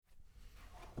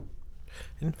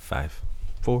In 5,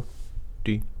 4,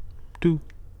 3, 2,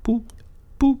 boop,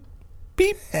 boop,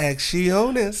 beep.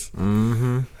 Acciones.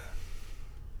 Mm-hmm.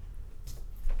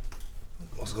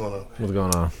 What's going on? What's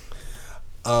going on?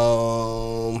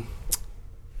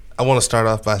 I want to start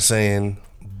off by saying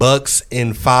Bucks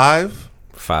in 5.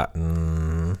 5. I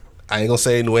ain't gonna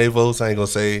say nuevos. I ain't gonna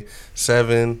say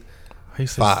 7. How you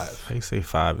say 5. How you say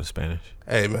 5 in Spanish?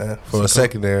 Hey man, for a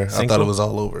second there, I Cinco? thought it was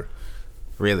all over.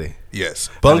 Really? Yes,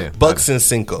 didn't- Bucks and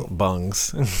Cinco.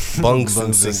 Bungs. Bungs and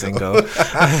and Cinco. For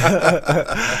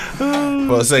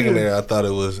a second there, I thought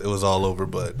it was all over,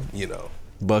 but you know,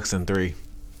 Bucks and 3.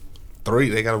 3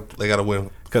 they gotta win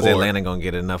Because 4. Atlanta gonna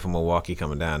get enough of Milwaukee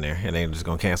coming down there, and they just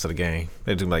gonna cancel the game.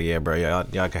 They just be like, yeah, bro, y'all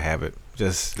can have it.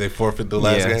 Just They forfeit the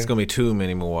last game. it's gonna be too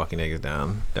many Milwaukee niggas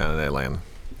down in Atlanta.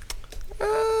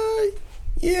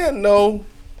 Yeah, no,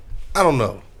 I don't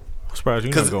know. I'm surprised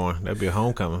you're not going. That'd be a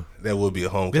homecoming. That would be a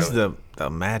homecoming. This is the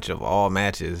match of all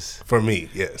matches. For me,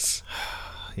 yes.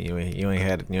 You ain't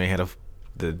had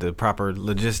the proper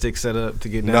logistics set up to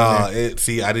get down Nah, there. I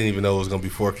didn't even know it was gonna be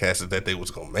forecasted that they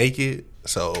was gonna make it.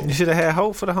 So You should have had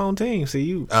hope for the home team.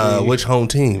 See. which home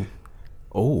team?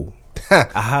 Oh.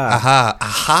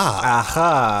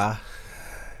 Aha.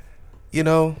 You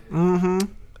know, Mm-hmm.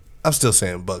 I'm still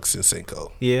saying Bucks and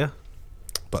Cinco. Yeah.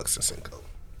 Bucks and Cinco.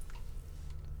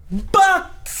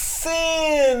 Bucks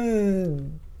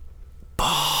and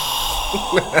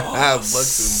Bucks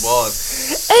and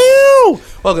Balls. Ew!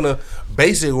 Welcome to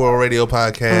Basic World Radio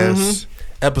Podcast,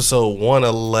 episode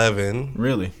 111.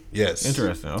 Really? Yes.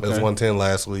 Interesting. It was Okay. 110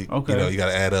 last week. Okay. You know, you got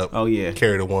to add up. Oh yeah.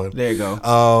 Carry the one. There you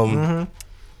go.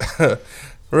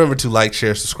 Remember to like,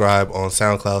 share, subscribe on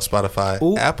SoundCloud, Spotify,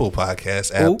 Ooh. Apple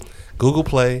Podcasts app, Ooh. Google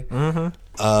Play,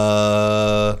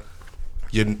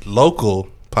 your local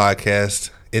podcast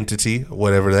entity,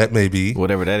 whatever that may be.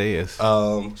 Whatever that is.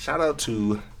 Shout out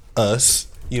to us.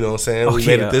 You know what I'm saying? Oh, we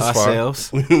made yeah, it this ourselves.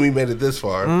 far. We made it this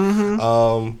far.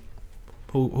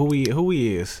 Who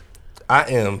he is? I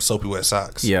am Soapy Wet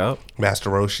Socks. Yep. Master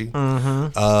Roshi.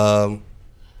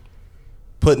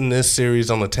 Putting this series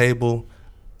on the table.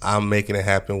 I'm making it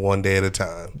happen one day at a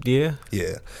time. Yeah.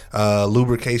 Yeah.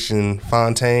 Lubrication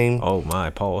Fontaine. Oh my.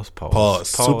 Pause.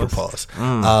 Super pause.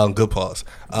 Good pause.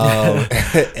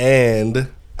 And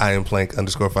I am Plank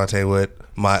 _Fontaine with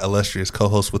my illustrious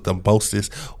co-host with the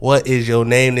mostest. What is your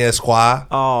name there, squad?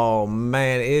 Oh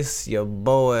man, it's your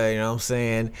boy, you know what I'm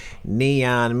saying?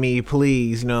 Neon Me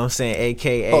Please, you know what I'm saying?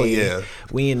 AKA Oh, yeah.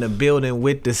 We in the building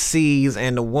with the C's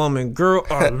and the woman, girl,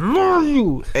 I love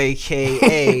you.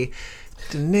 AKA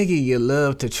the nigga you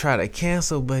love to try to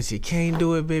cancel, but you can't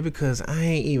do it, baby, because I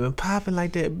ain't even popping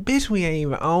like that. Bitch, we ain't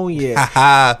even on yet.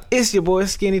 Haha. It's your boy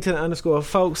Skinny to the _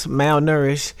 folks,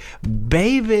 malnourished.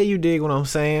 Baby, you dig what I'm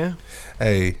saying?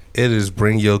 Hey, it is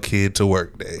Bring Your Kid to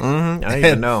Work Day. I didn't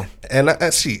even know. And I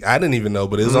didn't even know,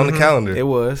 but it was on the calendar. It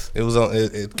was. It was on.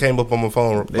 It came up on my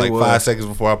phone like was. 5 seconds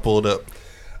before I pulled up.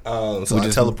 So I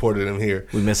teleported him here.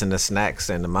 We missing the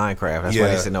snacks and the Minecraft. That's why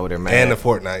they sitting over there mad. And the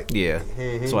Fortnite. Yeah,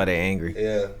 that's why they angry.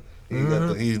 Yeah.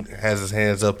 He has his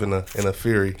hands up in a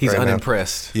fury. He's right now.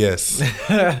 unimpressed. Yes.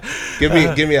 give me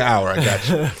an hour. I got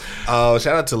you.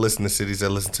 Shout out to listening cities that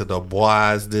listen to the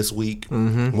boys this week.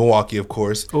 Milwaukee, of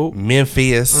course. Ooh.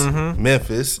 Memphis.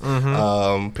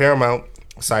 Paramount,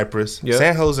 Cypress, Yep.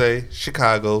 San Jose,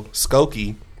 Chicago,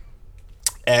 Skokie,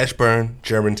 Ashburn,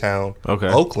 Germantown, Okay.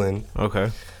 Oakland.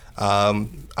 Okay.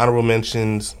 Honorable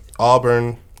mentions: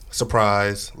 Auburn,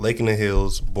 Surprise, Lake in the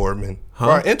Hills, Boardman. For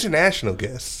our international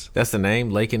guests. That's the name,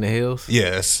 Lake in the Hills?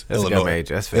 Yes, That's a Illinois. good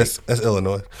major. That's fake. That's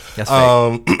Illinois. That's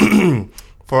fake.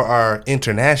 For our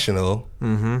international,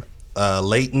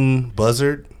 Leighton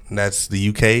Buzzard. That's the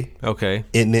UK, Okay.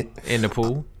 isn't it? In the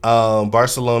pool?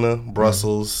 Barcelona,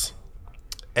 Brussels,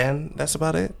 and that's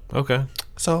about it. Okay.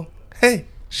 So hey,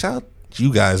 shout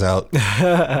you guys out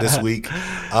this week.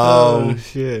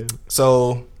 Shit.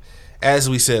 So, as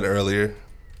we said earlier,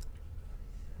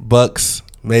 Bucks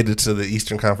made it to the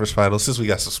Eastern Conference Finals. Since we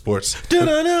got some sports,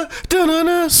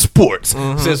 sports.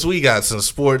 Since we got some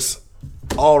sports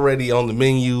already on the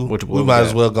menu, What we we might got?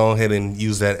 as well go ahead and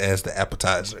use that as the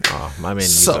appetizer. Oh, my man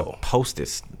needs So- a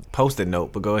post-it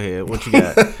note, but go ahead. What you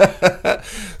got?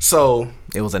 So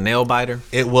It was a nail biter?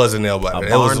 it was a nail biter.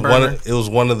 A It was barn burner? it was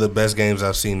one of the best games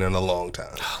I've seen in a long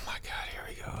time. Oh my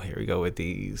God, here we go with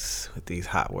these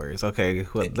hot words. Okay,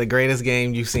 what, the greatest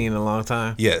game you've seen in a long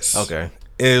time? Yes. Okay.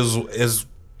 It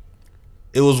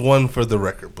was one for the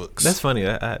record books. That's funny.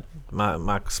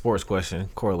 My sports question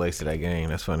correlates to that game.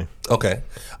 That's funny. Okay.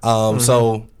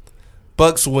 So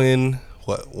Bucks win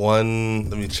what, one?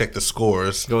 Let me check the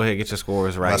scores. Go ahead, get your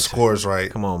scores right. My scores right.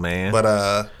 Come on, man.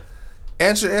 But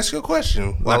Ask your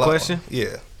question. My question?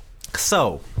 Yeah.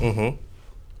 So,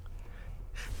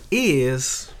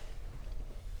 is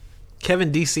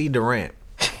Kevin DC Durant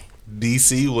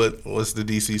DC, what's the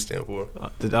DC stand for?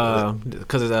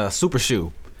 because it's a super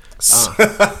shoe.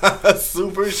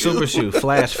 Super Shoe,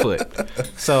 flash foot.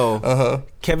 So,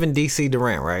 Kevin DC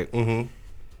Durant, right? Mm-hmm.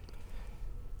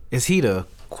 Is he the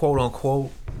quote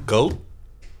unquote GOAT?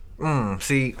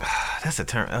 See, that's a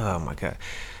term. Oh my god.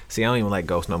 See, I don't even like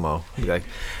ghosts no more. Be like,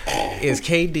 is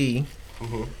KD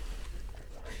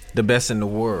the best in the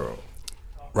world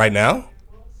Right now?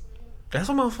 That's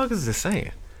what motherfuckers is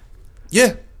saying.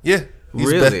 Yeah. He's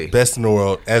Really? best in the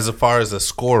world as far as a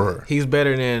scorer. He's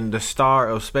better than the star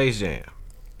of Space Jam.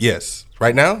 Yes.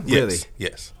 Right now? Really?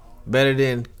 Yes. Better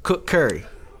than Cook Curry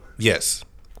Yes.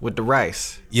 with the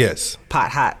rice. Yes.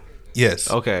 Pot hot. Yes.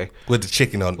 Okay. With the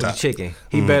chicken on With top. the chicken.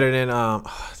 He better than I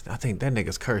think that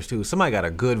nigga's cursed too. Somebody got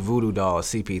a good voodoo doll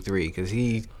CP3 because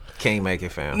he can't make it,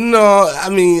 fam. No, I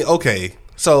mean, okay.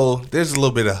 So there's a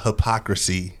little bit of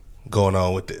hypocrisy going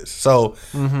on with this. So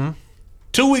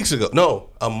 2 weeks ago, no,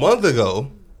 a month ago,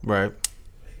 Right.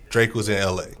 Drake was in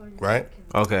LA, right?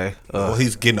 Okay. Well,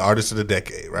 he's getting Artist of the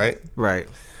Decade, right? Right.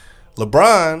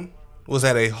 LeBron was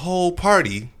at a whole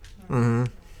party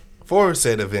for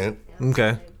said event.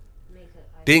 Okay.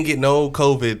 Didn't get no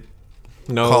COVID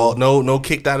No. call, no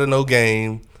kicked out of no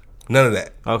game, none of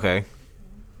that. Okay.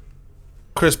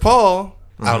 Chris Paul,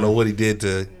 I don't know what he did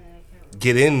to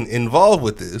get involved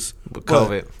with this. With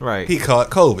COVID, right. He caught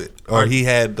COVID, or he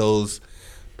had those.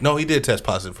 No, he did test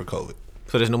positive for COVID.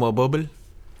 So there's no more bubble?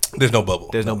 There's no bubble.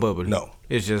 There's no bubble. No,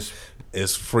 It's just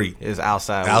it's free. it's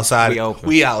outside. Outside, We open.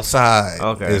 we outside.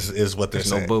 Okay. is what they're There's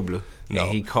saying. no bubble. No.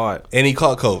 And he caught. And he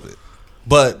caught COVID,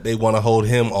 but they want to hold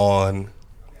him on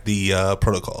the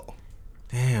protocol.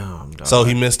 Damn, dog. So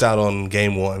he missed out on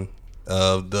game one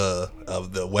of the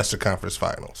Western Conference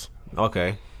Finals.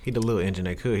 Okay. He the little engine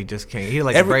they could. He just can't. He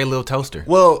like a Every- very little toaster.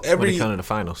 Well, when every it comes to the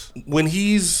finals. when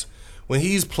he's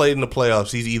played in the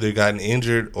playoffs, he's either gotten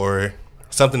injured or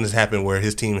something has happened where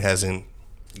his team hasn't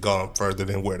gone further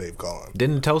than where they've gone.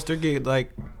 Didn't the toaster get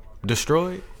like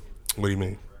destroyed? What do you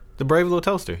mean? The brave little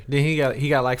toaster. Then he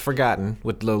got like forgotten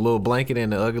with the little blanket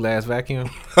and the ugly ass vacuum.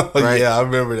 Oh, Right. yeah, I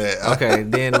remember that. Okay,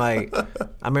 then like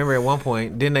I remember at one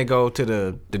point, didn't they go to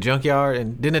the junkyard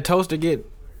and didn't the toaster get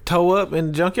towed up in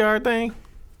the junkyard thing?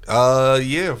 Yeah. For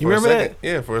You remember a second. that?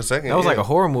 Yeah, for a second. That was yeah. like a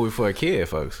horror movie for a kid,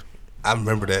 folks. I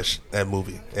remember that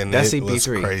movie, and That's it was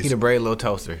CP3. crazy. He the brave little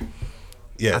toaster.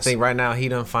 Yes. I think right now he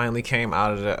done finally came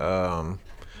out of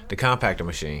the compactor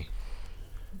machine.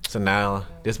 So now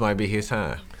this might be his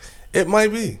time. It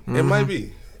might be. It might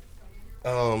be.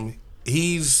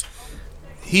 He's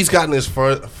gotten as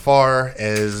far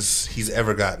as he's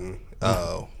ever gotten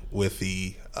with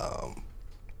the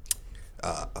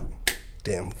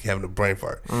damn, having a brain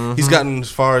fart. He's gotten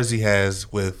as far as he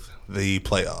has with the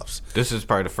playoffs. This is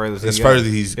probably the furthest. As he far got.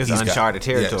 as he's It's got. uncharted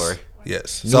territory.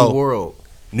 Yes. New So world,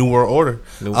 New World Order.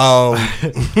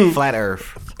 flat Earth.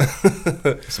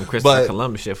 Some Christopher But-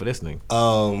 Columbus shit for this thing.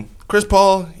 Chris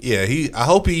Paul, yeah, I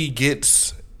hope he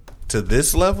gets to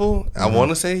this level. I want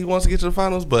to say he wants to get to the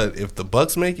finals, but if the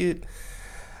Bucks make it,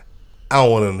 I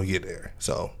don't want him to get there.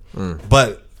 So,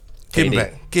 but getting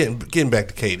KD. back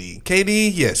to KD.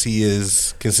 KD, yes, he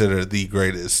is considered the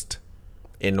greatest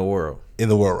In the world. in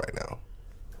the world right now.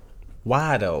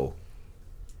 Why though?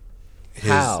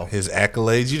 His his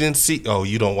accolades, you didn't see. Oh,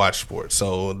 you don't watch sports.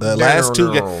 So the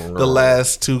No.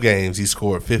 last two games, he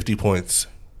scored 50 points.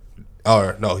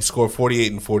 Or no, he scored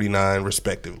 48 and 49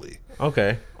 respectively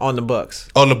Okay, on the Bucks.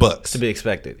 on the Bucks. To be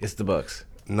expected. It's the Bucks.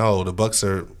 No, the Bucks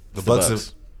are the the Bucks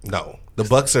Bucks. are no. The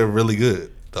Bucks are really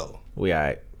good though. We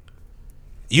alright.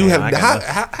 You Man, I have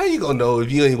got how you gonna know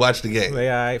if you ain't watch the game? We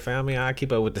alright, fam. I mean, I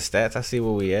keep up with the stats. I see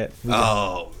where we at.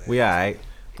 Oh, We alright.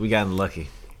 We gotten lucky.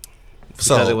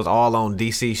 so Because it was all on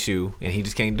DC shoe, and he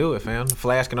just can't do it, fam. The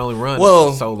Flash can only run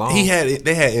so long. they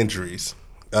had injuries.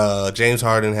 James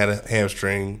Harden had a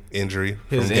hamstring injury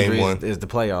His from game injury one. is the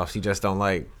playoffs. He just don't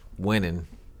like winning.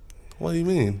 What do you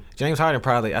mean? James Harden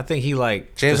probably. I think he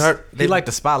like James Harden- He like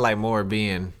the spotlight more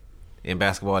being in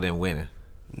basketball than winning.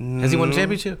 Has he won a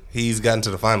championship? He's gotten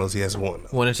to the finals. He hasn't won.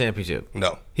 Won a championship.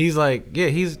 No. He's like, yeah.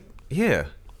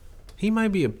 He might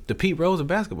be the Pete Rose of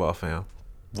basketball, fam.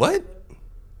 What?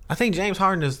 I think James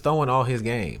Harden is throwing all his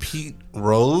games. Pete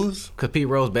Rose? Cause Pete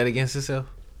Rose bet against himself.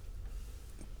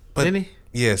 But Didn't he?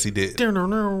 yes, he did.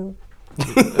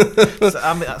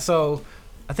 So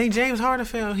I think James Harden,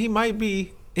 fam, he might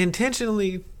be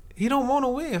intentionally. He don't want to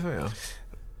win, fam.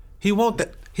 He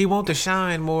want to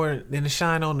shine more than to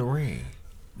shine on the ring.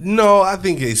 No, I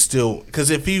think they still because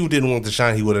if he didn't want to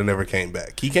shine, he would have never came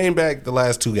back. He came back the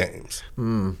last 2 games.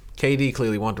 KD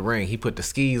clearly wanted the ring. He put the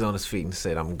skis on his feet and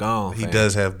said, "I'm gone." He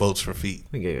does have boats for feet.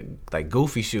 He get like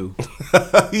goofy shoe,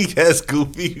 He has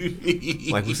goofy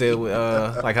feet. like we said,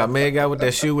 like how Meg got with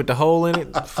that shoe with the hole in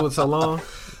it for so long.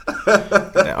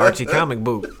 That Archie comic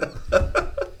boot.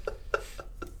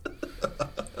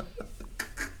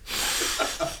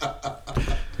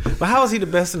 But how is he the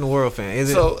best in the world, fan?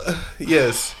 Is it? So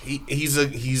yes,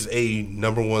 he's a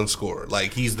number 1 scorer.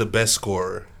 Like he's the best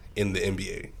scorer in the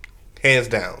NBA, hands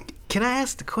down. Can I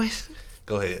ask the question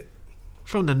Go ahead.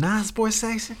 from the non-sports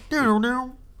section?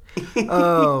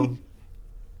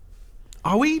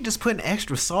 Are we just putting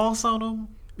extra sauce on him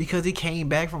because he came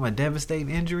back from a devastating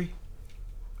injury?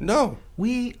 No,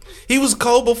 He was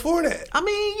cold before that. I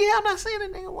mean, yeah, I'm not saying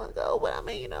the nigga want to go, but I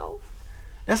mean,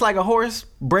 that's like a horse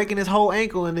breaking his whole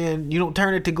ankle and then you don't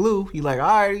turn it to glue. You like, all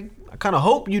right, I kind of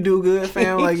hope you do good,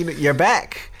 fam. Like you're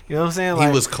back. You know what I'm saying? Like,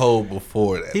 He was cold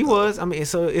before that. He was. I mean,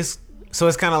 so it's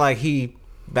kind of like he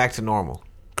back to normal.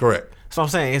 Correct. So I'm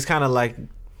saying it's kind of like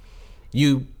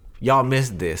y'all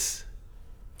missed this.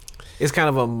 It's kind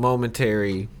of a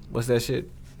momentary. What's that shit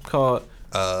called?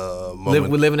 Moment.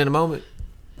 We're living in the moment.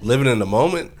 Living in the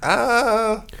moment.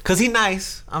 Cause he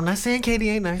nice. I'm not saying KD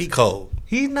ain't nice. He cold.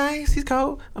 He's nice. He's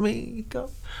cold. I mean, he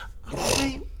cold. I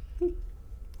mean,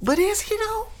 but is he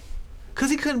though?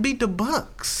 Cause he couldn't beat the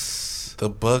Bucks. The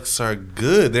Bucks are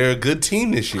good. They're a good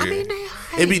team this year. I mean,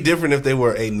 It'd be different if they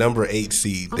were a number 8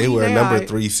 seed. They were a number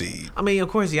 3 seed. I mean, of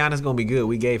course, Giannis gonna be good.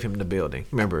 We gave him the building.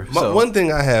 Remember, One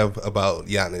thing I have about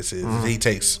Giannis is he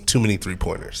takes too many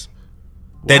 3-pointers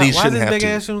that he shouldn't why is have this big to.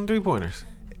 ass shooting 3-pointers?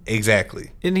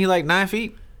 Exactly. Isn't he like 9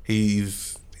 feet?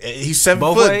 He's 7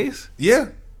 Both foot. ways? Yeah.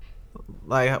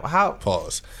 Like how?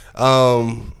 Pause.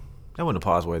 That wasn't a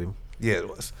pause with him. Yeah, it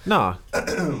was. No,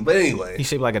 But anyway, he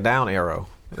shaped like a down arrow.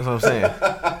 That's what I'm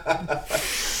saying.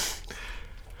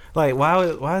 Like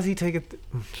why is he taking?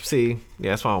 See,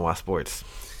 yeah, that's why I don't watch sports.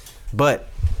 But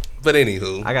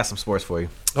anywho, I got some sports for you.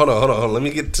 hold on. Let me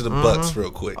get to the Bucks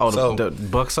real quick. Oh, so the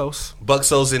Buxos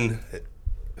Buxos in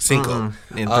Cinco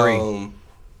in 3.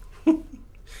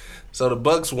 So the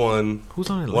Bucks won. Who's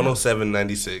on it?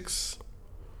 107-96.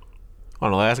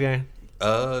 On the last game?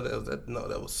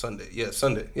 That was Sunday. Yeah,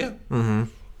 Sunday. Yeah. Mm-hmm.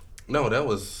 No, that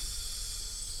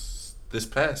was this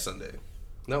past Sunday.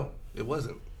 No, it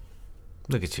wasn't.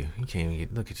 Look at you. You can't even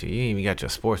get. Look at you. You ain't even got your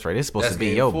sports right. It's supposed That's to be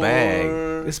game your 4,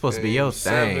 bag. It's supposed to be your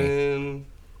thing. 7.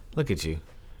 Look at you.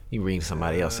 You reading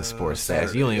somebody else's sports stats.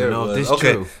 Saturday. You don't even There it know if was. this is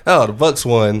Okay. true. Oh, the Bucks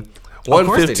won Of course they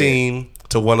 115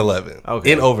 to 111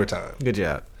 Okay. in overtime. Good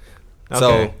job. Okay.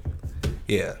 So,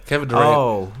 yeah, Kevin Durant.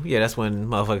 Oh, yeah, that's when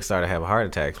motherfuckers started having heart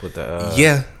attacks with the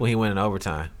Yeah. when he went in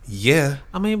overtime. Yeah,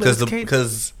 I mean, but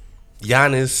because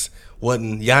Giannis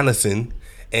wasn't Giannising,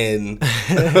 and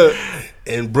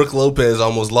and Brook Lopez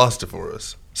almost lost it for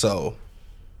us. So,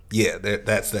 yeah,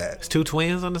 that's that. It's 2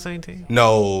 twins on the same team.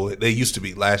 No, they used to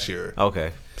be last year.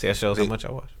 Okay, see, that shows how much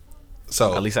I watch.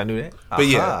 So At least I knew that. But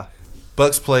yeah,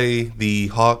 Bucks play the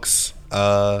Hawks.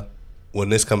 When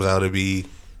this comes out, it'll be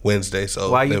Wednesday.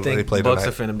 So Why you they think play Bucks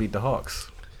tonight. are finna beat the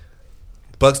Hawks?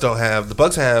 Bucks don't have the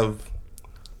Bucks have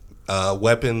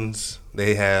weapons.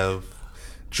 They have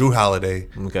Drew Holiday,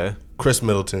 Okay, Chris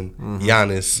Middleton,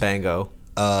 Giannis. Bango,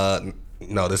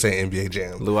 No, this ain't NBA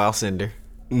Jam. Lou Alcindor,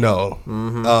 No.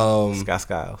 Scott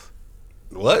Skiles.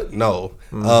 What? No.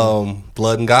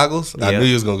 Blood and Goggles. I Yeah. knew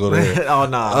you was gonna go there. Oh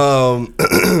no,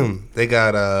 They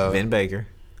got Ben Baker.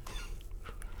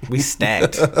 We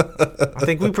stacked. I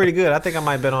think we pretty good. I think I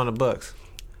might bet on the Bucks.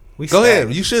 We Go stacked.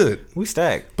 ahead. You should. We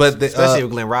stacked. But the, Especially if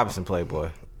Glenn Robinson played, boy.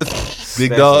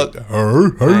 Big dog.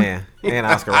 Man, and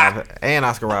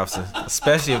Oscar Robinson.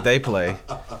 Especially if they play.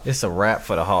 It's a wrap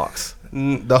for the Hawks.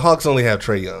 The Hawks only have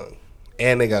Trae Young,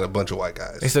 and they got a bunch of white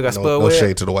guys. They still got no, Spud no Webb?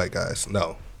 shade to the white guys.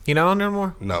 No, You know no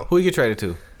more? No. Who you get traded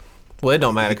to? Well, it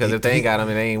don't matter because if they ain't got him,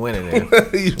 they ain't winning. Then.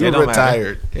 he It don't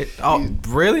retired. matter.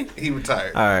 Really? He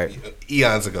retired. All right.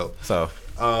 Eons ago. So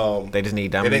they just need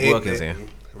And Dominique they- Wilkins they in.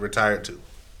 Retired too.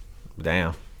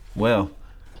 Damn. Well,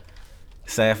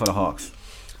 sad for the Hawks.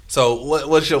 So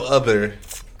what's your other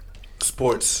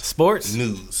sports Sports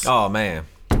news? Oh man,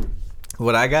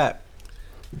 what I got?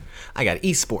 I got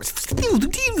esports.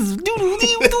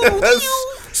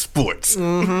 Sports.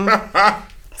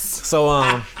 So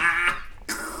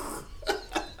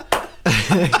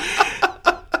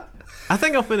I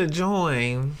think I'm finna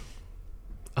join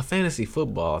a fantasy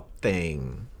football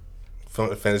thing.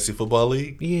 Fantasy football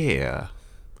league, Yeah.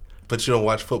 but you don't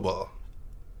watch football.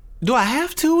 Do I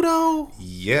have to though?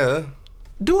 Yeah,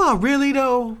 Do I really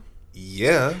though?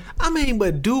 yeah. I mean,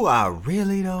 but do I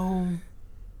really though?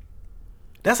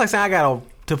 That's like saying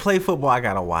to play football. I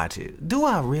gotta watch it. Do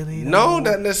I really? No,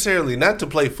 not necessarily. Not to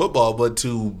play football, but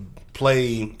to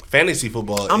play fantasy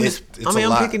football. I'm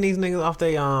I'm picking these niggas off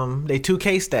they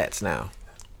 2K stats now,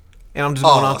 and I'm just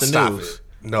going off the news. It.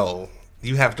 No,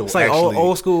 you have to. It's like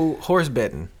old school horse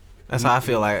betting. That's how I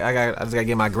feel like. I just gotta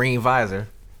get my green visor.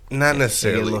 Not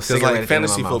necessarily, because like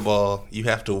fantasy football, you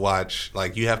have to watch.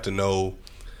 Like you have to know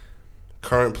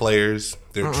current players,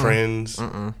 their trends,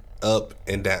 up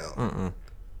and down.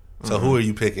 So who are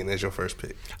you picking as your first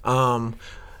pick?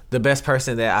 The best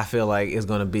person that I feel like is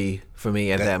gonna be for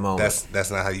me at that moment.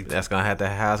 That's not how you. That's gonna have to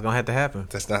how it's gonna have to happen.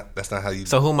 That's not how you.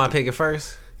 So who am I picking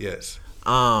first? Yes.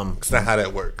 It's not how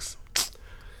that works.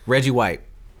 Reggie White.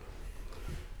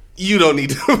 You don't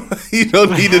need to. You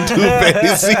don't need to do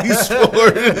fantasy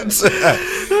sports.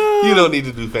 You don't need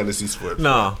to do fantasy sports.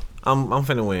 No, I'm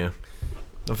finna win.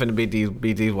 I'm finna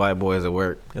beat these white boys at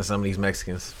work and some of these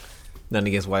Mexicans. Nothing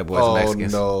against white boys and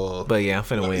Mexicans. No. But yeah, I'm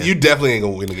finna win. You definitely ain't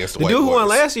gonna win against the white boys. The dude who won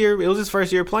last year, it was his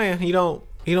first year playing. He don't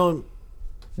know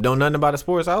nothing about the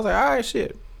sports. I was like, all right,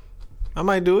 shit. I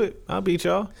might do it. I'll beat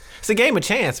y'all. It's a game of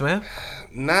chance, man.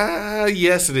 Nah,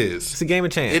 yes it is. It's a game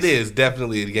of chance. It is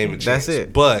definitely a game of chance. That's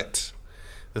it. But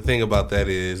the thing about that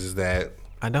is that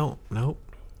I don't. Nope.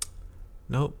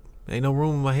 Ain't no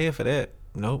room in my head for that.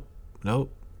 Nope.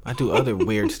 I do other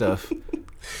weird stuff.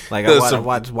 Like I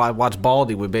watch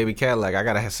Baldy with Baby Cadillac. I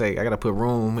gotta put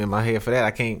room in my head for that.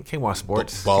 I can't watch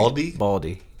sports. Baldy?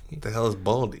 Baldy. What the hell is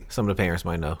Baldy? Some of the parents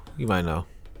might know. You might know.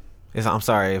 I'm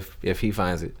sorry if he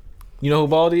finds it. You know who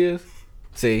Baldy is?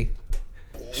 See,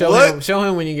 show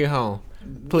him when you get home.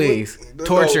 Please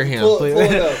torture him. Please.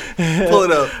 Pull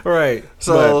it up. Right.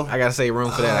 So but I gotta say room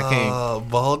for that. I can't.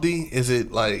 Baldy? Is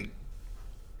it like?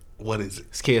 What is it?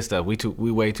 It's kid stuff. We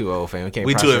way too old, fam.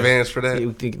 We too advanced for that.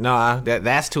 No,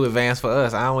 that's too advanced for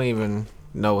us. I don't even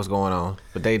know what's going on,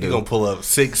 but they do. You're gonna pull up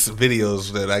 6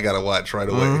 videos that I gotta watch right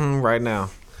away. Right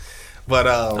now. But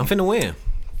I'm finna win.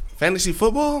 Fantasy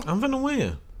football? I'm finna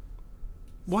win.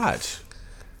 Watch.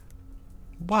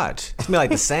 It's me like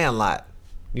the Sandlot.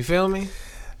 You feel me?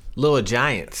 Little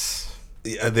Giants.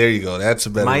 Yeah, there you go. That's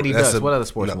a better. Mighty Ducks. What other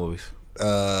sports movies?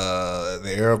 The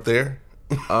Air Up There.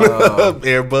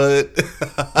 Air Bud.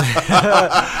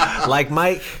 Like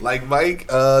Mike.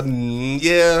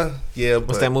 Yeah.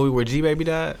 What's that movie where G Baby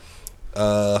died?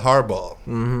 Hardball.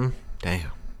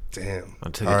 Damn. I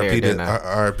took it there,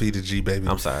 R.I.P. to G Baby.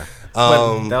 I'm sorry.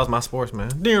 But that was my sports,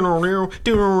 man. Esports.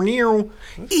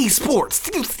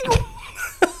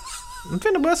 I'm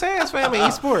finna bust ass, fam, in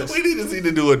esports. We need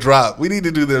to do a drop. We need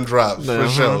to do them drops for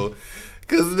sure.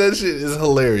 Because that shit is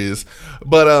hilarious.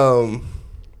 But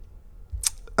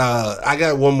I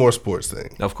got one more sports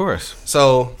thing. Of course.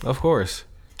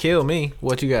 Kill me.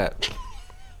 What you got?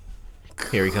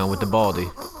 Here he come with the Baldy.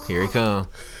 Here he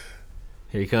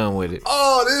come with it.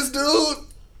 Oh, this dude.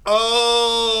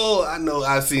 Oh, I know.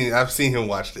 I've seen him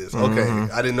watch this. Okay.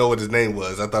 I didn't know what his name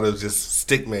was. I thought it was just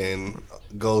Stickman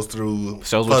goes through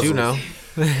shows puzzles. What you know.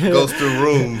 Goes through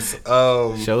rooms.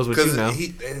 Shows what you know.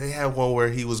 They had one where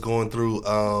he was going through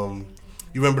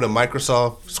you remember the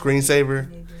Microsoft screensaver?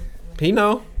 He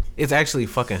know. It's actually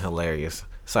fucking hilarious.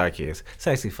 Sorry, kids. It's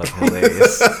actually fucking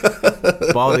hilarious.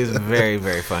 Baldy's very,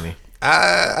 very funny.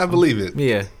 I believe it.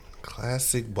 Yeah.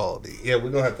 Classic Baldy. Yeah, we're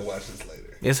gonna have to watch this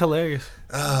later. It's hilarious.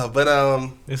 But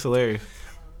it's hilarious.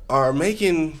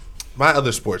 My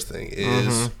other sports thing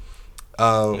is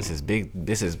this is big.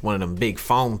 This is one of them big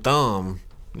foam thumb.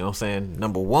 You know what I'm saying?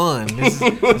 Number one.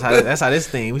 That's how this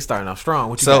thing. We starting off strong.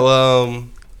 What you got?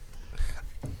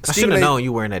 I should have known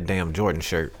you wearing that damn Jordan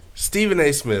shirt. Stephen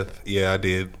A. Smith. Yeah, I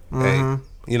did. Hey,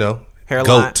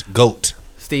 hairline. Goat.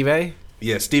 Steve A.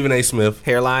 Yeah, Stephen A. Smith.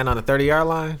 Hairline on the 30-yard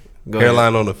line.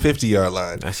 Hairline on the 50-yard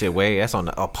line. That shit that's on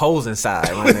the opposing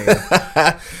side, my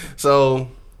nigga. So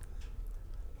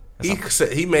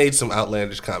he made some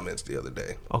outlandish comments the other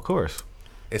day. Of course.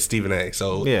 It's Stephen A.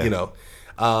 So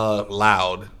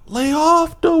loud. Lay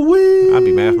off the weed. I'd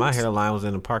be mad if my hairline was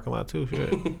in the parking lot too.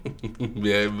 Shit.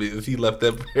 Yeah, if he left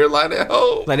that hairline at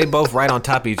home. Like they both right on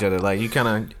top of each other. Like you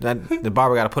kind of the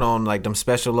barber got to put on like them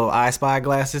special little I Spy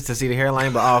glasses to see the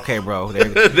hairline. But okay, bro,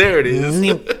 there it is.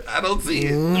 I don't see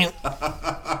it.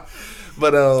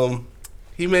 But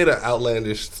he made an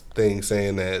outlandish thing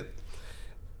saying that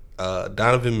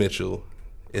Donovan Mitchell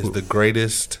is the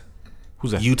greatest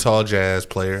Utah Jazz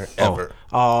player ever.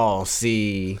 Oh,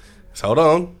 see. So hold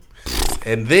on.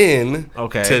 And then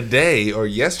today or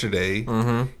yesterday,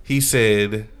 he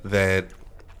said that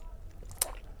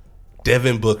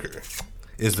Devin Booker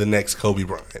is the next Kobe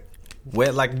Bryant.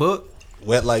 Wet like book?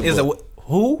 Wet like book.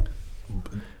 Who?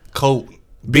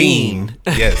 Bean.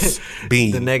 Yes,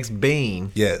 Bean. The next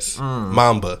Bean. Yes,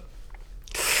 Mamba.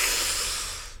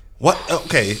 What?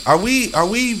 Okay, are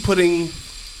we putting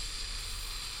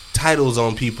titles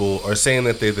on people or saying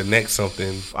that they're the next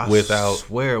something I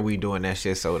swear we doing that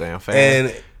shit so damn fast.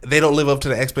 and they don't live up to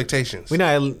the expectations? we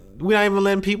not even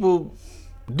letting people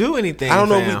do anything. I don't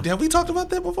know. fam. Have we talked about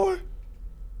that before?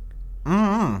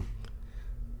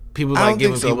 People I like don't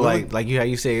giving think so, people but like you how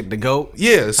you say the GOAT.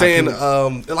 Yeah, saying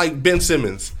people- like Ben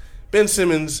Simmons. Ben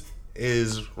Simmons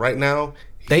is right now.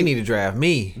 They need to draft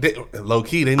me. Low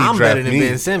key, they need I'm to draft better than me.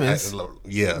 Ben Simmons.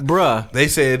 Yeah, Bruh. They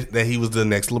said that he was the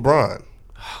next LeBron.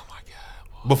 Oh my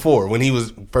god. Before, when he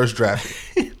was first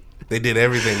drafted, they did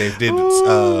everything. They did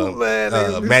Ooh,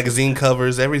 man, magazine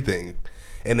covers, everything,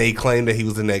 and they claimed that he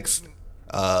was the next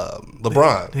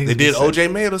LeBron. They did O.J.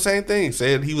 Mayo the same thing.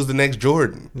 Said he was the next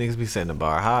Jordan. Niggas be setting the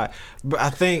bar high. But I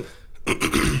think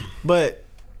but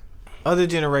other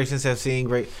generations have seen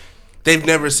great They've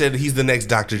never said he's the next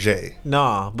Dr. J.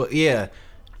 Nah, but yeah.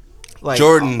 Like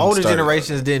Jordan older started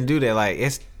generations didn't do that. Like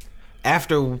it's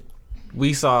after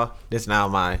we saw this now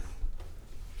my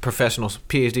professional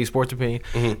PhD sports opinion.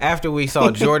 After we saw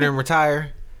Jordan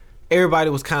retire, everybody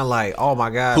was kind of like, "Oh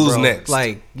my god, Who's bro." next?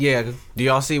 Like, yeah, do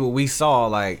y'all see what we saw?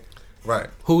 Like, Right.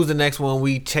 who's the next one?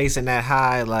 We chasing that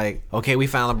high? Like, okay, we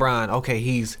found LeBron. Okay,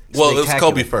 he's Well, it was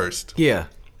spectacular. Kobe first. Yeah,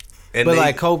 And but they,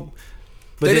 like Kobe,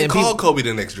 but they then didn't call people, Kobe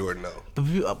the next Jordan,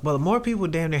 though. but more people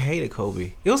damn near hated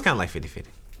Kobe. It was kind of like 50-50.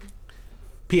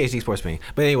 PhD sports opinion.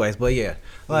 But anyways, but yeah,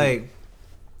 like.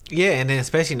 Yeah, and then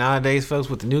especially nowadays, folks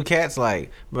with the new cats, like,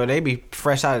 bro, they be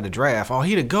fresh out of the draft. Oh,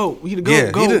 he the GOAT. He the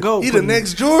GOAT, GOAT. He the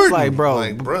next Jordan. Like,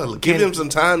 bro. Give him some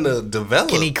time to develop.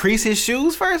 Can he crease his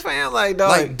shoes first, fam? Like, dog.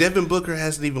 Like, Devin Booker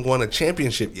hasn't even won a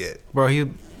championship yet. Bro,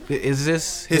 is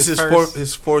this his His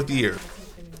first fourth year.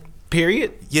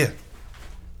 period? Yeah.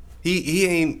 He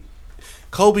ain't.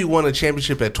 Kobe won a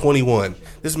championship at 21.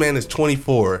 This man is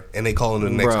 24, and they call him the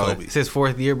next Bro, Kobe. it's his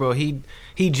fourth year, bro.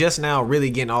 He just now really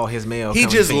getting all his mail. He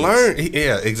coming just feeds. learned.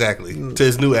 Yeah, exactly. To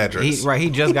his new address. He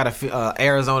just got a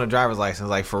Arizona driver's license,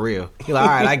 like for real. He like, all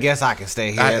right, I guess I can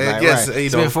stay here. I Like, guess, right. you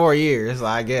It's know. been 4 years,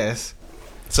 like, I guess.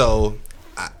 So,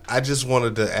 I just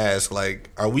wanted to ask, like,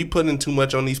 are we putting too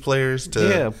much on these players?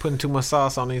 Yeah, putting too much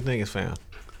sauce on these niggas, fam.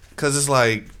 Because it's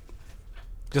like,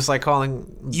 Just like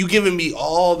calling. you giving me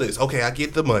all this. Okay, I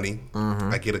get the money.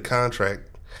 I get a contract.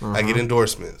 I get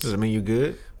endorsements. Does it mean you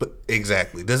good? But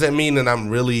exactly. Does that mean that I'm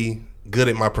really good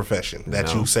at my profession that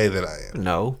No. you say that I am?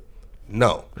 No.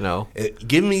 No.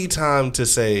 Give me time to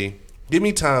say. Give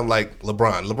me time like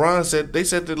LeBron. They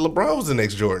said that LeBron was the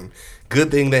next Jordan.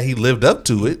 Good thing that he lived up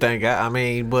to it. Thank God. I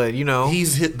mean, but you know,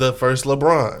 He's hit the first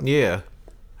LeBron. yeah.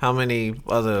 How many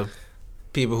other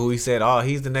people who he said, oh,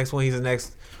 he's the next one, he's the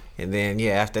next, and then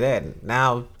yeah, after that,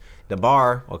 now the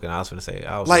bar. Okay, I was gonna say,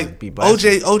 I was gonna Like be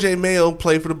blasphemous. OJ Mayo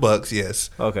played for the Bucks, yes.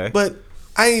 Okay, But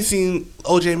I ain't seen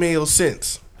OJ Mayo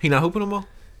since. he not hooping no more.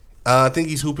 I think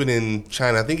he's hooping in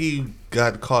China. I think he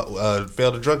got caught,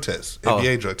 failed a drug test,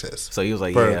 NBA drug test. So he was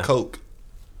like, for yeah, coke,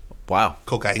 wow,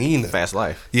 cocaine. fast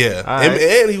life. Yeah, All and, right.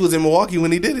 and he was in Milwaukee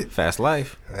when he did it. Fast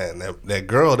life. Man, that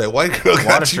girl, that white girl, Water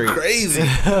got Street. you crazy.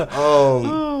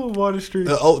 Oh, Water Street.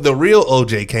 The real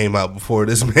OJ came out before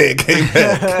this man came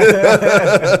back.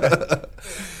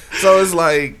 So it's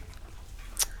like,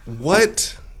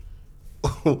 what?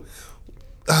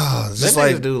 Just Let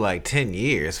like niggas do like 10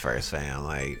 years first, fam.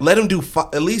 Like, let him do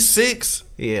at least 6.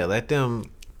 yeah, let them.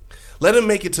 Let him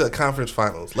make it to a conference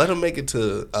finals. Let him make it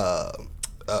to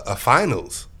a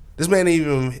finals. This man ain't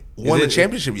even won a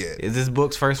championship yet. Is this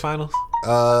book's first finals?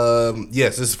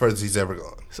 Yes, this is the first he's ever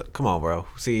gone. So, come on, bro.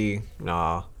 See,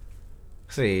 nah.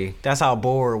 See, that's how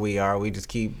bored we are. We just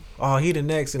keep, oh, he the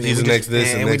next, and then He's we the next just, this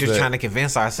and and we next just that. trying to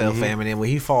convince ourselves, fam. And then when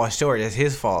he falls short, it's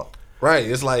his fault. Right?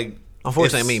 It's like,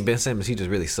 Unfortunately, I mean Ben Simmons, he just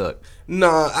really sucked. no,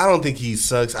 I don't think he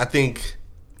sucks. I think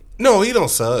no, he don't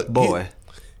suck. Boy,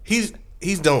 he's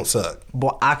don't suck,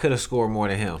 boy, I could have scored more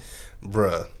than him.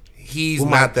 bruh. He's With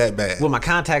not my- that bad. With my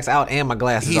contacts out and my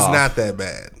glasses He's off. not that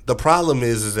bad. The problem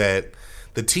is that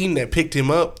the team that picked him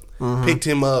up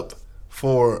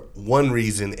for one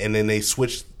reason, and then they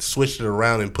switched it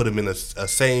around and put him in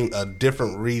a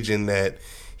different region that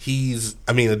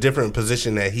a different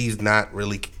position that he's not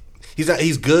really.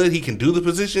 He's good. He can do the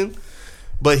position,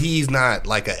 but he's not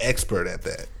like an expert at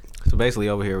that. So basically,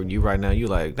 over here, you right now, you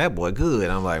like that boy good.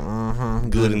 I'm like,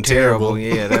 Good and terrible.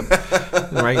 Yeah, that,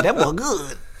 right. That boy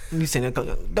good. You saying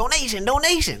donation?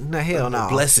 The hell no.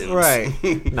 Blessings. Right?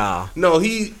 Nah. No,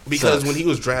 because Sucks. when he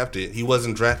was drafted, he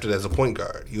wasn't drafted as a point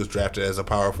guard. He was drafted as a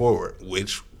power forward,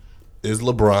 which is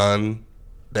LeBron.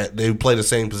 That they play the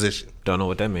same position. Don't know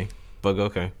what that means, but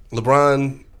okay.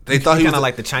 LeBron They thought he was kind of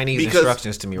like the Chinese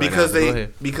instructions to me right now.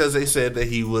 Because they said that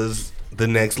he was the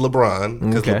next LeBron,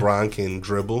 because Okay. LeBron can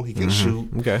dribble, he can shoot,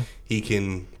 Okay. he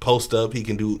can post up, he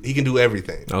can do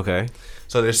everything. Okay.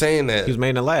 So they're saying that He was made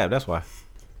in the lab. That's why.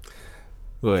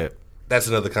 Go ahead. that's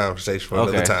another conversation for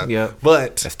another Okay, time. yeah.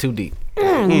 But That's too deep.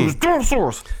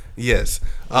 yes,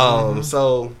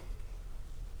 so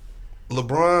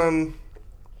LeBron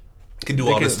can do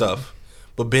all this stuff,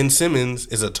 but Ben Simmons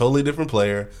is a totally different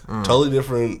player, totally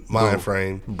different mind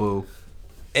frame. Boo.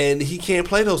 And he can't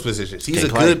play those positions. He's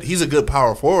Can't a play. he's a good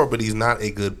power forward, but he's not a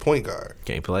good point guard.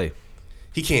 Can't play.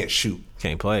 He can't shoot.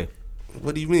 Can't play.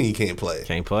 What do you mean he can't play?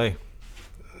 Can't play.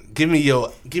 Give me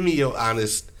your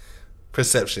honest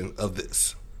perception of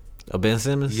this. A Ben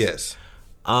Simmons? Yes.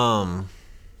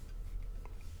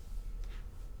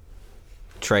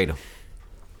 Trade him.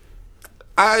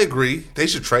 I agree. They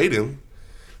should trade him,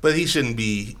 but he shouldn't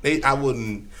be. I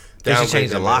wouldn't. They should downgrade change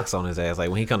the that man. locks on his ass.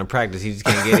 Like when he come to practice, he just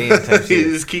can't get in. Type shit.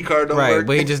 His key card don't Right, work.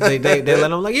 but he just they let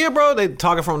him like, yeah, bro. They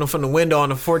talking from the window on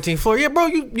the 14th floor. Yeah, bro,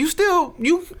 you still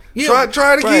yeah.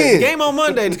 Try it again. Game on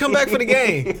Monday. Just come back for the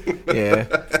game. Yeah,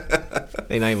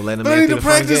 they not even letting him But in I need through to the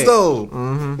front practice gate.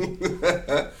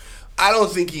 though. I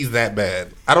don't think he's that bad.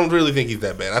 I don't really think he's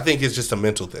that bad. I think it's just a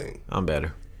mental thing. I'm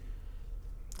better.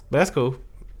 But that's cool.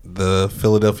 The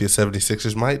Philadelphia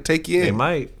 76ers might take you in.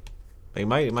 They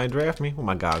might draft me with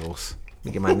my goggles.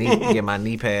 Get my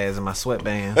knee pads and my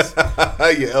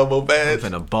sweatbands. Your elbow I'm pads.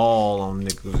 finna ball on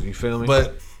niggas. You feel me?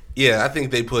 But yeah, I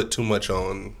think they put too much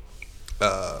on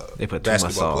they put too much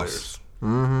basketball sauce.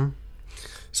 players.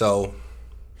 So,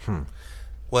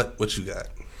 what you got?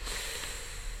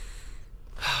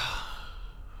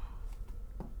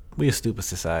 We a stupid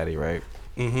society, right?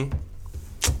 Mm-hmm.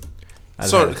 I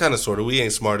just Sort had- kind of, sort of. We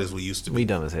ain't smart as we used to be. We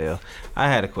dumb as hell. I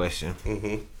had a question.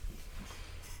 Mm-hmm.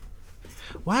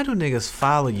 Why do niggas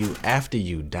follow you after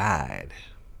you died?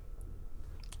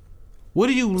 What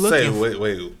are you looking for?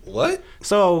 Wait, what?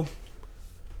 So,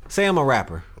 say I'm a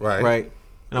rapper. Right. Right?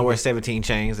 And I wear 17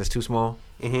 chains. That's too small.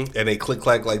 Mm-hmm. And they click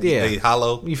clack like Yeah. they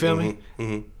hollow. You feel me?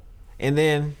 Mm-hmm. And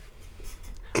then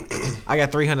I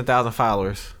got 300,000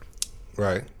 followers.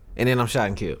 Right. And then I'm shot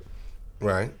and killed.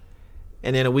 Right.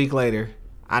 And then a week later,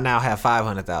 I now have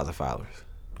 500,000 followers.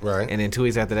 Right. And then 2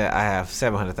 weeks after that, I have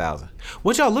 700,000.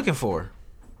 What y'all looking for?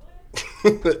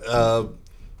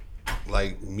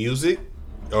 Like music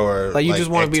or Like you just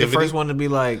want to be the activity? first one to be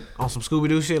like on some Scooby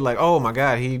Doo shit. Like, oh my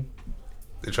god,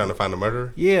 They're trying to find a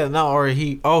murderer.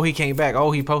 he came back.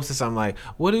 Oh, he posted something. Like,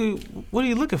 what are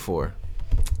you looking for?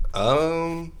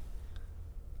 I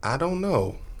don't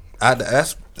know. I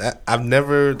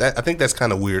think that's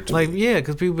kind of weird to Like, me. yeah,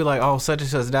 because people be like, oh, such and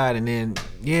such died, and then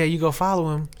yeah, you go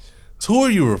follow him. So who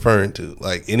are you referring to?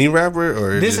 Like any rapper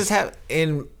or This just is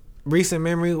in recent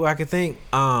memory where I could think.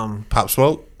 Pop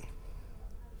Smoke?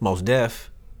 Most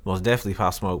definitely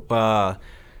Pop Smoke. How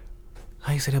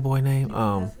you say that boy name?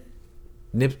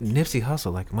 Nipsey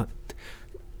Hussle. Like my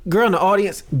girl in the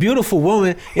audience, beautiful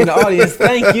woman in the audience.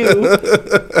 Thank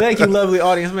you, lovely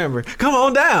audience member. Come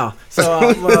on down. So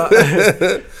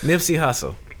Nipsey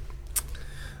Hussle.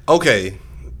 Okay.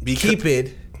 Keep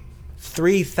it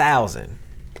 3,000.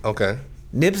 Okay.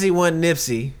 Nipsey wasn't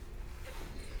Nipsey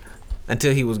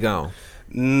until he was gone.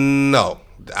 No,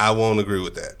 I won't agree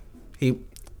with that. He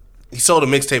sold a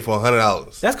mixtape for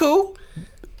 $100. That's cool.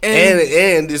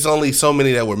 And there's only so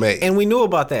many that were made. And we knew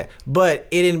about that, but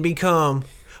it didn't become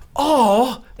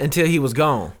until he was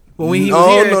gone. When he was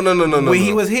here, no. When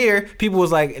he was here, people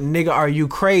was like, "Nigga, are you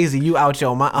crazy? You out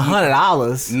your mind?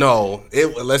 $100." No,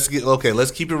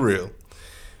 let's keep it real.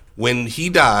 When he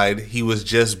died, he was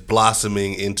just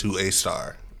blossoming into a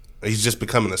star. He's just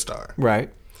becoming a star. Right.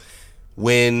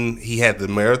 When he had the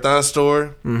Marathon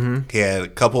store, he had a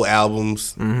couple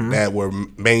albums that were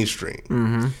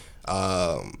mainstream.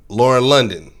 Lauren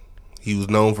London, he was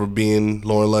known for being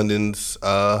Lauren London's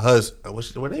husband.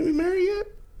 Were they married yet?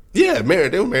 Yeah,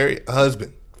 married. They were married. A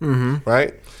husband.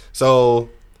 Right? So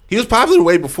he was popular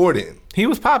way before then. He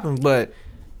was popping, but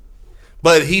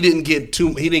he didn't get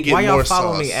why y'all more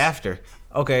follow sauce. me after?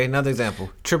 Okay, another example.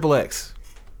 Triple X.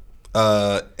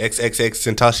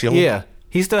 XXX Tentacion. Yeah.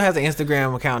 He still has an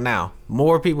Instagram account now.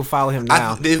 More people follow him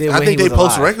now. I think they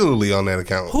post regularly on that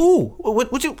account. Who?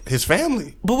 What you? His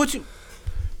family. But what you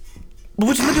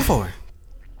looking for?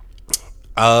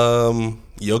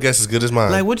 Your guess is good as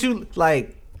mine. Like what you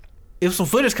like? If some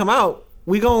footage come out,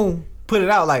 we gonna put it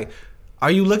out. Like,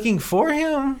 are you looking for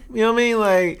him? You know what I mean?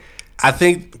 Like, I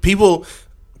think people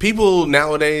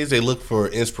nowadays they look for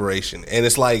inspiration, and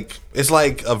it's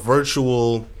like a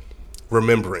virtual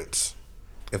remembrance.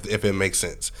 if it makes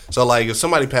sense. So like if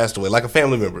somebody passed away, like a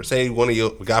family member, say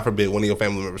God forbid, one of your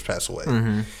family members passed away,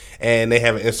 and they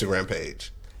have an Instagram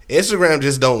page. Instagram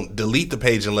just don't delete the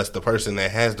page unless the person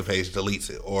that has the page deletes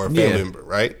it, or a family member,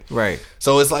 right? Right.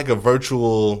 So it's like a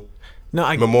virtual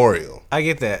memorial. I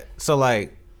get that. So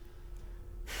like,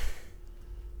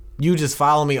 you just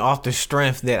follow me off the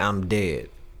strength that I'm dead.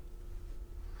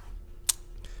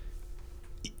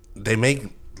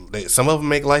 Some of them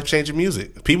make life-changing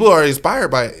music. People are inspired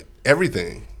by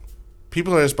everything.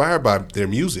 People are inspired by their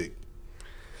music.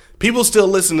 People still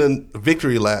listen to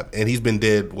Victory Lap, and he's been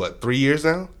dead, what, 3 years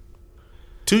now?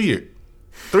 2 years.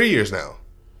 3 years now.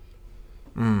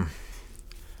 I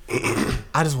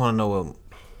just want to know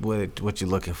what you're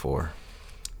looking for.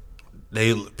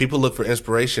 People look for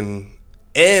inspiration,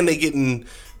 and they getting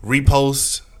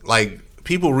reposts. Like,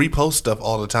 people repost stuff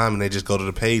all the time, and they just go to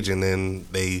the page, and then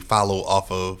they follow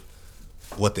off of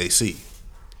what they see.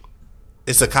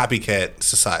 It's a copycat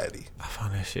society. I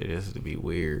find that shit just to be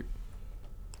weird.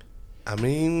 I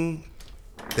mean,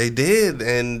 they did,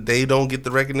 and they don't get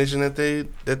the recognition that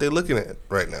they're looking at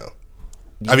right now.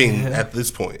 Yeah. I mean, at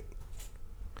this point.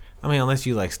 I mean, unless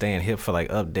you like staying hip for like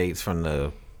updates from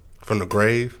the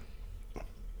grave.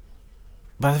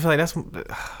 But I feel like that's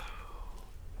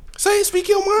speak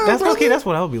your mind. That's brother. okay. That's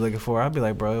what I would be looking for. I'd be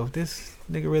like, bro, if this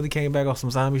nigga really came back off some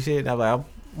zombie shit, I'd be like, I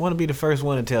want to be the first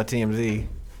one to tell TMZ.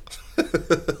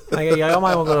 Like, hey, y'all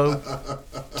might want to go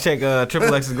check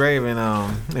Triple X's grave in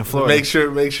Florida. Make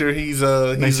sure he's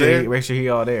there. Make sure he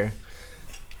all there.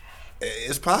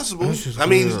 It's possible. I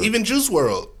mean, even Juice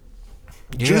WRLD.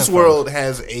 Yeah, Juice WRLD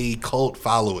has a cult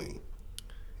following,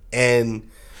 and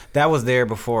that was there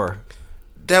before.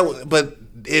 But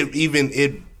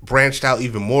it branched out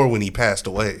even more when he passed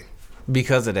away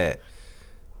because of that.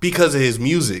 Because of his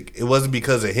music. It wasn't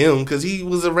because of him, because he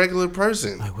was a regular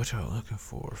person. Like, what y'all looking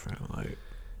for, fam? Like,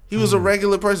 he was a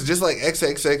regular person, just like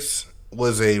XXX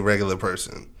was a regular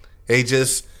person. They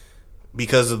just,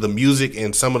 because of the music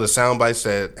and some of the sound bites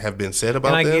that have been said about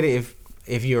them. And I get it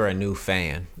if you're a new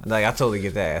fan. Like, I totally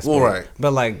get that aspect. Well, right.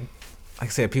 But like I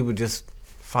said, people just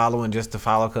following just to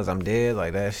follow because I'm dead.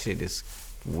 Like, that shit is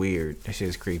weird. That shit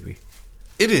is creepy.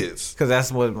 It is, because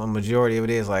that's what a majority of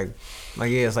it is. Like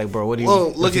yeah, it's like, bro, what do you?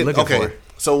 Well, looking for?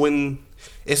 So when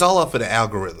it's all up for the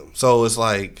algorithm, so it's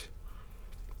like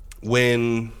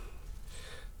when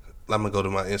I'm gonna go to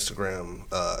my Instagram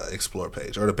Explore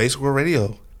page or the Basic World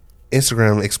Radio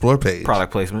Instagram Explore page.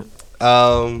 Product placement.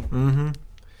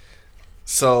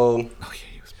 So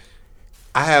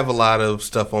I have a lot of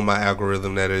stuff on my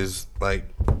algorithm that is like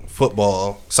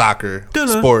football, soccer,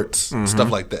 sports,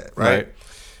 stuff like that, right?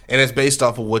 And it's based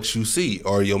off of what you see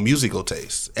or your musical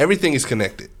taste. Everything is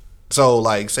connected. So,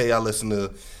 like, say I listen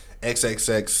to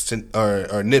XXX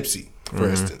or Nipsey, for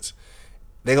instance.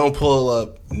 They're going to pull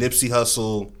up Nipsey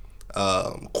Hussle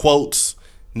quotes,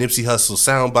 Nipsey Hussle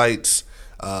sound bites,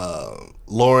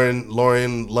 Lauren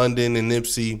London and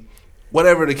Nipsey.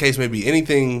 Whatever the case may be,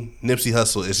 anything Nipsey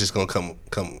Hussle is just going to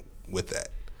come with that.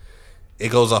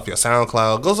 It goes off your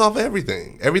SoundCloud. Goes off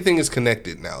everything. Everything is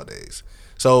connected nowadays.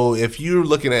 So if you're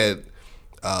looking at,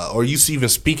 or you even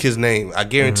speak his name, I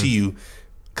guarantee you,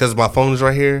 because my phone is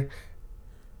right here,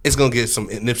 it's gonna get some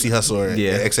Nipsey Hussle or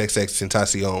XXX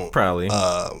Tentacion probably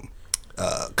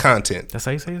content. That's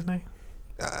how you say his name.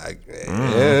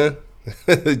 Yeah,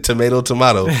 tomato.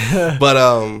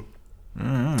 But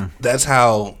that's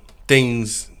how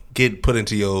things get put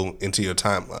into your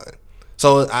timeline.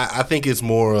 So I think it's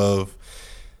more of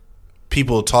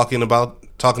people talking about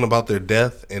their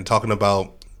death and talking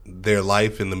about their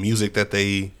life and the music that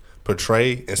they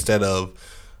portray, instead of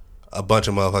a bunch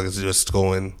of motherfuckers just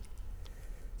going,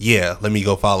 yeah, let me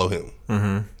go follow him.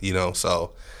 You know,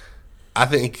 so I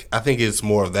think it's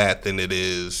more of that than it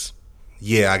is,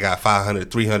 yeah, I got 500,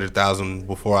 300,000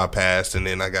 before I passed, and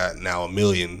then I got now 1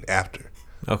 million after.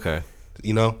 Okay.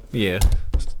 You know? Yeah.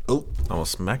 Oh,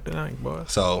 almost smacked the night, boy.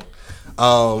 So,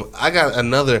 I got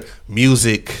another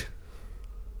music.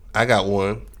 I got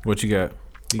one. What you got?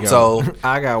 So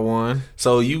I got one.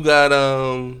 So you got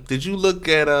did you look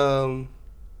at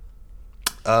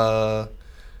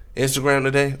Instagram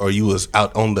today, or you was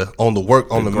out on the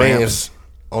man's?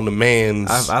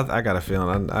 I got a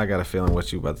feeling. I got a feeling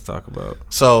what you about to talk about.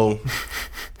 So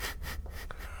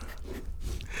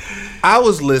I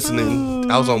was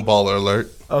listening. I was on Baller Alert.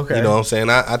 Okay. You know what I'm saying?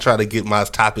 I try to get my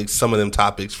topics, some of them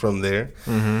topics from there.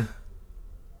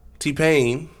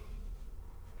 T-Pain.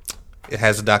 It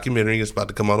has a documentary. It's about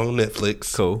to come out on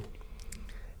Netflix. Cool.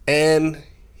 And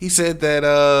he said that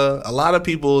a lot of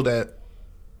people, that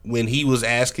when he was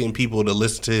asking people to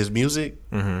listen to his music,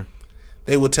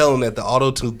 they would tell him that the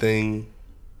auto-tune thing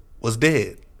was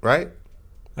dead, right?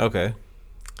 Okay.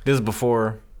 This is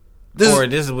before, This or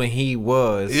this is when he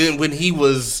was. when he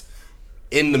was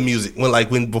in the music,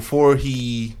 before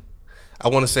he, I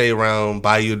want to say around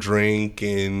Buy You a Drink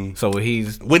and So when he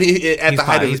he's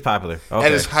popular. Okay.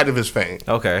 at his height of his fame.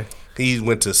 Okay. He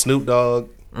went to Snoop Dogg.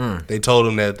 They told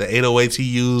him that the 808s he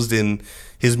used in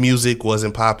his music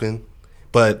wasn't popping,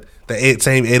 but the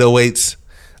same 808s,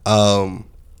 the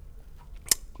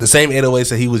same 808s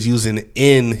that he was using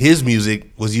in his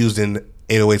music was used in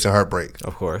 808s and Heartbreak.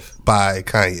 Of course. By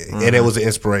Kanye, and it was an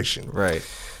inspiration. Right.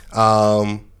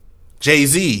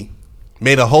 Jay-Z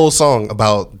made a whole song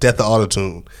about death of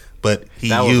autotune, but he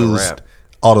That was a used rap.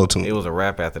 autotune. It was a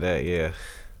rap after that. Yeah.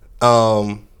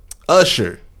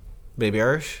 Usher, Baby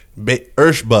Ursh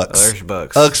Ursh Bucks, Ursh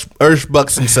Bucks. Ursh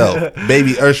Bucks himself,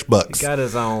 baby Ursh Bucks. got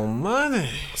his own money.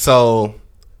 So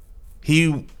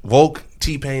he woke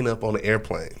T-Pain up on the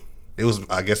airplane. It was,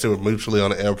 I guess, they were mutually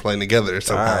on the airplane together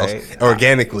somehow, right.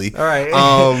 organically. All right.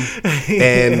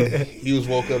 And he was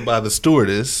woke up by the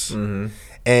stewardess,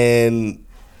 and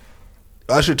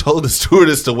Usher told the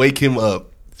stewardess to wake him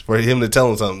up for him to tell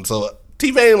him something. So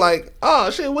T-Pain like, oh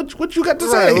shit, what you got to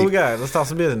Right, say? what we got? Let's talk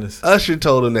some business. Usher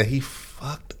told him that he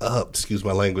fucked up. Excuse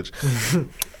my language.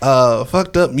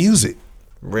 Fucked up music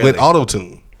Really? with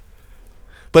autotune.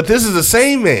 But this is the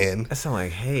same man. That sound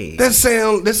like hey. This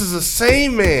is the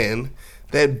same man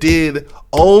that did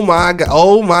Oh My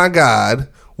God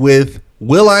with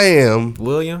will.i.am.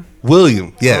 William,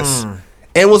 Yes.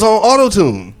 And was on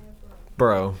autotune.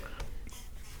 bro.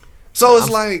 So it's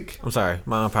like, I'm sorry,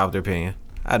 my unpopular opinion.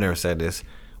 I never said this.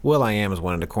 will.i.am is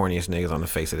one of the corniest niggas on the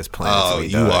face of this planet. oh, to me,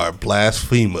 you dog. are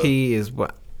blasphemer. He is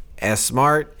as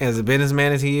smart as a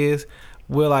businessman as he is.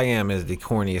 will.i.am is the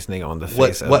corniest nigga on the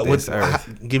face of this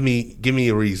earth. Give me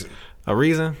a reason. A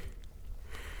reason?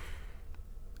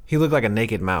 He looked like a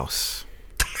naked mouse.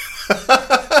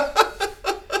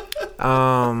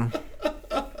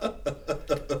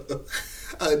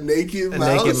 A naked A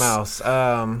mouse? naked mouse.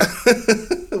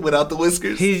 Without the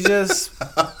whiskers? He's just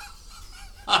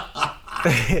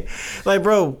like,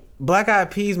 bro. Black Eyed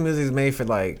Peas music is made for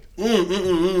like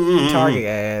Target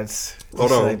ads.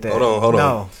 Hold on, like that. hold on.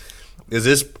 No, Is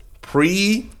this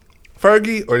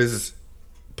pre-Fergie or is this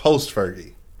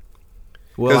post-Fergie?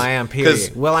 will.i.am.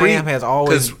 Period. will.i.am has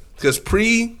always. Because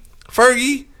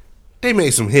pre-Fergie, they made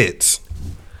some hits.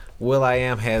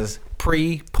 will.i.am has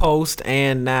pre, post,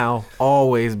 and now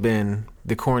always been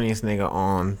the corniest nigga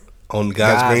on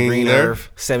God's green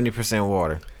earth. 70%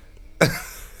 water.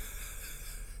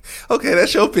 Okay,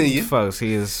 that's your opinion. Folks,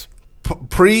 he is.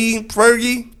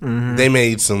 Pre-Fergie, they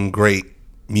made some great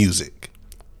music.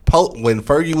 When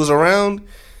Fergie was around,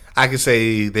 I could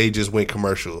say they just went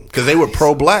commercial because they were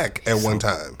pro-black at one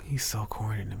time. He's so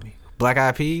corny to me. Black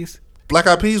Eyed Peas. Black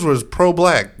Eyed Peas was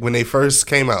pro-black when they first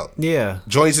came out. Yeah.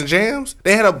 Joints and Jams,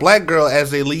 they had a black girl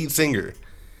as their lead singer,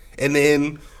 and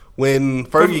then when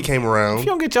Fergie came If around, you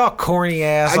don't get y'all corny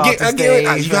ass I off get- the I get it.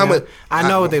 stage, You know how man. much- I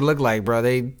know what they look like, bro.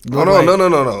 They look hold on, like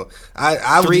no.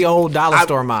 I three old dollar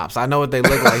store mops. I know what they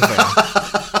look like.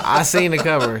 Fam. I seen the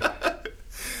cover.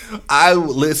 I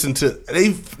listened to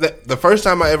the first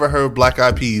time I ever heard Black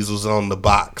Eyed Peas was on The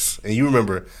Box, and you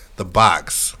remember The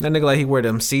Box. That nigga like he wear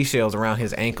them seashells around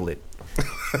his anklet.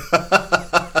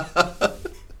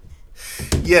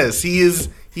 Yes, he is.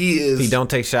 He don't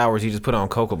take showers. He just put on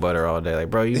cocoa butter all day. Like,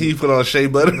 bro, you He put on shea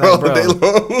butter Like, all bro. day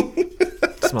long.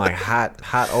 smell like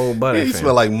hot old butter. He fam.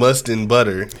 smell like must and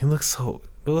butter. He looks so.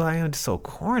 will.i.am just so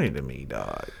corny to me,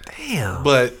 dog. Damn.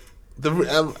 But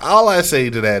all I say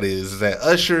to that is that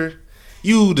Usher,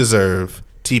 you deserve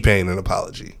T-Pain an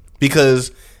apology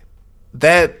because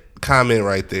that comment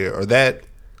right there or that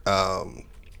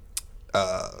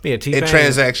T-Pain.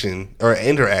 transaction or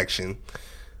interaction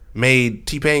made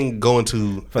T-Pain go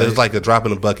into it was like a drop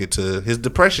in the bucket to his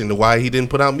depression to why he didn't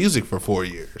put out music for 4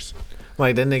 years.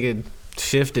 Like that nigga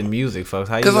shifted music, folks.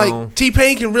 How you Because gonna? like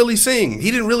T-Pain can really sing. He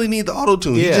didn't really need the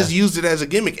auto-tune. He Yeah. just used it as a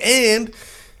gimmick. And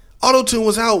auto-tune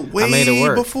was out I made it way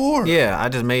work before. Yeah, I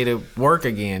just made it work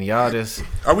again. Y'all just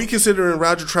Are we considering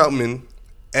Roger Troutman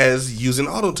as using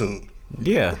auto-tune?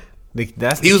 yeah.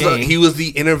 That's the He was king. he was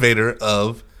the innovator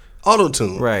of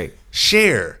auto-tune. Right.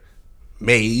 Cher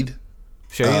made.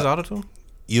 Sure, use autotune.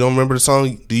 You don't remember the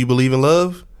song "Do You Believe in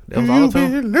Love"? That was Do you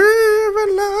autotune. believe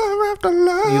in love after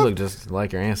love? You look just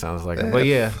like your aunt sounds like her. But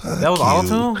yeah, that was you.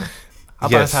 autotune. I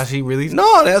thought Yes. that's how she released.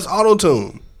 No, that's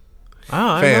auto-tune. Oh,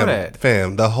 I didn't know that.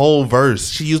 Fam, the whole verse.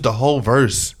 She used the whole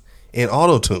verse in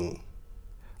auto-tune.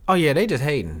 Oh yeah, they just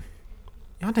hating.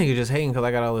 Y'all think you're just hating because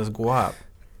I got all this guap.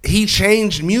 He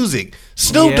changed music.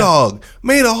 Snoop Yeah. Dogg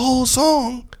made a whole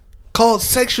song called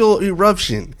 "Sexual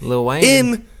Eruption" Lil Wayne.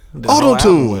 in the whole album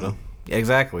Auto-tune. with him.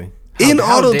 Exactly. In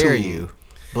How auto-tune. dare you?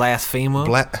 Blasphemer.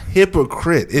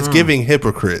 Hypocrite. It's giving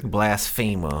hypocrite.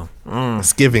 Blasphemer.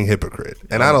 It's giving hypocrite.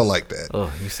 And I don't like that.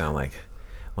 Oh, you sound like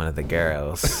one of the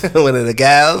girls. One of the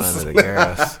gals. One of the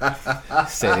girls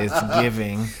said it's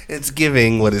giving. It's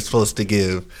giving what it's supposed to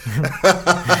give.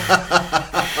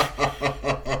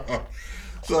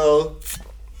 So,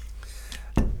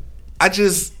 I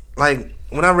just, like,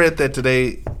 when I read that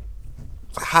today,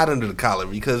 it's hot under the collar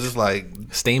because it's like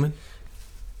Steaming?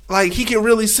 like he can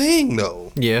really sing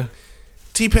though. Yeah.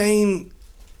 T-Pain,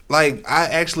 like I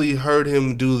actually heard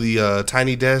him do the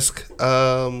Tiny Desk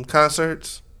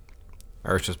concerts.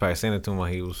 Ursh was probably sending it to him while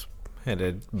he had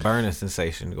a burning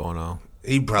sensation going on.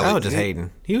 He probably I was just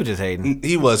hating. He was just hating.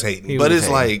 He was hating. But it's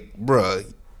like,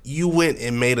 bruh, you went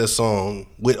and made a song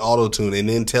with auto-tune and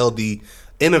then tell the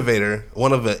innovator,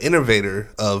 one of the innovator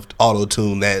of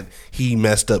auto-tune, that he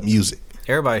messed up music.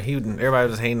 Everybody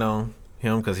was hating on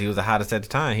him because he was the hottest at the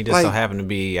time. He just Like, so happened to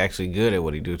be actually good at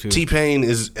what he do too. T-Pain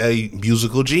is a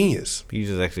musical genius. He's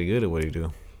just actually good at what he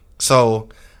do. So,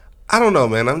 I don't know,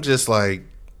 man. I'm just like,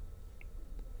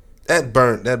 that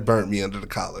burnt me under the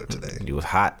collar today. He was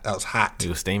hot. I was hot. He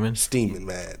was steaming. Steaming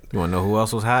mad. You want to know who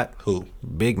else was hot? Who?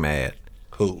 Big mad.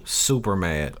 Who? Super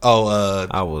mad. Oh,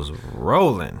 I was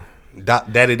rolling.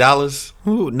 Daddy Dollars?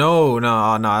 Who? No.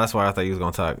 That's why I thought you was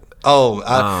gonna talk. Oh,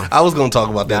 I was going to talk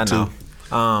about that I too.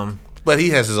 know. But he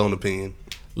has his own opinion.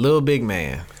 Little big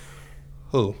man.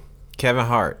 Who? Kevin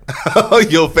Hart.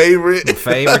 Your favorite?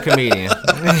 Favorite comedian.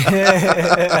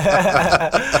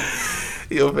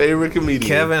 Your favorite comedian?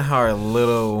 Kevin Hart,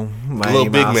 little big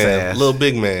man. Ass. Little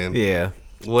big man. Yeah.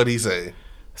 What'd he say?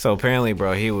 So apparently,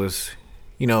 bro, he was,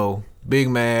 big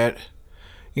mad,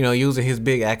 using his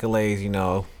big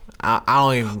accolades, I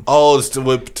don't even. Oh,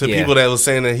 to people that was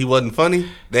saying that he wasn't funny?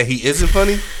 That he isn't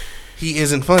funny? He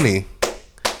isn't funny.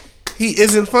 He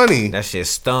isn't funny. That shit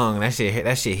stung. That shit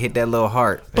hit that little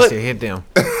heart. That But- shit hit them.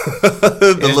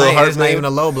 The little heart It's not man. even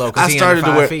a low blow because I he started under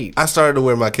to 5 wear. feet. I started to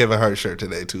wear my Kevin Hart shirt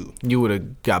today too. You would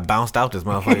have got bounced out this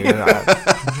motherfucker.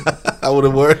 I would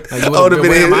have worn. You I would would have have been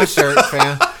wearing here. my shirt,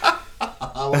 fam.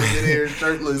 I would have been here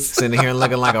shirtless. Sitting here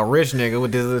looking like a rich nigga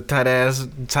with this tight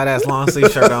ass long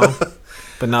sleeve shirt on.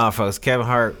 But nah, folks, Kevin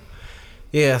Hart.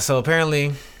 Yeah, so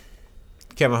apparently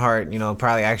Kevin Hart,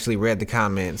 probably actually read the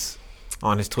comments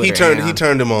on his Twitter. He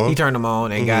turned him on. He turned them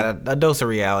on and got a dose of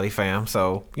reality, fam.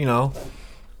 So,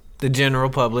 the general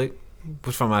public,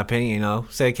 which from my opinion,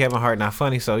 said Kevin Hart not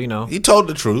funny. So, He told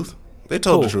the truth. They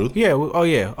told the truth. Yeah.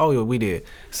 We did.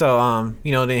 So,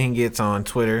 then he gets on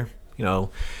Twitter,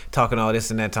 talking all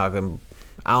this and that, talking.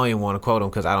 I don't even want to quote him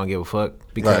because I don't give a fuck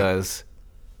because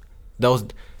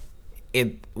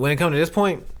when it comes to this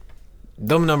point,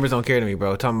 them numbers don't care to me,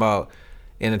 bro. Talking about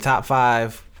in the top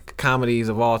 5 comedies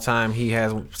of all time, he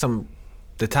has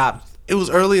the top. It was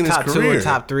early in his top career. 2 or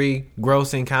top 3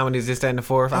 grossing comedies, this, that, and the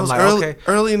fourth. I'm like, okay.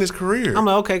 Early in his career. I'm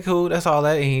like, okay, cool. That's all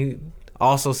that. And he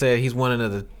also said he's one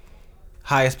of the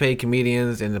highest paid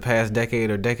comedians in the past decade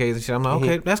or decades and shit. I'm like,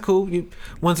 okay, that's cool.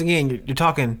 Once again, you're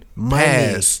talking money.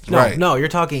 Past, no, right. No, you're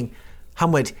talking how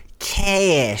much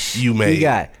cash You made. You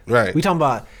got. Right. We talking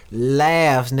about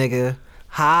laughs, nigga.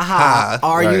 Ha ha.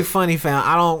 Are you right. funny, fam?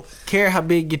 I don't care how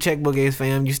big your checkbook is,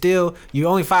 fam. You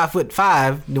only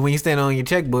 5'5" when you stand on your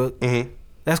checkbook. Mm-hmm.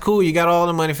 That's cool. You got all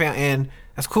the money, fam, and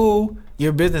that's cool.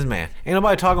 You're a businessman. Ain't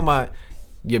nobody talking about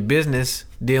your business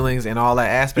dealings and all that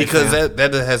aspect. Because fam.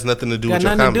 that has nothing to do got with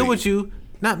your nothing comedy. to do with you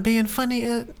not being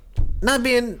funny. Not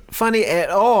being funny at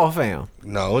all, fam.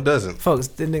 No, it doesn't. Folks,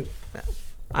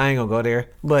 I ain't gonna go there.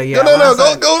 But yeah, No,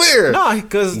 go there. No,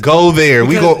 because Go there.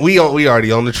 We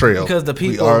already on the trail. because the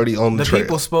people we already on the trail.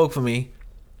 people spoke for me.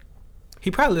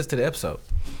 He probably listened to the episode,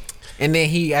 and then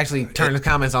he actually turned his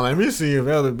comments on. Let me see if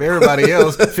everybody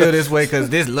else feel this way because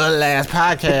this little ass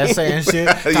podcast saying shit.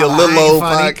 Your Talking, little I ain't old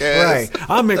funny. podcast. Right?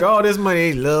 I make all this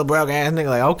money, little broke ass nigga.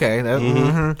 Like okay,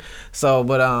 that, So,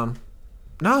 but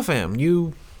nah, fam,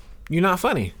 you're not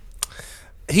funny.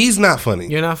 He's not funny.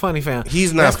 You're not funny, fam.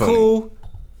 He's not That's funny. cool.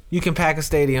 You can pack a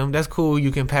stadium. That's cool.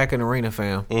 You can pack an arena,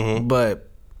 fam. But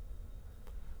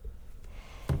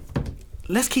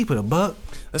let's keep it a buck.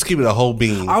 Let's keep it a whole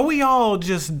bean. Are we all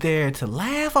just there to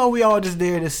laugh? Or are we all just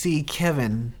there to see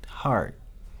Kevin Hart?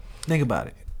 Think about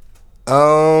it.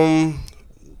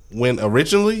 When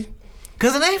originally,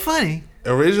 Because it ain't funny.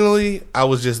 I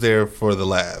was just there for the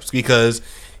laughs because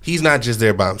he's not just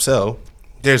there by himself.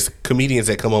 There's comedians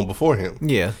that come on before him.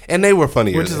 Yeah. And they were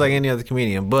funnier. Which is than like him. any other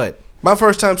comedian. But, My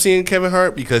first time seeing Kevin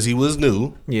Hart, because he was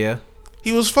new, yeah.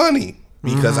 he was funny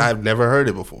because I've never heard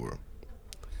it before.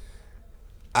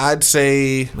 I'd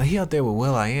say Like, he out there with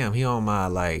Will I Am. He on my,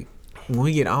 like, when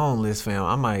we get on list, fam,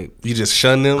 I might just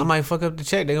shun them. fuck up the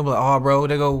check. They gonna be like, oh, bro,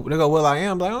 they go. Will I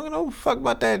am like, I don't know, fuck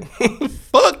about that.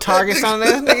 Fuck Target that sound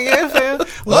ass nigga, yeah, fam.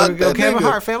 Fuck Go that Kevin nigga.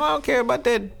 Hart, fam. I don't care about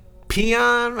that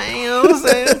peon, man. You know what I'm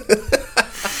saying?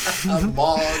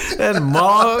 That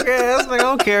mog ass nigga, I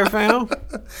don't care, fam.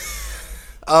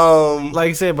 Like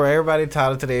you said, bro, everybody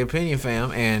entitled to their opinion,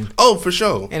 fam, and Oh, for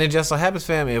sure. it just so happens,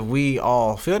 fam, if we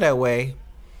all feel that way,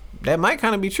 that might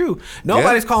kind of be true.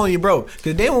 Nobody's calling you broke,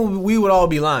 because then we would all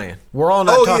be lying. We're all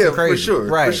not talking crazy, for sure,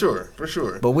 right? for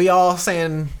sure. But when we all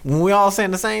saying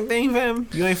the same thing, fam,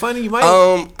 you ain't funny. You might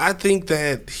I think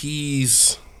that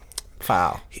he's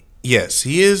foul. yes,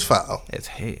 he is foul, It's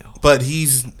hell. but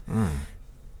he's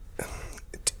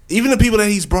even the people that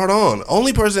he's brought on.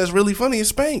 Only person that's really funny is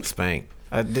Spank. Spank.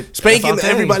 Spank and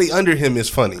everybody under him is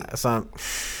funny.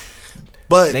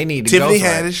 But They need to Tiffany go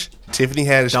for it. Haddish. Tiffany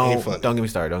Haddish ain't funny. Don't get me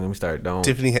started. Don't.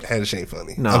 Tiffany Haddish ain't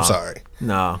funny. No. I'm sorry.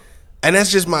 No. And that's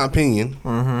just my opinion.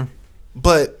 Mm-hmm.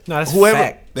 But No, that's whoever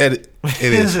fact. that it It's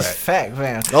is just fact. fact,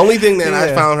 fam. The only thing that I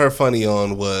Yeah. found her funny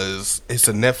on was it's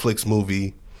a Netflix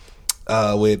movie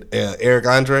with Eric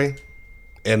Andre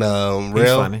and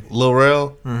funny. Lil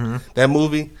Rel.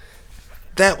 Mm-hmm.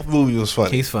 That movie was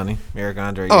funny. He's funny, Eric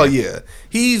Andre. Oh yeah,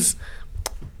 he's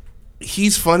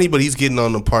funny, but he's getting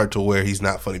on the part to where he's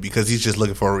not funny because he's just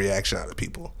looking for a reaction out of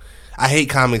people. I hate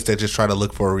comics that just try to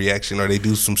look for a reaction or they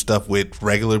do some stuff with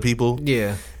regular people.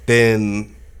 Yeah.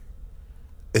 Then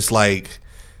it's like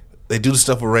they do the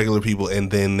stuff with regular people and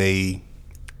then they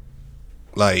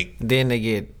like Then they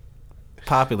get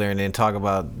popular and then talk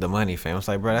about the money, fam. It's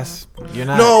like, bro, you're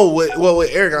not. no. With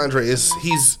Eric Andre is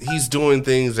he's doing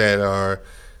things that are.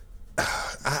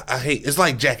 I hate. It's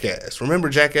like Jackass. Remember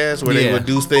Jackass, where they Yeah. would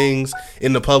do things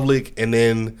in the public and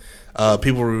then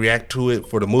people would react to it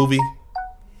for the movie.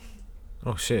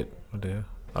 Oh shit! What the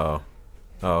hell?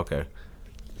 Oh, okay.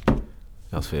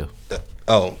 That's Phil.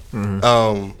 So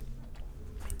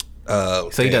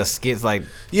So he does skits like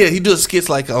Yeah, he does skits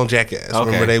like on Jackass. Okay.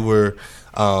 Remember they were.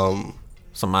 some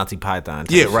Monty Python.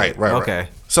 Type Yeah, shit. right. Okay.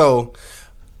 So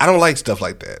I don't like stuff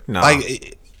like that. No.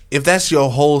 Like if that's your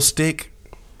whole stick,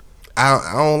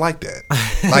 I don't like that.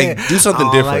 Like do something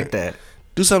I don't different. like that.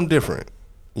 Do something different.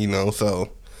 You know. So,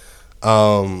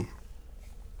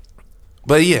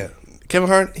 but yeah, Kevin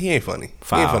Hart, he ain't funny. He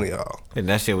Foul. ain't funny at all. And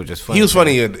that shit was just funny. He was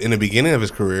funny in the beginning of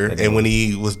his career That and nigga when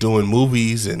he was doing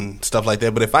movies and stuff like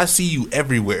that. But if I see you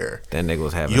everywhere, That nigga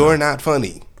was having. you're not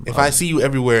funny. If I see you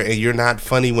everywhere and you're not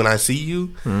funny when I see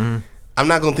you, I'm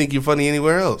not gonna think you're funny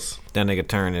anywhere else. That nigga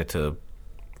turned into.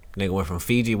 Nigga went from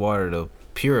Fiji water to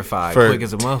purified For quick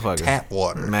as a motherfucker. tap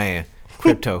water. Man,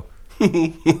 crypto.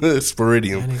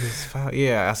 Spiridium. That nigga's foul.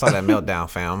 Yeah, I saw that meltdown,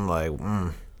 fam. I'm like,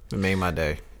 it made my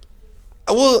day.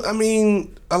 Well, I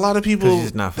mean, a lot of people. 'Cause he's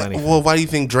just not funny. Well, why do you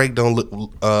think Drake don't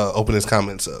open his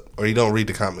comments up or he don't read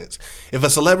the comments? If a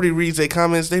celebrity reads their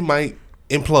comments, they might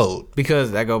implode.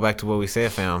 Because that go back to what we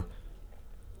said, fam.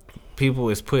 People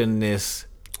is putting this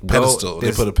Pedestal.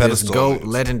 They put a pedestal This GOAT on it.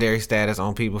 legendary status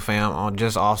on people, fam. On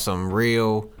just off some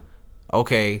real,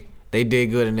 okay, they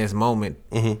did good in this moment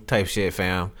Mm-hmm. type shit,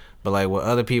 fam. But like with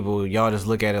other people, y'all just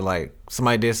look at it like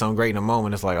somebody did something great in a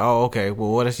moment. It's like, oh, okay, well,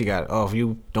 what else you got? Oh, if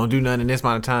you don't do nothing in this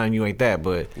amount of time, you ain't that.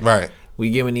 But Right. we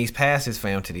giving these passes,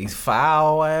 fam, to these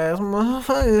foul ass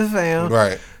motherfuckers, fam.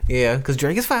 Right. Yeah, because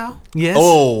Drake is foul. Yes.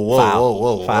 Oh, whoa, Foul.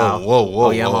 whoa, Foul. whoa, whoa, Oh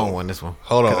yeah, I'm whoa. on one this one.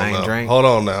 Hold 'Cause on I ain't now. drank. Hold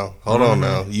on now. Hold on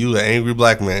now. You an angry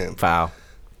black man. Foul.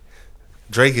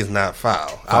 Drake is not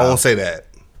foul. I won't say that.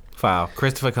 Foul.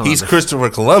 Christopher Columbus. He's Christopher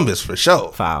Columbus for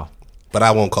sure. Foul. But I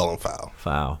won't call him foul.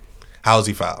 Foul. How is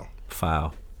he foul?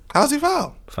 Foul. How's he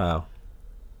foul? Foul.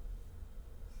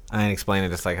 I ain't explaining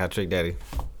this like how Trick Daddy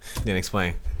didn't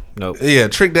explain. Nope. Yeah,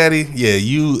 Trick Daddy. Yeah,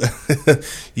 you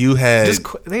you had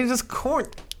They just corn.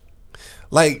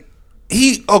 like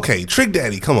okay, Trick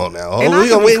Daddy. Come on now. And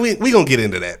We gonna get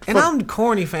into that. And I'm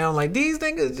corny, fam. Like these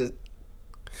niggas just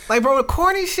like, bro, the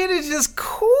corny shit is just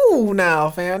cool now,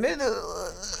 fam. This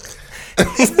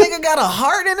nigga got a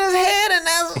heart in his head, and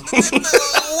that's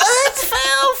what,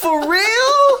 fam? For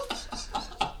real?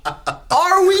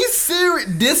 Are we serious?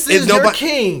 This is your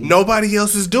king. Nobody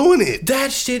else is doing it.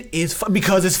 That shit is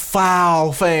because it's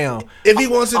foul, fam. If he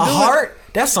wants to a do heart,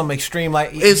 that's some extreme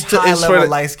like it's high for level the-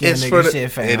 light skin it's nigga for the-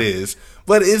 shit, fam. It is,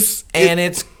 but it's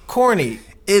It's corny.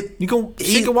 You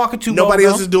can walk into nobody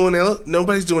Bobo else is doing it.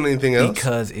 Nobody's doing anything else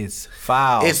because it's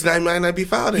foul. It might not be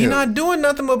foul to He's him. not doing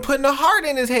nothing but putting a heart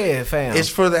in his head, fam. It's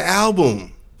for the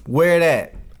album. Where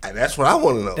that? That's what I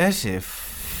want to know. That shit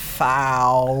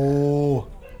foul.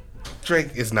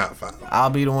 Drake is not foul. I'll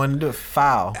be the one to do it.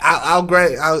 Foul.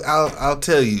 I'll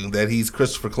tell you that he's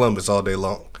Christopher Columbus all day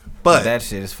long. But that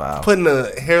shit is foul. Putting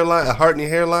a heart in your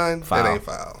hairline, Foul. that ain't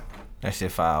foul. That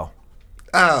shit foul.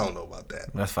 I don't know about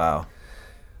that. That's foul.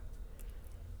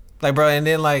 Like, bro, and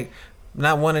then like,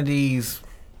 not one of these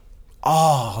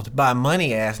by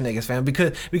money ass niggas, fam.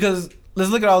 Because let's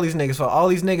look at all these niggas. For all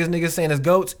these niggas saying it's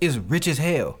goats is rich as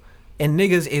hell, and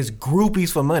niggas is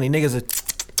groupies for money. Niggas are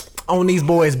on these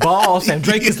boys' balls, and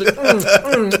Drake is like,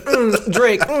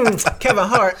 Drake, Kevin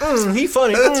Hart, he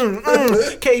funny,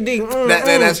 KD.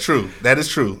 That's true. That is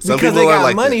true. Some Because people they are got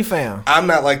like money, that. fam. I'm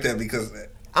not like that because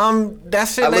That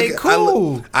shit ain't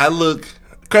cool. I look.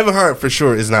 Kevin Hart for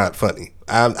sure is not funny.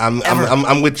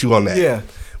 I'm with you on that. Yeah.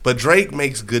 But Drake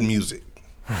makes good music.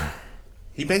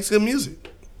 He makes good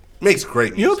music. Makes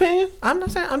great music. Your opinion? I'm not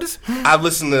saying. I'm just. I've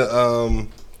listened to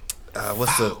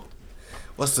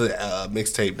what's the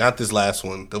mixtape? Not this last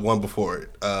one. The one before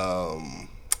it.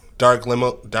 Dark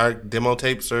demo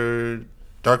tapes or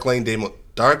Dark Lane demo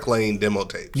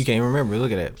tapes. You can't remember.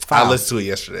 Look at that. Foul. I listened to it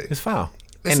yesterday. It's foul.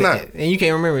 It's not. And you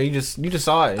can't remember. You just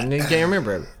saw it and then you can't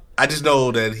remember it. I just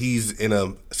know that he's in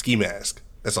a ski mask.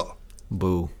 That's all.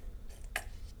 Boo.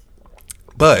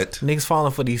 But Niggas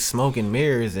falling for these smoke and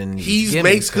mirrors and he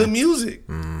makes good music.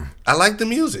 I like the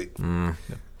music. I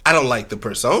don't like the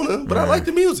persona, but I like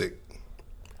the music.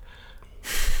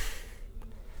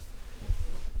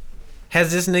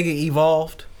 Has this nigga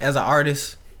evolved as an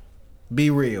artist? Be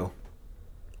real.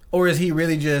 Or is he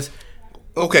really just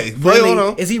Okay, hold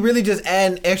on. is he really just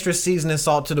adding extra seasoning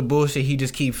salt to the bullshit he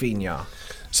just keep feeding y'all?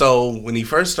 So when he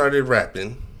first started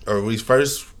rapping, or when he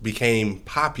first became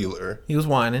popular, He was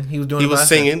whining. He was doing. he was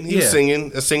singing. He was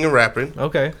singing, rapping.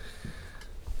 Okay.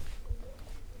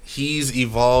 He's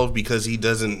evolved because he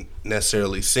doesn't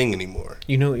necessarily sing anymore.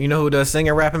 You know who does singing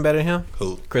and rapping better than him?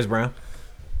 Who? Chris Brown.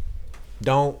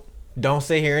 Don't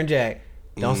sit here and jack.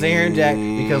 Don't sit here and jack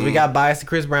because we got biased to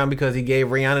Chris Brown because he gave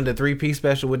Rihanna the 3-piece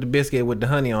special with the biscuit with the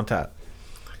honey on top.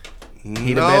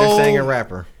 He the better singer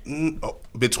rapper.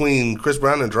 Between Chris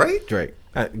Brown and Drake? Drake.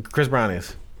 Chris Brown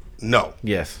is. No.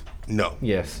 Yes. No.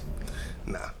 Yes.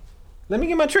 Nah. Let me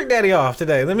get my Trick Daddy off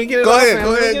today. Let me get it Go off. ahead. man.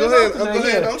 Go Let me ahead. get Go it ahead. off Go today.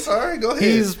 ahead. Yeah. I'm sorry. Go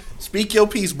ahead. Speak your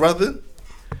piece, brother.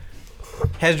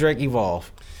 Has Drake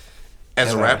evolved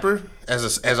As a rapper,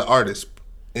 as an artist,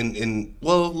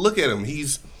 well, look at him.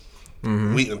 He's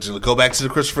we go back to the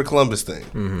Christopher Columbus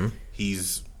thing.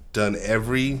 He's done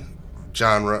every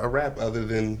genre of rap other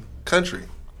than country.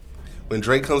 When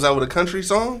Drake comes out with a country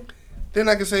song, then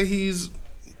I can say he's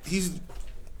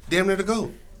damn near the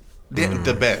GOAT.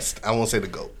 The best. I won't say the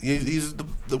GOAT. He's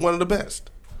the one of the best.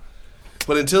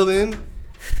 But until then,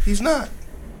 he's not.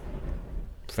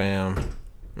 Fam.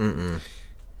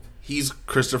 He's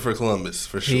Christopher Columbus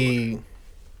for sure.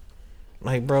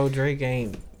 Bro, Drake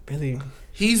ain't really.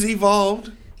 He's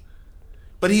evolved,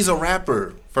 but he's a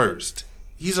rapper first.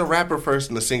 He's a rapper first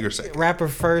and a singer second. Rapper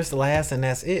first, last, and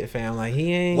that's it, fam. Like,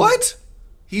 he ain't. What?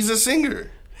 He's a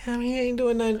singer. Fam, he ain't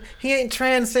doing nothing. He ain't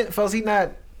transcend. Folks, he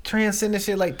not transcending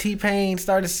shit like T-Pain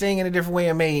started singing a different way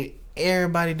and made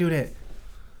everybody do that.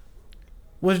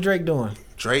 What's Drake doing?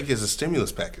 Drake is a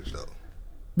stimulus package, though.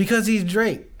 Because he's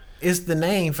Drake. It's the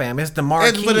name, fam. It's the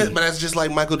marquee. But that's just like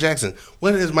Michael Jackson.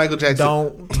 What is Michael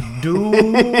Jackson?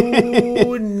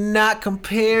 Do not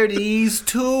compare these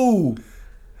two.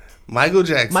 Michael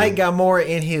Jackson. Mike got more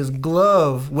in his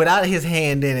glove without his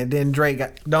hand in it than Drake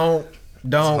got. Don't.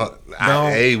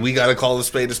 Hey, we gotta call a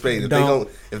spade a spade.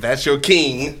 If that's your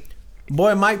king.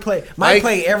 Boy, Mike played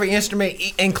every instrument,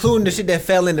 including the shit that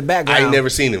fell in the background. I ain't never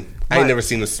seen him. I ain't never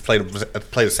seen him play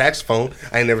the saxophone.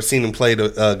 I ain't never seen him play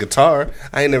the guitar.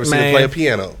 I ain't never seen him play a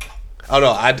piano. Oh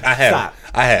no, I have. Stop.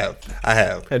 I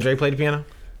have. Had Drake played the piano?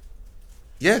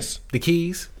 Yes. The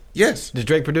keys? Yes. Did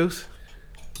Drake produce?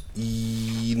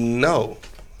 No.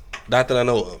 Not that I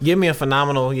know of. Give me a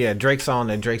phenomenal, Drake song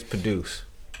that Drake's produced.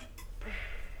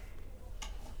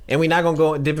 And we're not going to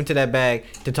go dip into that bag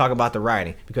to talk about the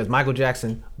writing because Michael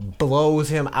Jackson blows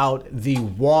him out the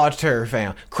water,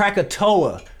 fam.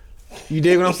 Krakatoa. You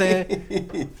dig what I'm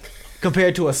saying?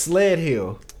 Compared to a sled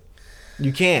hill.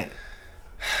 You can't.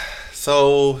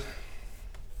 So,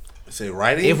 say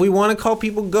writing? If we want to call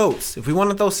people goats, if we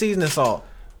want to throw seasoning salt,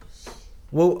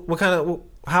 how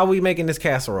are we making this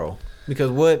casserole? Because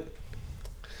what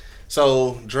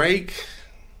Drake...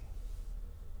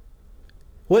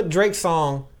 What Drake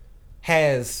song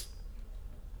has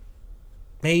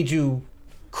made you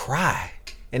cry?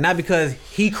 And not because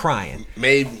he crying.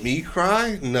 Made me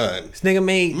cry? None. This nigga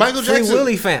made Michael Free Jackson,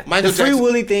 Willy fan. Michael The Free Jackson.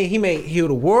 Willy thing, he made Heal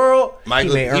the World. He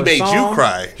made made you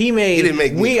cry. He didn't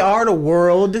make me We cry. Are the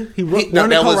World. He wrote one of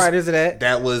the co-writers of that.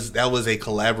 That was a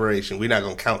collaboration. We're not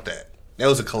gonna count that. That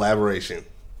was a collaboration.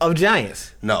 Of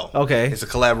Giants. No. Okay. It's a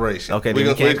collaboration. Okay, We,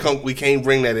 then we can't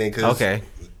bring that in because Okay.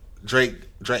 Drake.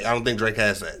 I don't think Drake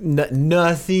has that.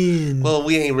 Nothing. Well,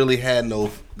 we ain't really had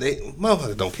no.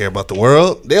 Motherfuckers don't care about the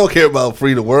world. They don't care about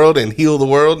free the world and heal the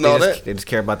world and all that. They just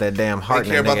care about that damn heart.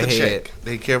 They care in that about the nigga head. check.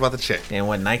 They care about the check. And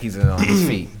what Nike's is on his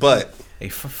feet. But A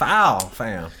foul,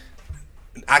 fam.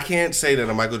 I can't say that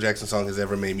a Michael Jackson song has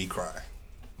ever made me cry.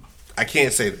 I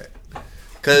can't say that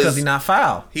Because he's not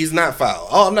foul. He's not foul.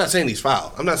 Oh, I'm not saying he's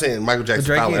foul. I'm not saying Michael Jackson's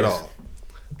Drake foul at is. all.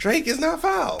 Drake is not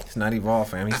foul. It's not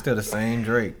evolved, fam. He's still the same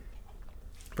Drake.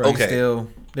 Bro, Okay.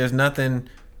 There's nothing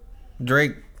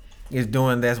Drake is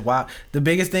doing that's wild. The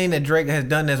biggest thing that Drake has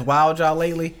done that's wild y'all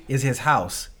lately is his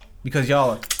house. Because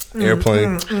y'all are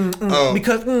Airplane.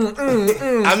 because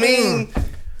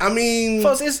I mean,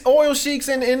 folks, it's oil sheiks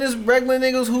and it's regular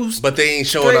niggas who's but they ain't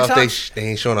showing Drake off they talks- they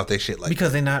ain't showing off their shit like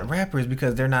because they're not rappers,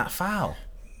 because they're not foul.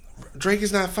 that. Drake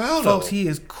is not foul Folks, though. he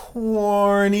is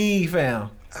corny, fam.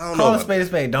 I don't know Call a about spade a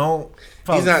spade. Don't.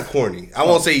 Folks, He's not corny. I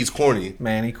won't say he's corny.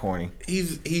 Man, he corny.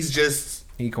 He's just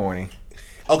He corny.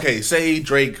 okay. Say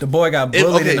Drake. The boy got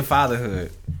bullied okay. in the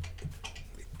fatherhood.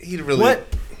 He really What?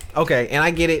 Okay, and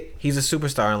I get it. He's a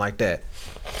superstar and like that.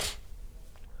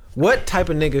 What type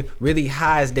of nigga really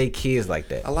hides their kids like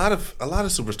that? a lot of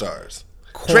superstars.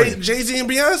 Corny. Drake, Jay-Z, and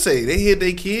Beyonce. They hid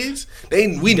their kids. We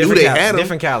knew Different they cal- had them.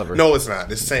 different caliber. No, it's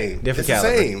not. It's the same. Different it's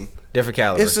caliber. the same. Different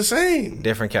caliber. It's the same.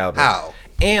 Different caliber. How?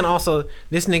 And also,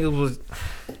 this nigga was.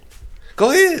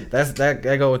 Go ahead. That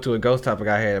go into a ghost topic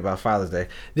I had about Father's Day.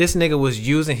 This nigga was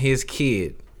using his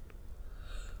kid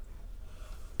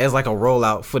as like a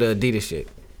rollout for the Adidas shit.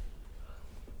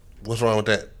 What's wrong with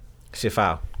that? Shit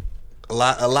foul. A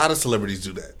lot of celebrities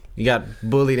do that. You got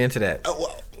bullied into that.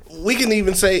 We can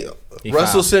even say He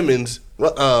Russell fouled. Simmons.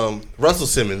 Russell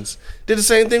Simmons did the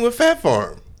same thing with Fat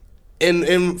Farm and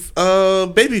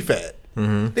Baby Fat.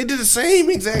 Mm-hmm. They did the same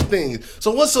exact thing.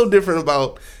 So what's so different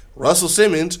about Russell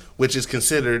Simmons, which is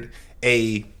considered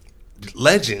a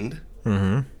legend,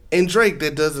 Mm-hmm. and Drake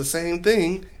that does the same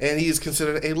thing and he is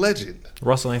considered a legend?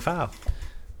 Russell ain't foul.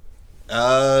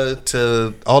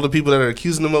 To all the people that are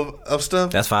accusing him of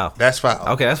stuff, That's foul. That's foul.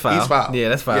 Okay, that's foul. He's foul. Yeah,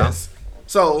 that's foul. Yes.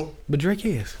 So But Drake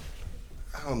is.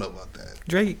 I don't know about that.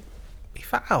 Drake, he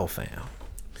foul, fam.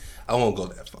 I won't go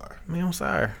that far. I mean, I'm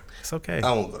sorry. It's okay.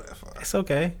 I won't go that far. It's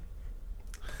okay.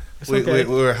 It's We, okay.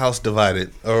 we're house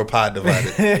divided or pod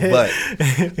divided, but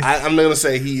I'm not gonna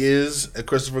say he is a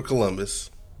Christopher Columbus,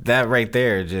 That right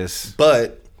there just.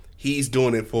 but he's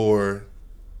doing it for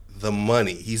the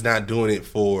money. He's not doing it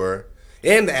for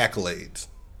and the accolades.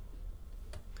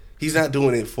 He's not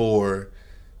doing it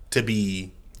to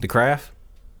be The craft?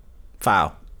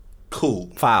 Foul.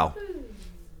 cool. Foul.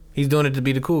 He's doing it to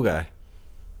be the cool guy.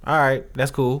 All right,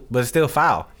 that's cool, but it's still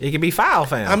foul. It can be foul,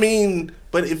 fam. I mean,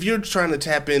 but if you're trying to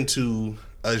tap into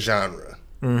a genre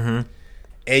and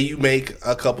you make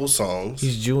a couple songs,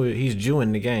 he's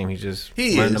Jewing the game. He's just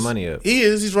he running is the money up. He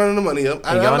is. He's running the money up.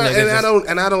 And y'all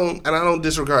niggas I don't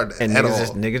disregard that And at all.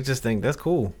 niggas just think that's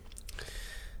cool.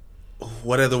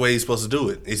 What other way he's supposed to do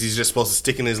it? Is he just supposed to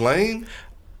stick in his lane?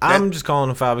 I'm just calling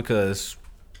him foul because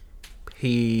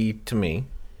he, to me,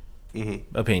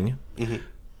 opinion,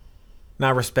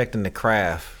 not respecting the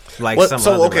craft like What, some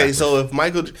so other okay, rappers. so if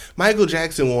Michael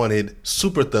Jackson wanted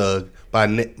Super Thug by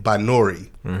Nori,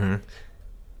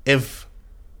 if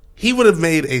he would have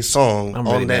made a song I'm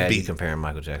really on that mad you beat, comparing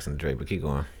Michael Jackson to Drake, but keep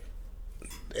going.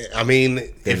 I mean,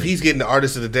 if he's getting the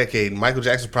artist of the decade, Michael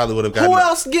Jackson probably would have gotten. Who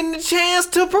else getting the chance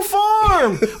to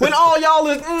perform when all y'all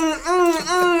is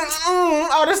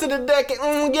artists of the decade?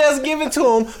 Yes, give it to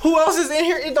him. Who else is in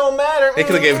here? It don't matter. They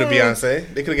could have gave it to Beyonce.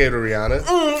 They could have gave it to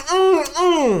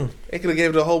Rihanna. They could have gave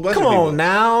it to a whole bunch Come of people. on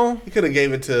now. They could have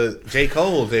gave it to J.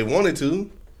 Cole if they wanted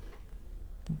to.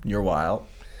 You're wild.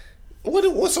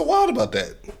 What's so wild about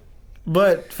that?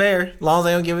 But fair. Long as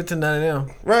they don't give it to none of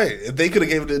them. Right. If they could have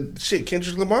gave it to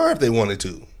Kendrick Lamar if they wanted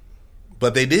to.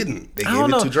 But they didn't. They I gave don't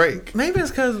it know. to Drake. Maybe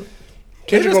it's because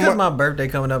Kendrick Lamar. my birthday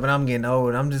coming up and I'm getting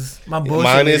old. I'm just my bullshit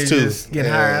Mine is too. just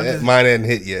getting higher. I'm just, mine hadn't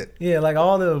hit yet. yeah, like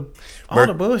all the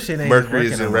bullshit ain't Mercury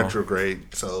is working in no more.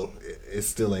 retrograde, so it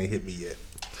still ain't hit me yet.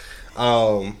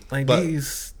 Like but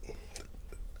these.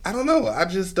 I don't know. I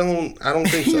just don't. I don't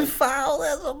think You so. foul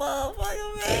as a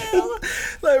motherfucker, man.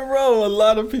 Like, bro, a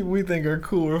lot of people we think are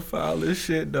cool are foul as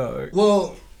shit, dog.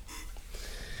 Well,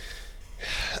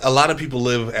 a lot of people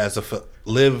live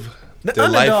live The their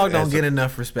life underdog don't as get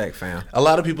enough respect, fam. a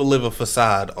lot of people live a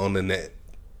facade on the net,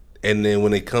 and then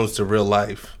when it comes to real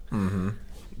life,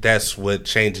 that's what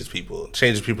changes people.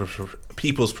 Changes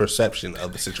people's perception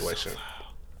of the situation.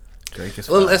 Drake is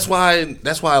Well, foul.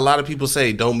 that's why a lot of people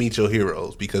say don't meet your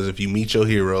heroes, because if you meet your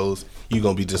heroes, you're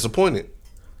gonna be disappointed.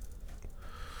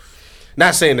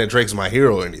 Not saying that Drake's my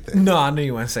hero or anything. No, I knew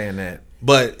you weren't saying that.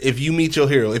 But if you meet your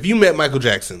hero, if you met Michael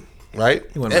Jackson, right?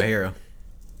 He wasn't my hero.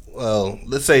 Well,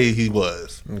 let's say he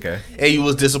was. Okay. And you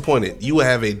was disappointed. You would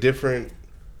have a different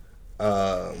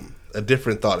thought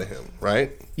of him,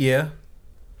 right? Yeah.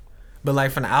 But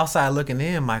like from the outside looking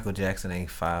in, Michael Jackson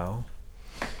ain't foul.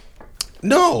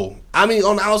 No. I mean,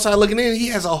 on the outside looking in, he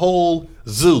has a whole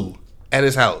zoo at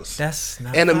his house. That's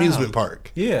not an foul. amusement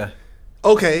park. Yeah.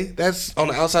 Okay, that's on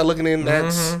the outside looking in,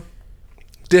 that's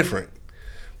different.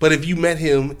 But if you met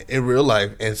him in real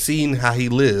life and seen how he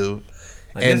lived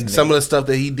Like and some of the stuff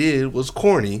that he did was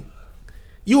corny,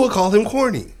 you would call him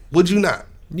corny, would you not?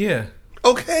 Yeah.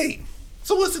 Okay.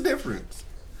 So what's the difference?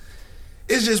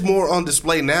 It's just more on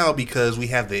display now because we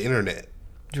have the internet.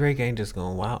 Drake ain't just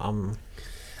going, wow,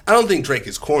 I don't think Drake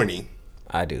is corny.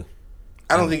 I do.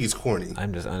 I don't think he's corny.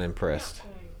 I'm just unimpressed.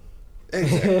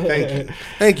 Exactly. Thank you.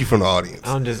 Thank you from the audience.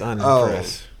 I'm just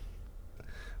unimpressed.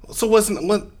 So what?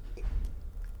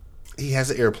 He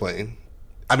has an airplane.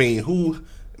 I mean,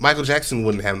 Michael Jackson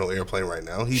wouldn't have no airplane right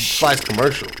now. He flies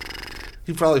commercial.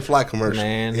 He'd probably fly commercial.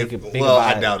 Man, he could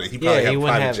I doubt it. He probably have a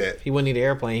private jet. He wouldn't need an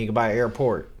airplane. He could buy an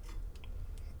airport.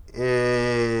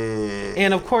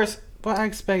 And of course, but I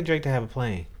expect Drake to have a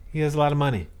plane. He has a lot of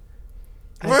money.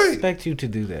 I expect you to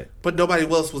do that. But nobody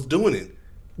else was doing it.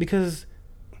 Because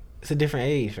it's a different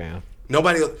age, fam.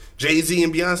 Nobody else. Jay-Z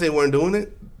and Beyonce weren't doing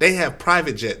it. They have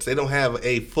private jets. They don't have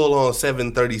a full-on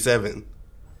 737.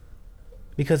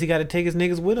 Because he got to take his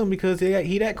niggas with him because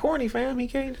he that corny, fam. He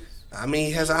can't. I mean,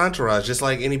 he has an entourage just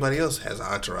like anybody else has an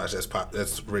entourage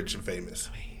that's rich and famous.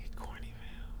 I mean, corny,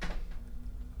 fam.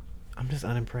 I'm just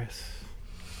unimpressed.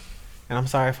 And I'm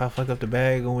sorry if I fuck up the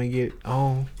bag when we get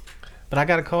home. But I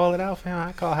got to call it out, fam.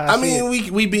 I call how I see mean,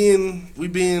 it. we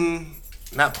being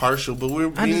not partial, but we're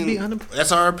being. I just be unimpressed.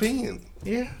 That's our opinion.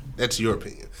 Yeah. That's your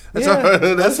opinion. That's Yeah. that's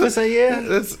I was gonna say,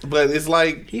 yeah. But it's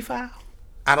like He foul.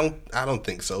 I don't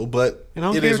think so. But And I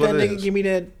don't it care is if what that it nigga is. give me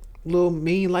that little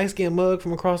mean light skinned mug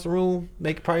from across the room,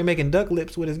 probably making duck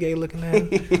lips with his gay looking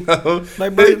ass.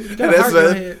 Like, bro, you got a heart in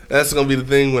your head. That's gonna be the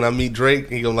thing when I meet Drake.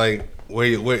 He gonna like, where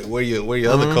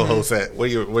your other co-hosts at? Where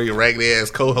your raggedy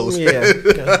ass co-host Yeah,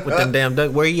 at? with them damn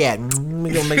duck. Where you at?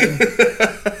 We gonna make him.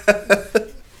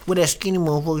 With that skinny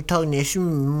motherfucker talking that shit.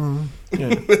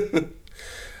 Yeah.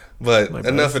 But Like,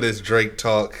 enough bro. of this Drake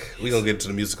talk. We gonna get into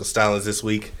the musical stylings this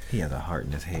week. He has a heart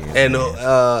in his head. And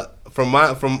man. from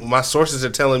my sources are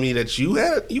telling me that you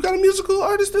got a musical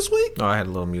artist this week. Oh, I had a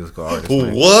little musical artist.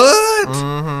 Man. What?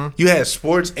 Mm-hmm. You had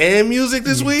sports and music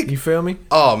this week? You feel me?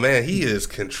 Oh man, he is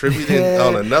contributing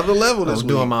on another level this I'm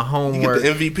week. doing my homework.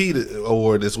 You get the MVP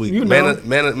award this week. You know.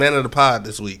 Man of the pod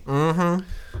this week. Mm-hmm.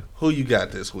 Who you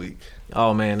got this week?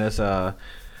 Oh man, that's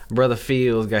Brother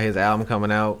Fields got his album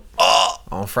coming out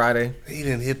on Friday. He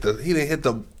didn't hit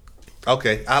the.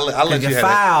 Okay, I'll let you You're have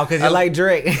foul because you like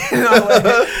Drake.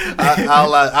 I'll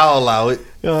allow it.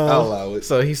 I'll allow it.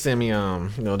 So he sent me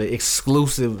the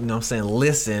exclusive, you know what I'm saying,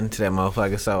 listen to that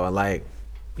motherfucker. So I like,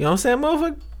 you know what I'm saying,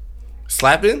 motherfucker?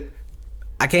 Slapping?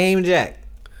 I can't even jack.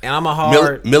 And I'm a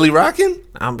hard Millie rocking?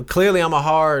 I'm a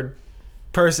hard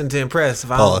person to impress. If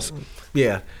Pause.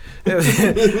 Yeah.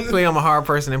 Clearly I'm a hard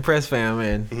person to impress, fam,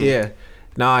 and yeah.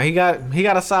 Nah, he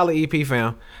got a solid EP,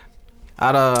 fam.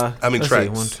 Let's tracks. see,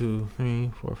 1, 2,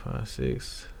 3, 4, 5,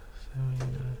 6, 7, 8, 9.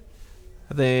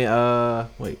 I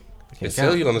think wait. I can't It tell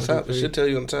count. you on the 1, 2, top. It 3. should tell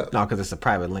you on the top. No, because it's a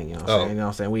private link. You know what I'm Oh. saying? You know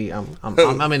what I'm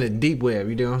saying? I'm in the deep web.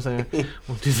 You know what I'm saying?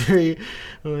 1, 2, 3,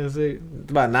 4, 5, 6.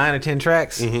 About 9 or 10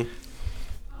 tracks. Mm-hmm.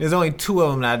 There's only 2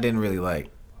 of them that I didn't really like.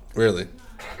 Really?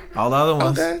 All the other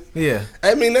ones, Okay. yeah.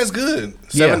 I mean, that's good.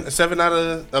 Yeah. 8 out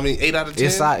of 10.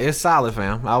 It's solid,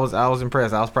 fam. I was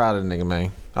impressed. I was proud of the nigga,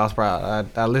 man. I was proud.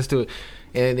 I listened to it,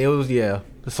 and it was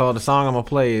So the song I'm gonna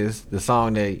play is the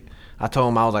song that I told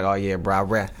him. I was like, oh yeah, bro, I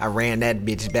ran that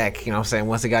bitch back. You know what I'm saying?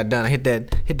 Once it got done, I hit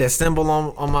that symbol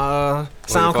on my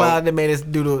SoundCloud that made us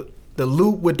do the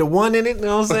loop with the 1 in it. You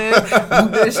know what I'm saying?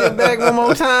 Loop that shit back one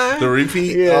more time. The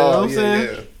repeat. Yeah, you know what I'm yeah,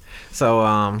 saying? yeah.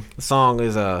 So the song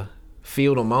is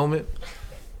Feel the Moment.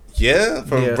 Yeah,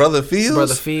 from Yeah. Brother Fields.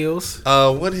 Brother Fields.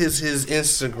 What is his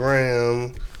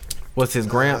Instagram? What's his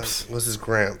Gramps? What's his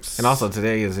Gramps? And also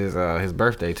today is his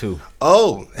birthday too.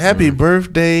 Oh, happy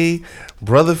birthday,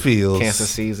 Brother Fields. Cancer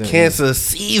season.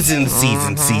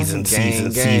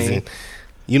 Season.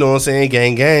 You know what I'm saying?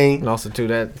 Gang, gang. And also too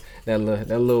that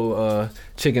little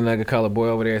chicken nugget colored boy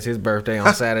over there, it's his birthday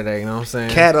on Saturday. You know what I'm saying?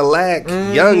 Cadillac,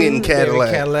 youngin' Cadillac,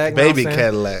 Baby Cadillac, know what baby I'm saying?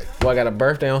 Cadillac. Boy, I got a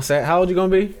birthday on Saturday. How old you gonna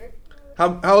be?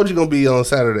 How old you gonna be on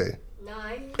Saturday? 9.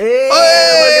 Hey,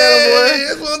 Hey,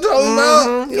 that's what I'm talking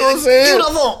about. You know what I'm saying?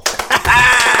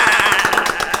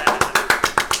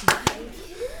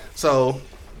 So,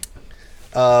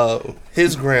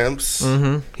 his Gramps.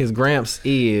 His Gramps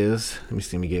is,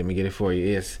 let me get it for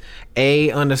you. It's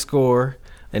A_,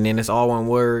 and then it's all one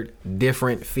word,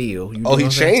 different feel. You Oh, he know what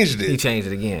I'm saying? changed it. He changed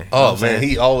it again. Oh, man,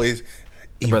 he always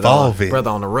evolving.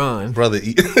 Brother on the run. Brother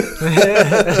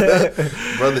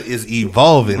is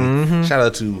evolving. Shout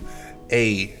out to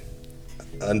A_,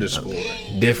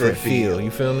 different feel. You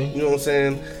feel me? You know what I'm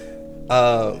saying?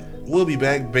 We'll be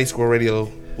back. Basic World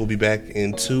Radio will be back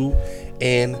in 2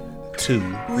 and 2.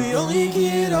 We only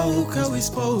get old cause we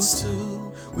supposed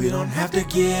to. We don't have to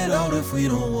get old if we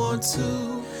don't want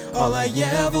to. All I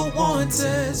ever want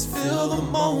is feel the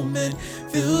moment,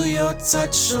 feel your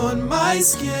touch on my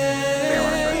skin.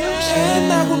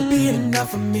 And that will be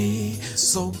enough for me.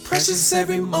 So precious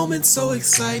every moment, so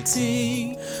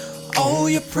exciting. Oh,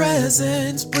 your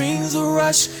presence brings a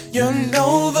rush. You're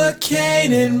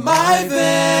Novocaine in my veins.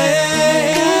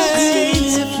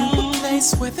 If you a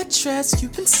place where the trust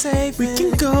you've been saving, we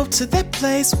can go to that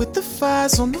place with the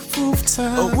fires on the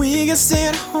rooftop. Or we can stay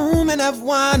at home and have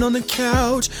wine on the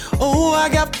couch. Oh, I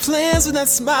got plans with that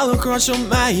smile across your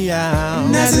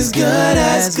mouth. That's as good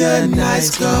as good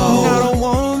nights go. I don't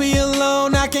wanna be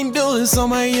alone, I can't do this on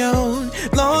my own.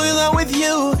 Long as I'm with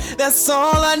you, that's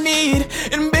all I need.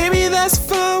 And baby, that's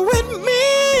fine with me.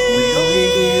 We only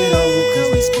get old cause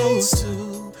we supposed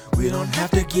to. We don't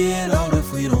have to get old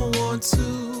if we don't want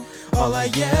to. All I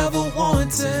ever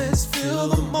want is feel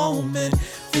the moment,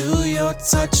 feel your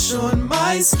touch on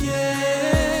my skin.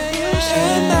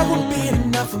 And that will be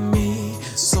enough for me.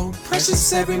 So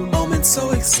precious every moment,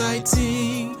 so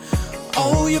exciting.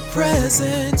 Oh, your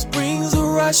presence brings a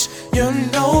rush. You're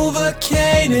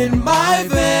Novocaine in my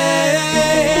veins.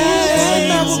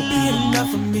 And that will be enough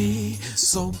for me.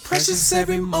 So precious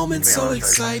every moment, so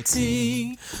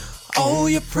exciting. Oh,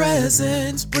 your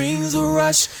presence brings a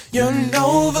rush. You're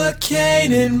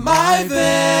Novocaine in my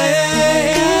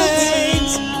veins.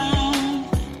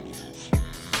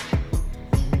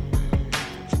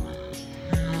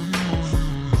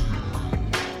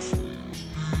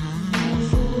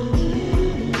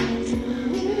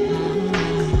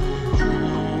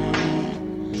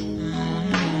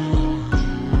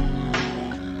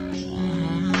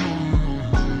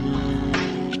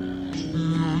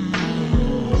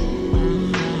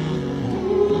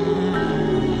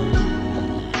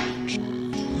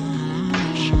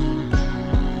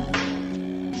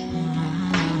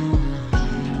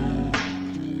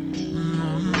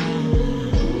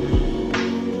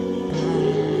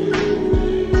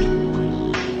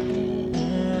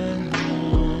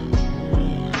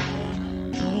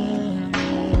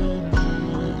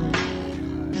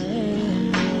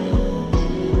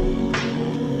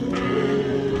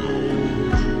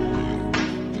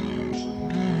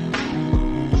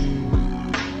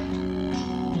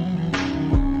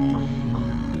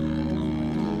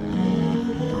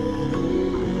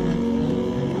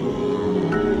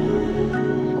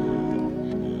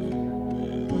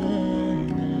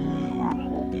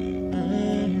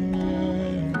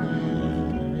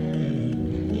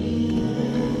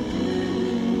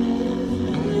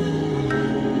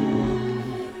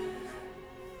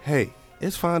 Hey,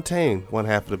 it's Fontaine, one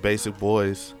half of the Basic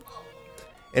Boys.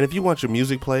 And if you want your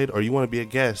music played or you want to be a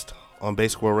guest on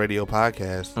Basic World Radio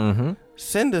Podcast,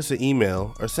 send us an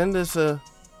email or send us a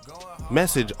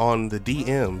message on the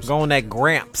DMs. Go on that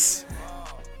Gramps.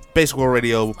 Basic World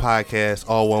Radio Podcast,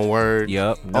 all one word.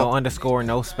 Yup. No underscore,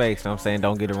 no space. Know what I'm saying?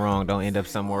 Don't get it wrong. Don't end up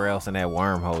somewhere else in that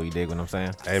wormhole. You dig what I'm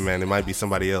saying? Hey, man, it might be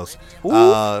somebody else.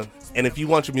 And if you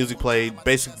want your music played,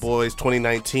 Basic Boys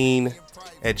 2019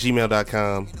 at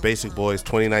gmail.com. Basic Boys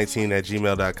 2019 at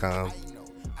gmail.com.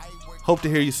 Hope to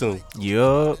hear you soon.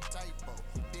 Yup.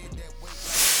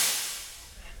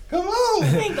 Come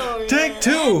on. Take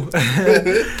 2.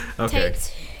 Okay. Take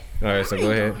 2. All right, so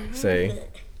go ahead. Say,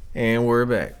 and we're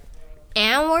back.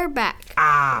 And we're back.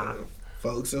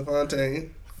 Folks in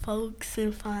Fontaine. Folks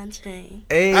in Fontaine.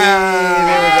 Hey. There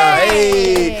we go.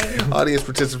 Hey. Audience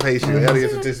participation.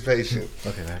 Audience participation.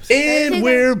 Okay, And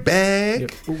we're back.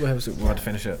 yep. Ooh, we're about to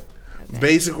finish up.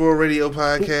 Basic World Radio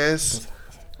Podcast.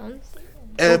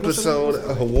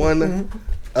 Episode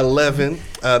 111.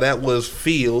 That was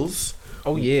Feels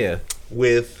Oh, yeah.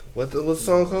 with, what's the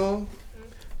song called?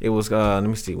 It was, let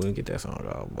me see. When we get that song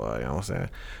called, boy. You know what I'm saying?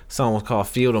 Song was called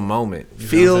Feel the Moment. You know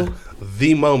Feel what I'm saying?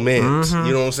 the Moment.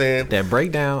 You know what I'm saying? That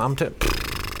breakdown,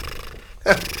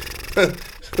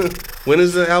 When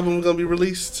is the album going to be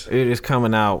released? it is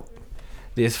coming out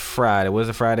this Friday. Was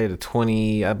it Friday the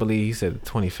 20? I believe he said the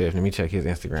 25th. Let me check his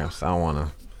Instagram. So I don't want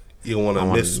to. You don't want to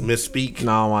misspeak?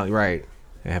 No, I want right.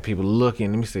 And have people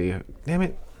looking. Let me see. Damn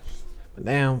it.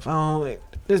 Damn phone.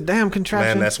 This damn contraption.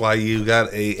 Man, that's why you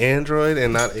got a Android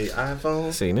and not a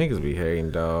iPhone. See, niggas be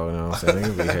hating, dog. You know what I'm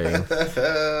saying? Niggas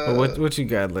be hating. But what you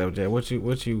got left, Jack? What you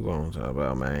want to talk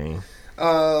about, man?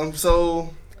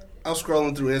 So I was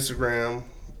scrolling through Instagram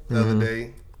the other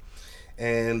day,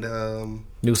 and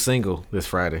New single this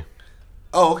Friday.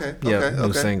 oh, okay, Yep, okay, new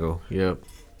okay. single. Yep.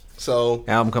 So,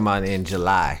 Album come out in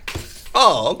July.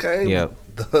 oh, okay. Yep.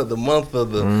 The month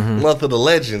of the month of the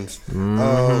legends.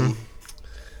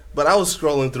 But I was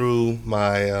scrolling through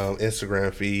my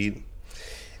Instagram feed,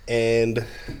 and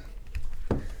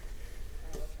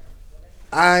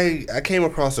I came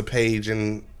across a page,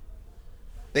 and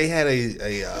they had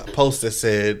a post that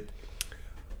said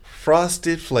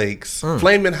Frosted Flakes,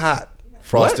 flaming hot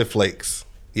Frosted Flakes.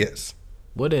 Yes,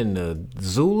 What in the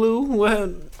Zulu?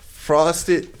 What?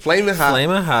 Frosted flaming hot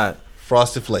Flaming hot.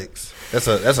 Frosted Flakes. That's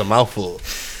a mouthful.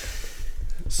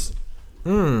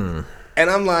 And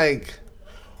I'm like,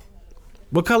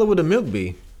 What color would the milk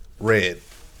be? red.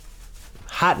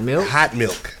 Hot milk? Hot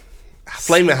milk.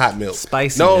 Flaming hot milk.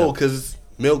 Spicy No, milk. because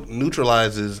milk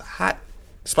neutralizes hot,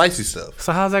 spicy stuff.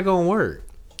 So how's that gonna work?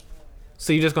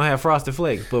 So you just gonna have Frosted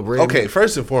Flakes, but red Okay, milk?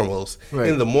 first and foremost, Right.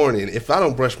 in the morning, if I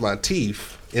don't brush my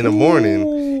teeth in the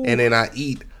morning and then I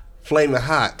eat flaming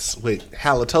hots with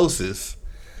halitosis,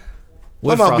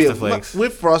 With my mouth Frosted Flakes.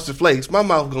 with Frosted Flakes, my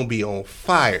mouth gonna be on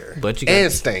fire But you got-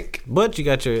 and stink. But you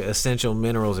got your essential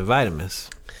minerals and vitamins.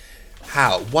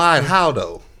 How? Why? How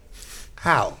though?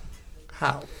 How?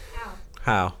 How?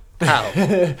 How?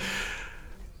 How?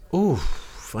 Ooh,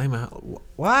 flaming hot.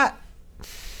 What?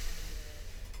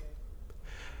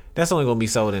 That's only gonna be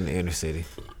sold in the inner city.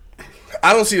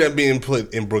 I don't see that being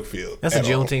put in Brookfield. That's a at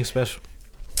all. Juneteenth special.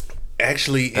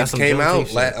 Actually, it That's some came out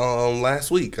Juneteenth shit.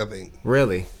 last week, I think.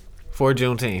 Really? For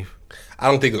Juneteenth. I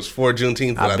don't think it was for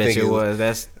Juneteenth, but I I, bet think you it was. was.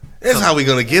 That's That's how we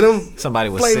gonna get them. somebody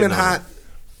was Flaming sitting on hot,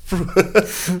 it.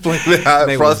 flaming hot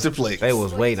They Frosted was, Flakes. They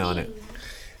was waiting on it.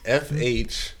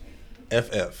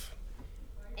 FHFF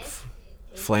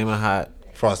Flaming hot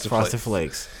Frosted Frosted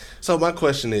Flakes. Flakes. So my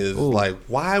question is, like,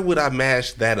 why would I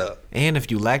mash that up? And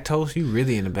if you lactose, you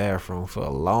really in the bathroom for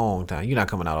a long time. You're not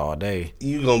coming out all day.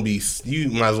 You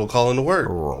might as well call in to work.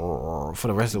 For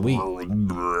the rest of the week.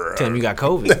 Tell them you got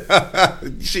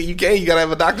COVID. Shit, you can't. You gotta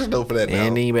have a doctor's note for that now.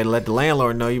 And then you better let the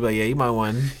landlord know. You be like, yeah, you might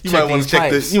want to You check might want these to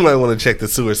check pipes. the. You might want to check the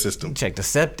sewer system. Check the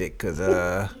septic, because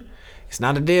it's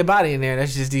not a dead body in there.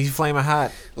 That's just these flaming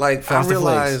hot. Like, Frosted I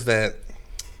Flakes. realized that.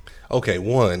 Okay,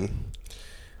 one,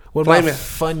 What about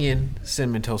Flaming- Funyun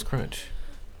Cinnamon Toast Crunch?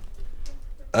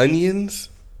 onions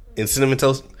and cinnamon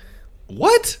toast.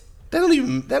 What? That don't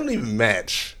even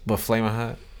match. But flaming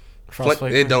hot? Frosted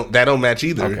Flake It Crunch? that don't match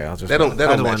either. Okay, I was just that don't I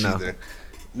just match wanna know. either.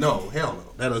 No, hell no.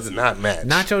 That does not match.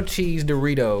 Nacho cheese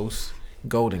Doritos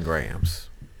Golden Grams.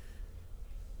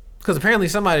 Because apparently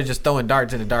somebody just throwing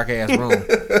darts in a dark ass room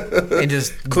and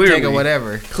just Clearly. taking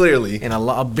whatever Clearly. in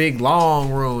a big long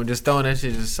room, just throwing that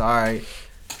shit. Just all right.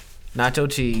 Nacho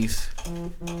cheese.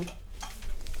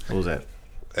 What was that?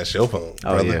 That's your phone,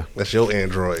 Oh, brother. yeah. That's your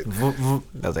Android. Vroom, vroom.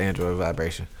 That was Android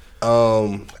vibration.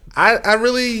 I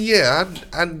really, I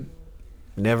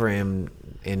Never in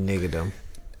niggerdom.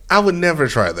 I would never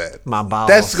try that. My balls.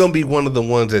 That's gonna be one of the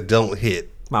ones that don't hit.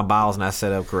 My bowels not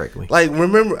set up correctly. Like,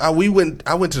 remember, I went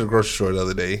to the grocery store the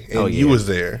other day, and you was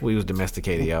there. We was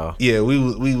domesticated, y'all. Yeah,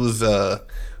 we was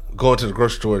going to the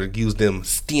grocery store to use them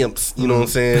stamps. You know what I'm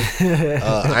saying?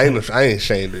 I ain't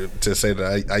ashamed to say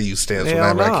that I use stamps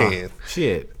Hell whenever no. I can.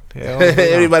 Shit. Hell no.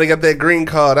 Everybody got that green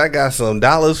card. I got some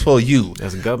dollars for you.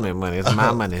 That's government money. It's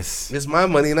my money. It's my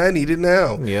money, and I need it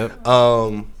now. Yep.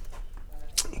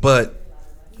 But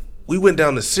we went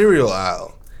down the cereal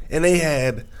aisle, and they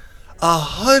had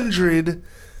 100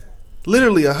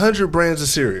 brands of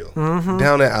cereal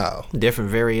down that aisle. Different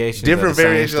variations. Different of the same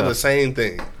variations of the stuff. same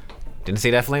thing. Didn't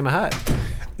see that flaming hot.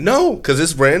 No, because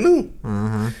it's brand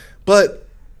new. But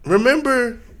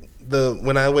remember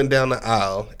when I went down the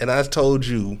aisle and I told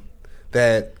you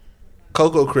that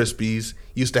Cocoa Krispies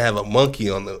used to have a monkey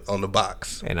on the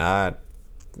box. And I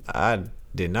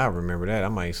did not remember that. I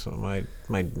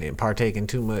might partake in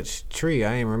too much tree.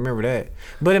 I ain't remember that.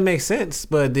 But it makes sense.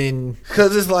 But then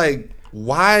Because it's like,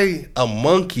 why a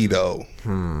monkey though?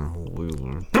 we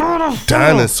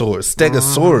Dinosaurs,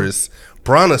 Stegosaurus,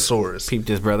 Brontosaurus. peep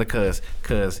this, brother,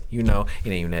 cause you know it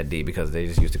ain't even that deep because they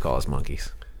just used to call us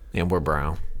monkeys, and we're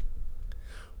brown.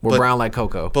 We're But- brown like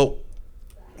cocoa.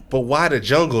 But why the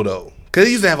jungle though? Because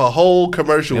he used to have a whole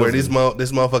commercial It where was-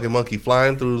 this motherfucking monkey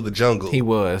flying through the jungle. He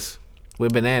was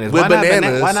with bananas. With why Not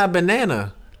bananas. why not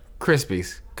banana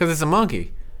Krispies? Because it's a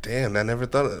monkey. Damn, I never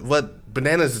thought of what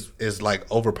bananas is like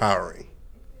overpowering.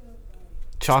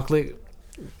 Chocolate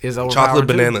is overpowering Chocolate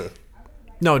too? banana.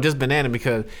 No, just banana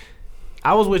because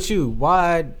I was with you.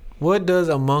 Why? What does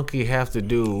a monkey have to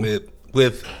do?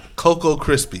 With Cocoa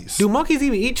Krispies. Do monkeys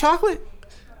even eat chocolate?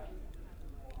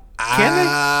 Can they?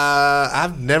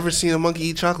 I've never seen a monkey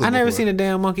eat chocolate. I never before. seen a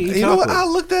damn monkey eat You know chocolate. what?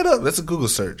 I'll look that up. That's a Google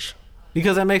search.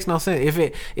 Because that makes no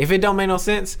sense. If it don't make no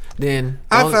sense, then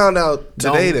I don't- found out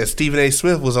today don't- that Stephen A.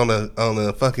 Smith was on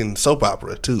a fucking soap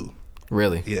opera too.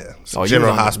 Really. Yeah, Oh, General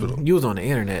you was on- Hospital. You was on the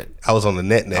internet. I was on the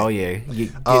net. Oh yeah.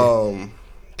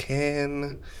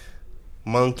 Can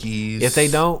monkeys? If they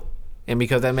don't, and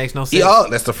because that makes no sense, Yeah,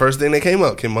 that's the first thing that came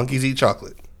up. Can monkeys eat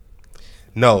chocolate?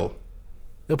 No.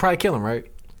 they'll probably kill them, right?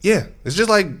 Yeah, it's just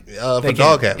like if They a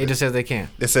dog can't. has It just says they can.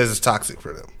 it says it's toxic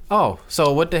for them. Oh,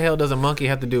 so what the hell does a monkey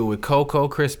have to do with Cocoa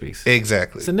Krispies?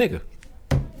 Exactly. It's a nigga.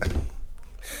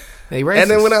 They racist.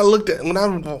 And then when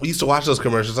I used to watch those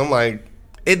commercials, I'm like,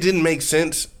 it didn't make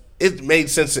sense. It made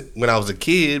sense when I was a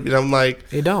kid, but I'm like,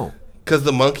 it don't. because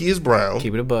the monkey is brown.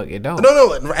 Keep it a buck. It don't.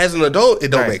 No. As an adult, it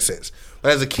don't Right. make sense.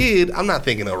 But as a kid, I'm not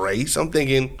thinking of race. I'm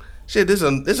thinking, shit, this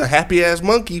is a happy ass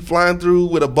monkey flying through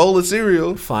with a bowl of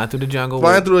cereal, Flying through the jungle.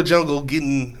 flying through a jungle,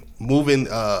 moving,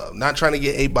 not trying to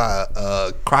get ate by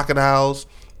crocodiles,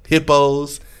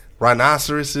 hippos,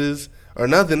 rhinoceroses, or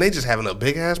nothing. They just having a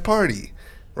big ass party,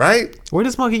 right? Where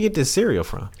does monkey get this cereal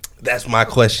from? That's my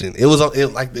question. It was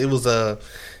a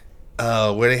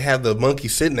where they have the monkey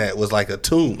sitting at was like a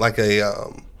tomb, like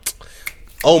a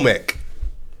Olmec.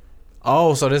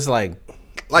 Oh, so this is like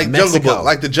Jungle Book,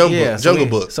 like the Jungle so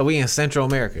Book. So we in Central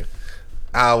America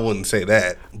I wouldn't say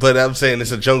that, but I'm saying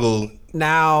it's a jungle,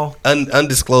 now.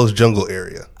 undisclosed jungle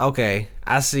area. Okay,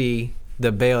 I see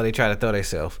the bail they try to throw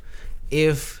themselves.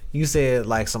 If you said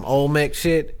like some Olmec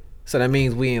shit, so that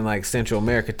means we in like Central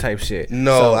America type shit.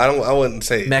 No, So, I wouldn't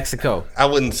say Mexico. I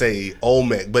wouldn't say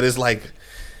Olmec, but it's like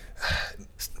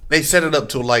they set it up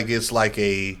to like it's like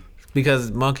a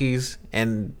Because monkeys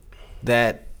and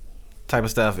that type of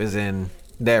stuff is in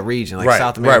that region, like right,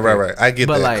 South America. right. I get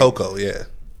But that like, cocoa, yeah,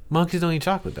 monkeys don't eat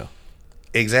chocolate though.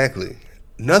 exactly.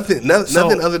 Nothing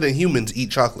other than humans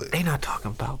eat chocolate. They not talking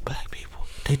about black people.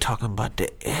 They talking about the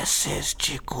SS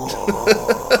chico.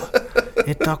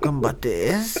 They talking about the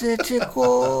SS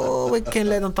chico. We can't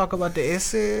let them talk about the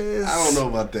SS. I don't know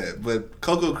about that, but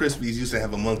Cocoa Krispies used to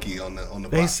have a monkey on the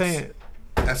They box. saying,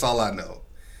 That's all I know.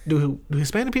 do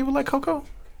Hispanic people like cocoa?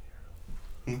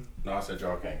 No, I said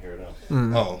y'all can't hear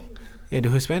them. Oh, Yeah, do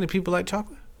Hispanic people like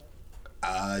chocolate?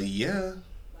 yeah.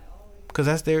 Because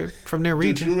that's from their Dude,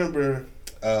 region. you remember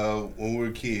when we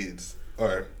were kids,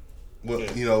 or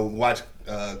watch?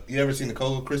 You ever seen the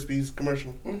Cocoa Krispies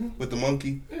commercial with the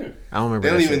monkey? I don't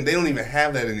remember. They don't even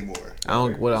have that anymore. I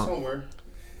don't. What else? Somewhere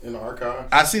in the archive.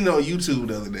 I seen it on YouTube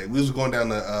the other day. We was going down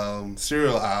the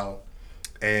cereal aisle,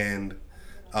 and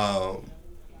I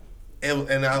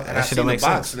shit seen don't the make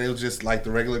box, sense. and it was just like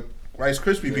the regular Rice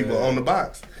Krispie people on the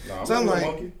box. No, So I'm like,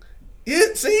 monkey. yeah,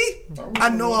 see, I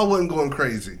know I wasn't going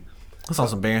crazy. That's on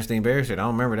some Berenstein Bear shit. I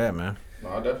don't remember that, man. No,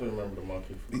 I definitely remember the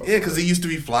monkey. Yeah, because he used to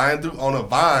be flying through on a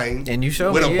vine, And you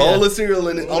showed with me, a yeah. bowl of cereal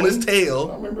on his I tail,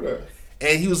 remember that.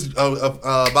 and he was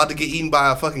about to get eaten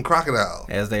by a fucking crocodile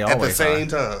As they at the always same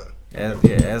time.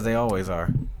 As they always are.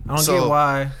 I don't So- get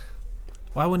why.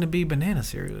 Why wouldn't it be banana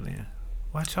cereal then?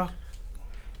 Why chocolate?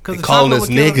 They calling us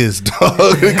niggas,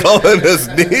 dog. They calling us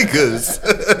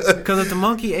niggas. Because if the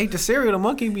monkey ate the cereal, the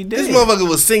monkey be dead. This motherfucker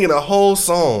was singing a whole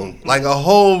song, like a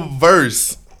whole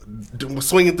verse,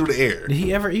 swinging through the air. Did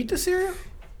he ever eat the cereal?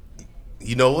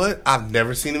 You know what? I've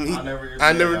never seen him eat.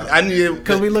 I knew it.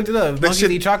 Because we looked it up. If that monkeys shit-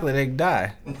 eat chocolate, they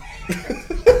die.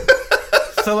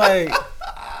 So like,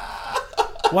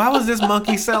 why was this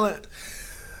monkey selling?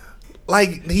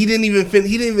 Like he didn't even they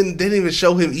didn't even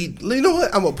show him eat. You know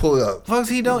what? I'm gonna pull it up. Folks,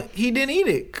 he didn't eat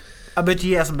it. I bet you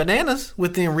he had some bananas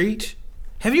within reach.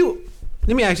 Have you?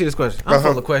 Let me ask you this question. I'm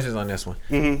full of questions on this one.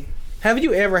 Mm-hmm. Have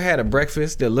you ever had a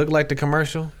breakfast that looked like the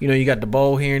commercial? You know, you got the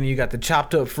bowl here, and you got the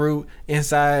chopped up fruit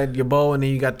inside your bowl, and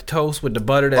then you got the toast with the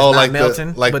butter that's not like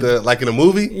melting. like in a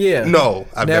movie. Yeah. No,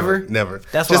 I've Never? never.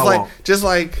 That's just what I like want. just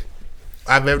like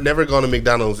I've never gone to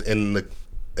McDonald's and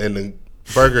the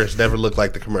burgers never look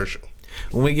like the commercial.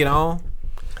 When we get on,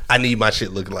 I need my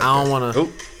shit looking like. I don't that. want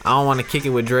Oop. to. I don't want to kick it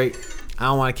with Drake. I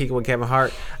don't want to kick it with Kevin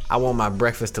Hart. I want my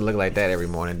breakfast to look like that every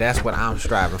morning. That's what I'm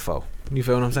striving for. You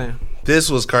feel what I'm saying? This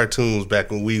was cartoons back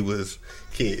when we was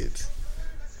kids.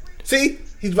 See,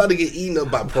 he's about to get eaten up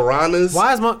by piranhas.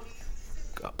 Why is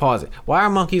Pause it. Why are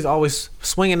monkeys always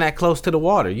swinging that close to the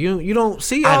water? You don't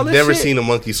see all I've this never shit? seen a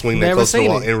monkey swing that Never close to the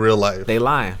seen wall it. in real life. They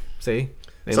lying. See?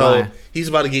 They So lying. he's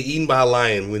about to get eaten by a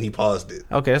lion when he paused it.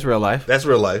 Okay, that's real life. That's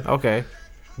real life. Okay.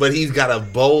 But he's got a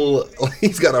bowl.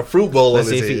 He's got a fruit bowl Let's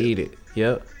on see his if head. he eat it.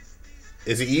 Yep.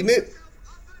 Is he eating it?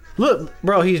 Look,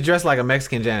 bro, he's dressed like a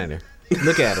Mexican janitor.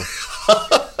 Look at him.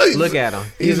 Look at him.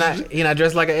 He's not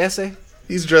dressed like an essay.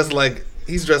 He's dressed like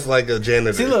a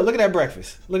janitor. See, look at that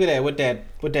breakfast. Look at that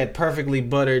with that perfectly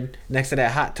buttered next to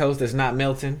that hot toast that's not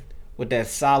melting with that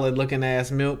solid looking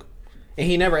ass milk. And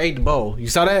he never ate the bowl. You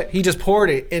saw that? He just poured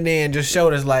it and then just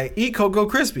showed us like, eat Cocoa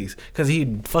Krispies because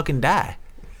he'd fucking die.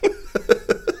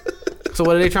 So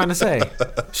what are they trying to say?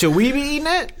 Should we be eating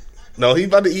that? No, he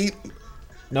about to eat.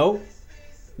 Nope.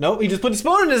 He just put the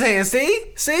spoon in his hand.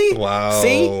 See? Wow.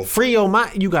 See? Free your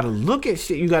mind. You gotta look at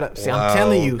shit. You gotta see. I'm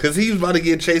telling you. Because he's about to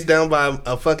get chased down by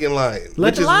a fucking lion.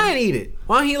 Let the lion eat it.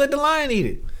 Why don't he let the lion eat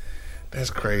it? That's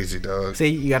crazy, dog. See,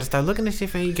 you gotta start looking at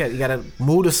shit, man. You gotta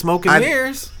move the smoke and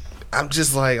mirrors. I'm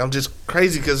just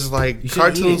crazy because it's like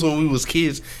cartoons when we was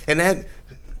kids, and that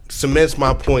cements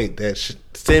my point that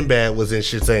Sinbad was in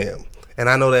Shazam. And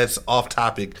I know that's off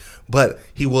topic, but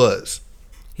he was.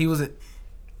 He was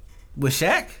with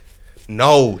Shaq?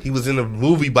 No, he was in a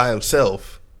movie by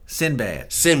himself.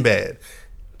 Sinbad.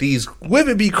 These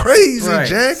women be crazy, right.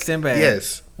 Jack. Sinbad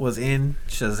yes. was in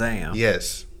Shazam.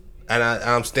 Yes. And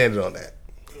I'm standing on that.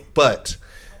 But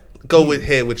go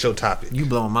ahead with your topic. You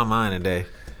blowing my mind today.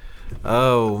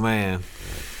 Oh, man.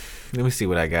 Let me see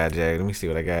what I got, Jack. Let me see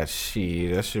what I got.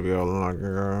 Shit, that should be all I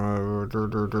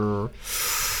got.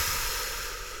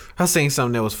 I seen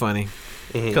something that was funny.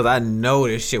 Because I know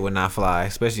this shit would not fly,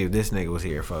 especially if this nigga was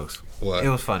here, folks. What? It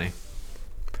was funny.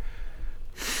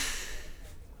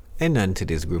 Ain't nothing to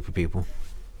this group of people.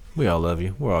 We all love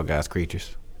you. We're all God's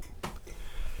creatures.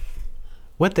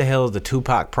 What the hell is the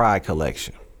Tupac Pride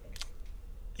collection?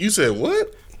 You said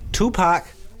what? Tupac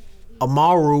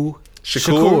Amaru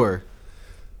Shakur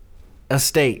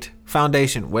Estate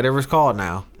Foundation, whatever it's called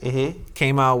now,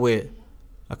 came out with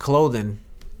a clothing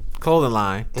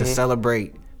line to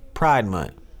celebrate Pride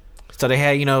Month. So they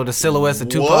had, the silhouettes of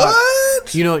Tupac.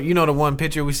 What? You know the one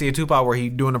picture we see of Tupac where he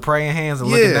doing the praying hands and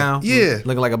looking down? Yeah.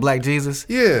 Looking like a black Jesus?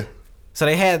 Yeah. So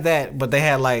they had that, but they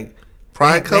had like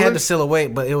Pride they colors? had the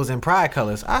silhouette, but it was in Pride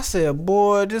colors. I said,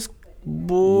 boy.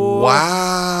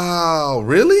 Wow.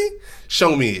 Really?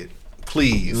 Show me it,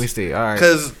 please. Let me see. All right.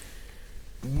 Because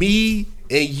me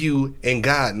and you and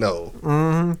God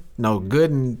know. No,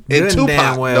 good and Tupac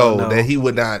damn well know that he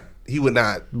would not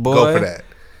Boy, go for that.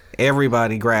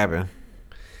 Everybody grabbing.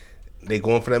 They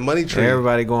going for that money tree.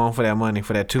 Everybody going for that money,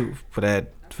 for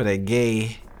that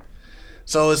gay.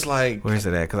 So it's like, Where's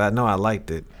it at? Because I know I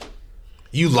liked it.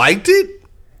 You liked it?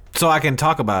 So I can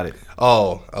talk about it.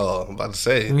 Oh, I'm about to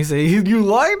say. Let me say, you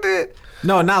liked it?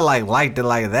 No, not liked it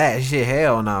like that. Shit,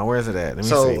 hell no. Where's it at? Let me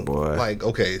see, boy.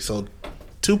 Okay, so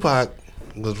Tupac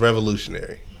was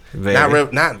revolutionary.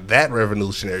 Very. Not that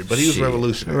revolutionary, but he was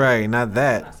revolutionary. Right, not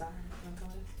that.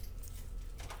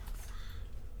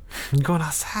 You going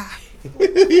outside?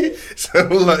 So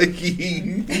like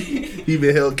he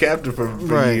been held captive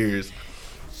for years.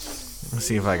 Let's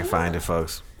see if I can find it,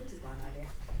 folks.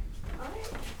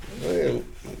 Man,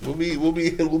 we'll be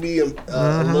a little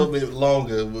bit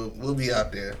longer. We'll be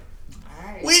out there.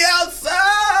 Right. We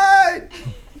outside.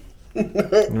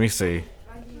 Let me see.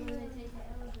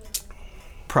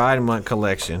 Pride Month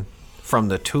collection from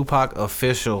the Tupac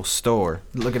official store.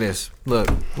 Look at this. Look.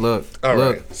 All look.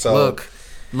 Right. So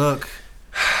Look.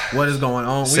 What is going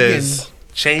on? Says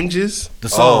changes. The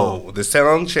song. Oh, the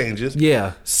song changes.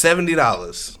 Yeah.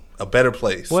 $70. A Better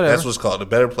Place. Whatever. That's what's called. A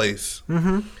Better Place.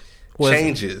 Mm-hmm.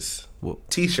 Changes.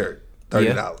 T-shirt. $30.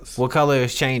 Yeah. What color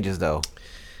is changes though?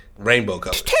 Rainbow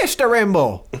color. Test the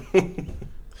rainbow.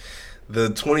 The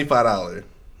 $25.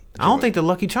 I don't think the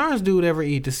Lucky Charms dude ever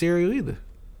eat the cereal either.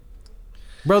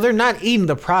 Bro, they're not eating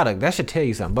the product. That should tell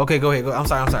you something. Okay, go ahead. I'm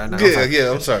sorry. No,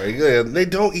 I'm sorry. Yeah, they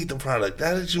don't eat the product.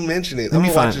 Now that you mention it, I'm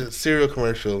gonna watch a cereal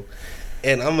commercial,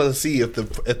 and I'm gonna see if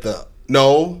the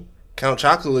Count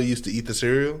Chocula used to eat the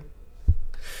cereal.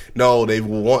 No, they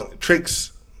want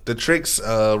Trix. The Trix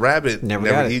rabbit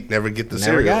never get the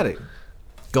cereal. Never got it.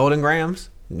 Golden Grams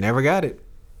never got it.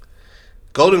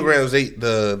 Golden Grams ate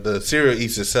the cereal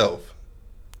eats itself.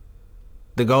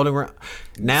 The Golden Graham.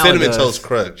 Now Cinnamon Toast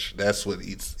Crunch. That's what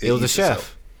eats. It was a chef.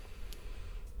 Itself.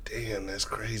 Damn, that's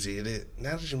crazy. It is.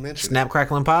 Now that you mention Snap,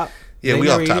 Crackle, and Pop. Yeah, we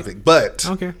off topic, but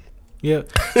okay. Yeah.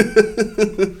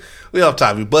 We off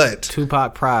topic, but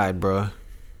Tupac Pride, bro.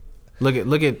 Look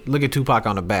at Tupac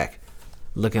on the back,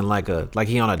 looking like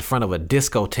he on the front of a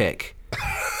discotheque.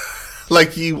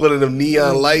 Like he one of them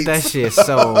neon lights. That shit's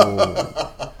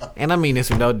so. And I mean this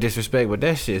with no disrespect, but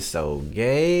that shit's so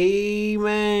gay,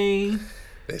 man.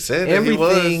 They said that he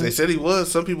was. They said he was.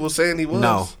 Some people saying he was.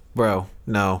 No, bro.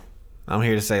 No. I'm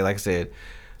here to say, like I said,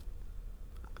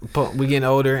 we getting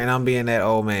older, and I'm being that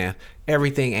old man.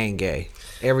 everything ain't gay.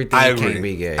 I Everything agree. can't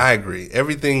be gay. I agree.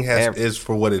 Everything is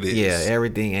for what it is. Yeah,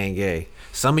 everything ain't gay.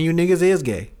 Some of you niggas is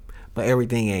gay, but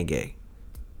everything ain't gay.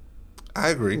 I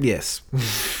agree. Yes.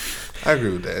 I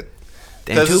agree with that.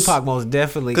 And Tupac most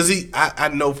definitely. Because I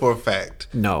know for a fact.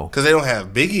 No. Because they don't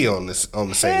have Biggie on the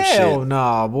same shit. Hell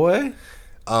nah, boy.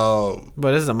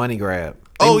 But this is a money grab.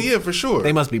 Yeah, for sure.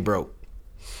 They must be broke.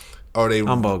 Or they.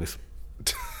 I'm bogus.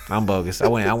 I'm bogus. I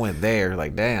went there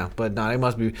like damn. But no, they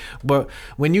must be. But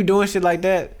when you doing shit like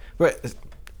that,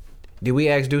 did we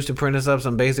ask Deuce to print us up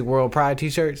some Basic World Pride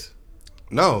T-shirts?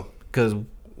 No. Because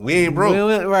we ain't broke.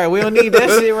 We don't need that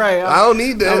shit, right? I don't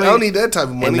need that. I don't need that type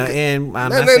of money. And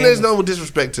there's no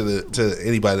disrespect to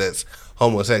anybody that's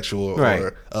homosexual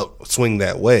or swing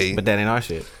that way. But that ain't our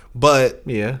shit. But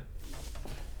yeah,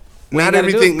 not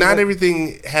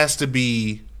everything has to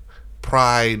be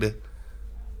pride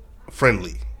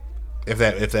friendly. If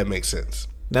that makes sense.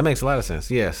 That makes a lot of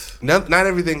sense. Yes. Not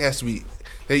everything has to be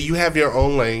that you have your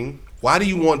own lane. Why do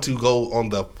you want to go on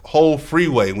the whole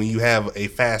freeway when you have a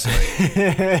fast lane?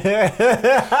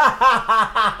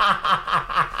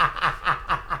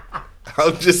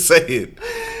 I'm just saying.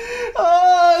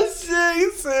 Oh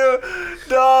shit,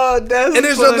 dog. That's and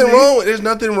there's funny. nothing wrong. There's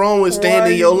nothing wrong with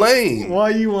staying in your lane. Why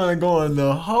you want to go on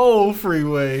the whole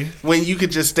freeway when you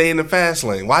could just stay in the fast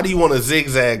lane? Why do you want to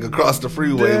zigzag across the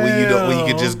freeway when you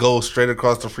could just go straight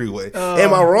across the freeway?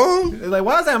 Am I wrong? Like,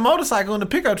 why is that motorcycle in the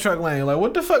pickup truck lane? Like,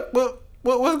 what the fuck?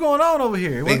 What's going on over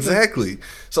here? Exactly.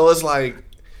 So it's like,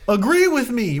 agree with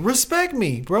me, respect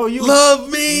me, bro. You love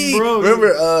me, bro.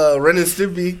 Remember Ren and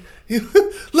Stimpy?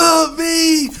 Love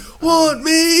me, want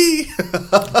me.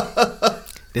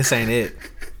 This ain't it.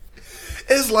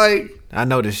 It's like, I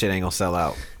know this shit ain't gonna sell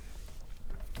out.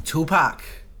 Tupac.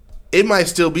 It might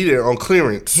still be there on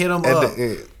clearance. Hit him at up. The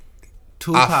end.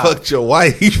 Tupac. I fucked your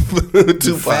wife.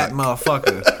 Tupac. Fat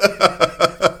motherfucker.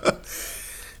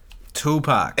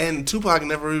 Tupac. And Tupac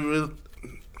never really...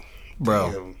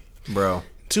 Bro.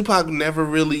 Tupac never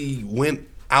really went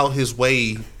out his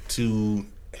way to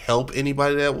help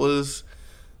anybody that was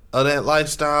of that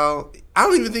lifestyle. I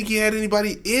don't even think he had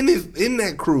anybody in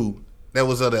that crew that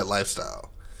was of that lifestyle.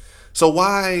 So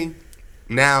why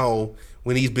now,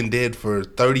 when he's been dead for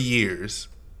 30 years,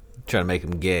 try to make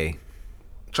him gay?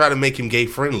 Try to make him gay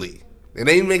friendly. It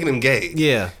ain't making him gay.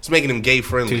 Yeah, it's making him gay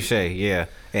friendly. Touche. Yeah,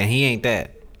 and he ain't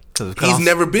that. He's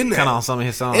never been that. Cut on some of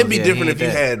his songs. It'd be different if you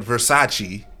had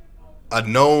Versace, a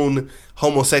known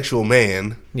homosexual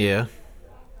man. Yeah.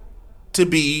 To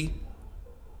be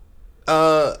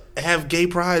have gay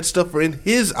pride stuff in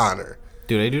his honor.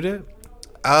 Do they do that?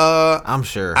 I'm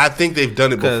sure. I think they've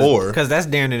done it before. Because that's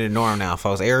daring the norm now,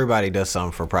 folks. Everybody does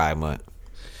something for Pride Month.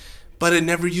 But it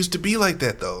never used to be like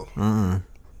that, though. Mm-mm.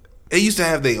 They used to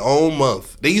have their own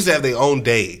month. They used to have their own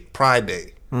day, Pride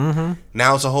Day. Mm-hmm.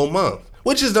 Now it's a whole month,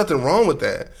 which is nothing wrong with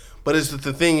that. But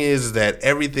the thing is that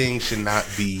everything should not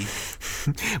be.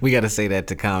 We got to say that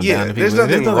to calm down. To there's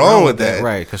nothing wrong with that.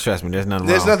 Right, because trust me, there's nothing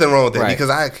wrong with that, right. Because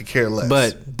I could care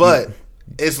less. But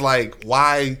it's like,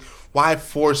 why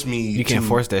force me? You can't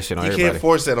force that shit on everybody. You can't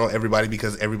force that on everybody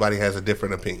because everybody has a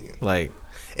different opinion. Like,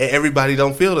 and everybody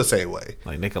don't feel the same way.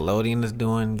 Like Nickelodeon is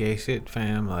doing gay shit,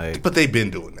 fam. Like, but they've been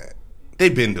doing that. Yeah,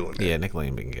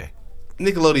 Nickelodeon been gay.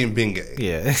 Nickelodeon been gay.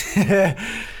 Yeah.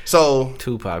 So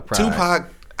Tupac Pride.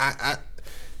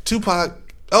 Tupac.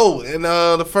 Oh, and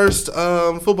the first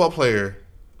football player.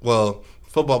 Well,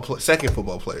 second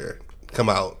football player come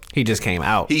out. He just came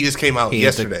out.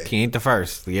 Yesterday. He ain't the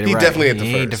first. He definitely ain't the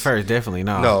first. He ain't the first. Definitely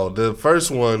no. No, the first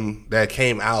one that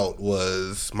came out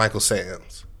was Michael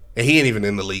Samms, and he ain't even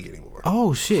in the league anymore.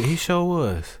 Oh shit, he sure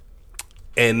was.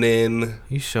 And then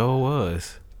he sure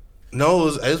was. No,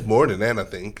 it's more than that. I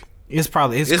think it's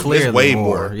clearly way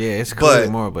more. Yeah, it's clearly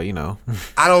more. But you know,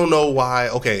 I don't know why.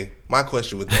 Okay, my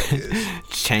question with that is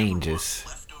changes.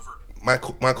 My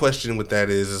question with that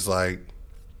is like,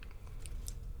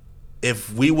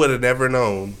 if we would have never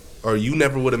known, or you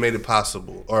never would have made it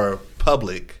possible or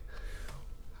public,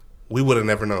 we would have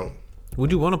never known.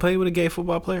 Would you want to play with a gay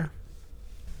football player?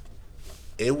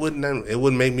 It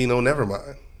wouldn't make me know. Never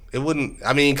mind. It wouldn't.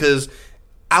 I mean, because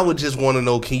I would just want to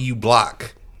know: can you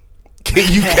block?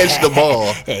 Can you catch the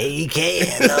ball? He can.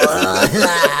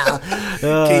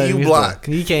 Can you block?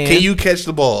 He can. Can you catch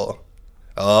the ball?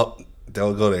 Oh,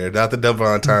 don't go there. Not the double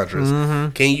entendres.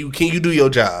 Mm-hmm. Can you do your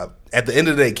job? At the end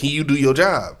of the day, can you do your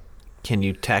job? Can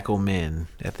you tackle men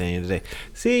at the end of the day?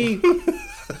 See,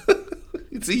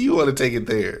 you want to take it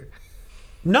there?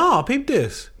 No, peep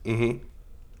this. Mm-hmm.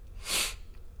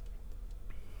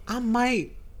 I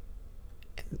might,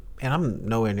 and I'm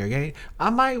nowhere near gay, I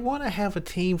might want to have a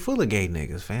team full of gay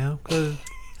niggas, fam. Cause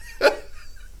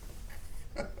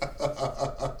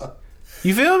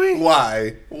You feel me?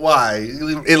 Why?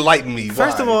 Enlighten me.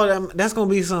 First Why? of all, that's gonna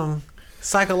be some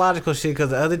psychological shit because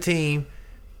the other team.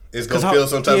 It's gonna feel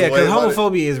some type of way. Because about it.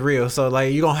 homophobia is real. So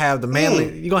like you gonna have the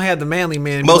manly, you gonna have the manly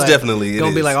men. Most definitely, it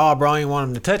gonna be is. like, oh, bro, I ain't want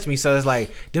him to touch me. So it's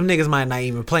like them niggas might not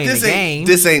even play in the game.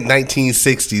 This ain't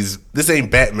 1960s. This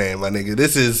ain't Batman, my nigga.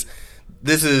 This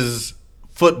is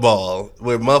football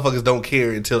where motherfuckers don't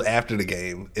care until after the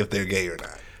game if they're gay or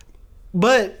not.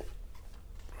 But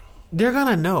they're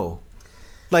gonna know.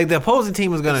 Like the opposing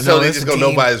team is gonna know. So they it's just the gonna know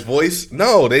team. by his voice?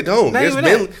 No, they don't. Not even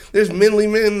that. There's manly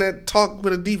men that talk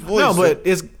with a deep voice. No, but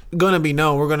it's gonna be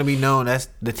known. We're gonna be known. That's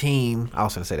the team. I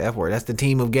was gonna say the F word. That's the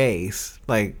team of gays.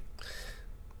 Like,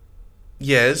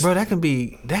 yes, bro, that could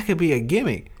be a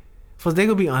gimmick. So they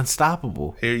gonna be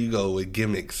unstoppable. here you go with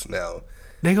gimmicks now.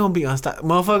 They gonna be unstoppable.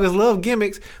 Motherfuckers love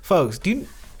gimmicks, folks. Do you?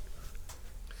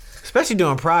 Especially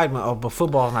during Pride Month. Oh, but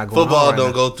football's not going on. Football right don't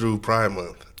now. go through Pride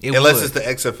Month It unless would. it's the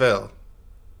XFL,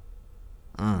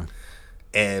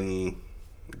 and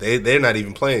they're not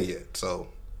even playing yet. So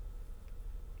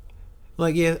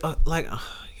Like yeah,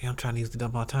 I'm trying to use the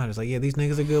dumb all the time. It's like yeah, these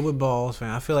niggas are good with balls,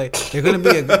 fam. I feel like they're gonna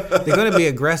be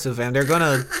aggressive, and they're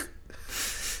gonna.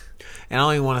 And I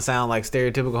don't even want to sound like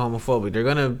stereotypical homophobic.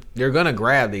 They're gonna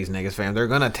grab these niggas, fam. They're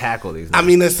gonna tackle these niggas. I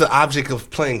mean, that's the object of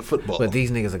playing football. But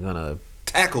these niggas are gonna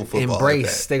tackle football.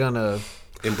 embrace. They're gonna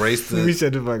Embrace let me the.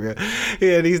 shut the fuck up.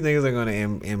 Yeah, these niggas are gonna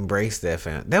embrace that,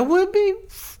 fam. That would be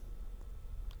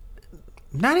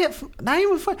not even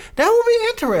fun. That would be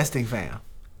interesting, fam.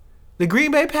 The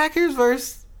Green Bay Packers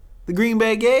versus the Green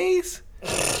Bay Gays.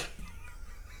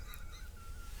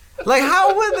 Like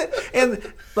how would it?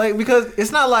 And like because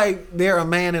it's not like they're a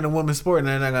man and a woman sport and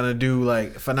they're not gonna do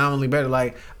like phenomenally better.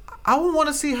 Like I would want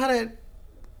to see how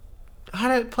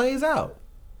that plays out.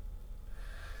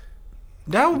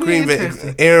 That would be Green Bay,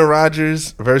 interesting. Aaron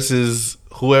Rodgers versus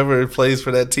whoever plays for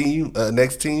that team,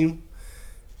 next team,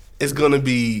 it's gonna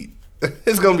be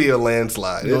a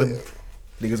landslide.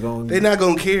 Niggas going. They're not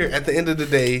gonna care at the end of the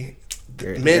day.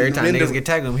 Every time niggas get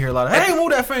tagged, I'm hear a lot of hey,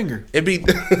 move that finger. It'd be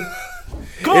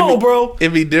Come on, bro.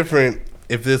 It'd be different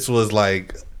if this was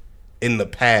like in the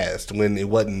past when it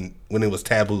was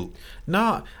taboo.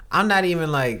 No, I'm not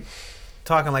even like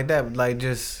talking like that. But like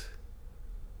just,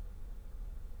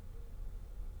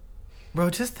 bro,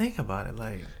 just think about it.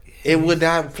 Like It would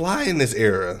not fly in this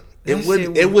era.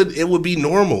 That It would be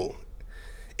normal.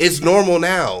 It's normal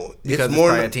now. because It's more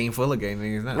probably a team full of gay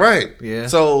niggas now. right. Yeah.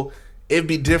 So it'd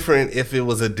be different if it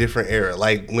was a different era,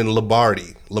 like when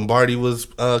Lombardi was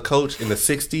coach in the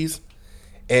 '60s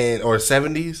or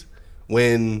 '70s,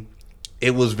 when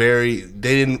it was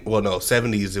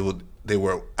 '70s. They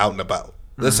were out and about.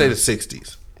 Let's say the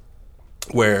 '60s,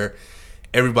 where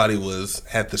everybody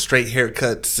had the straight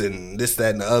haircuts and this,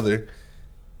 that, and the other.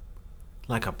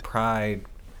 like a pride,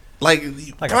 Like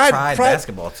a pride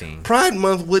basketball team. Pride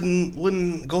Month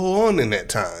wouldn't go on in that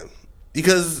time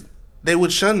because they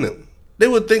would shun them. They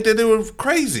would think that they were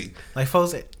crazy. Like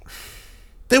folks,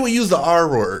 They would use the R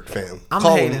word, fam. I'm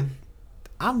Call hating. them-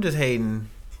 I'm just hating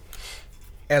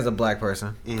as a black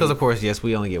person because of course, yes,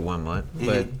 we only get 1 month,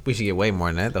 but we should get way more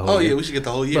than that. The whole Oh year. yeah, we should get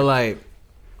the whole year. But like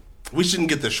We shouldn't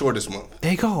get the shortest month.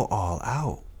 they go all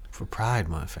out for Pride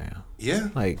Month, fam. Yeah.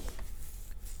 Like,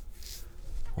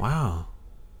 wow,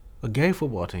 a gay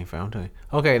football team, fam. I'm telling you.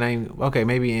 Okay,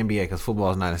 maybe NBA because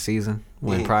football is not a season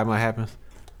when Pride Month happens.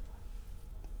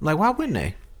 Like, why wouldn't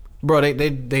they, bro?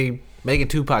 They making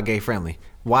Tupac gay friendly.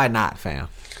 Why not, fam?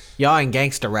 Y'all in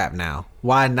gangster rap now.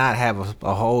 Why not have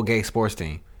a whole gay sports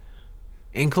team?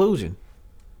 Inclusion.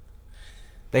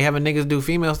 They having niggas do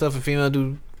female stuff and female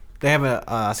do. They have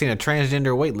I seen a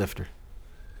transgender weightlifter.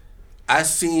 I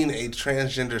seen a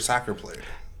transgender soccer player.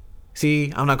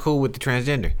 See, I'm not cool with the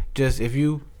transgender. Just if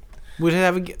you would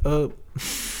have I'm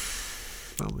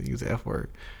gonna use the F word.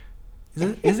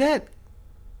 Is that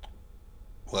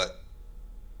What?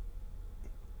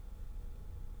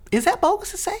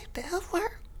 bogus to say the F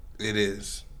word? It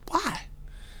is Why?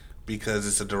 because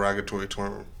it's a derogatory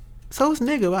term. So it's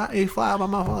nigga. It fly out my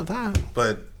mouth all the time.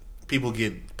 But people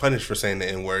get punished for saying the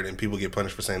N word, and people get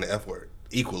punished for saying the F word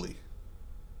equally.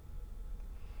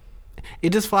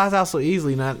 It just flies out so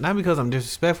easily. Not because I'm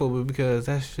disrespectful, but because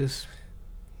that's just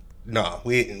No,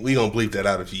 we gonna bleep that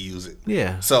out if you use it.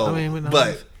 yeah. So, I mean,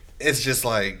 but it's just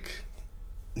like,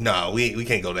 no, we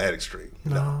can't go that extreme.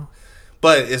 no.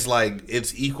 But it's like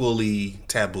it's equally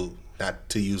taboo not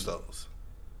to use those.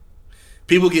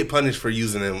 People get punished for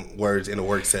using them words in a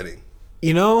work setting.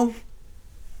 You know,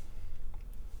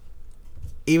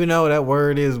 even though that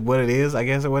word is what it is, I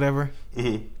guess, or whatever,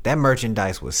 that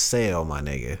merchandise would sell, my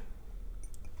nigga.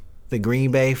 The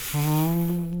Green Bay.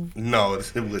 No,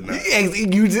 it would not.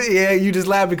 You just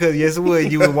laugh because yes, it would.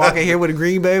 You would walk in here with a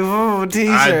Green Bay T-shirt.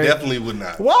 I definitely would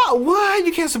not. Why?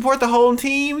 You can't support the home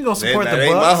team. You gonna support that the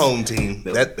ain't Bucks? my home team.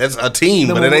 That's a team,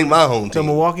 but it ain't my home The team.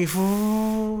 Milwaukee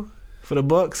for the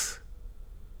Bucks.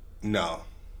 No.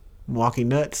 Milwaukee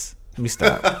Nuts. Let me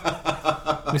stop.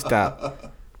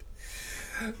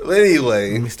 But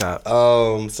anyway, Let me stop.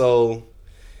 So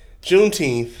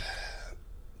Juneteenth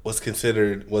was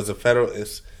a federal.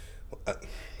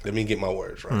 Let me get my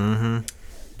words right. Mm-hmm.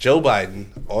 Joe Biden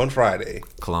on Friday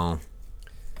Clone.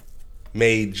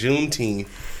 made Juneteenth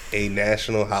a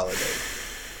national holiday.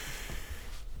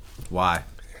 Why?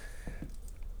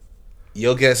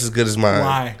 Your guess is as good as mine.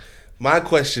 Why? My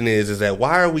question is that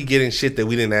why are we getting shit that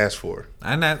we didn't ask for?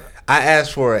 I'm not. I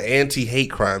asked for an anti-hate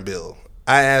crime bill.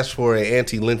 I asked for an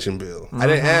anti-lynching bill. I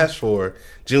didn't ask for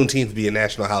Juneteenth to be a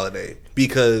national holiday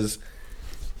because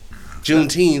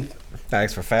Juneteenth. I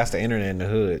asked for faster internet in the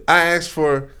hood. I asked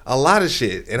for a lot of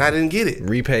shit and I didn't get it.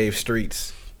 Repave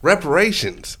streets.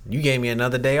 Reparations. You gave me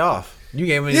another day off. You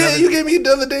gave me Yeah, you gave me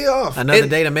another day off. another And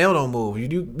day the mail don't move.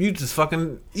 You just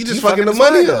fucking You just fucking the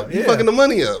money up. You Yeah. fucking the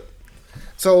money up.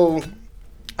 So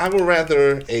I would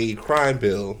rather a crime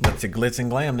bill. But to glitz and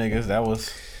glam niggas, that was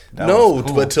No,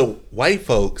 cool. but to white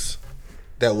folks,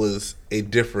 that was a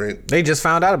different. They just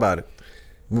found out about it.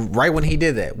 Right when he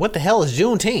did that. What the hell is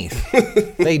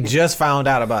Juneteenth? They just found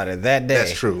out about it that day.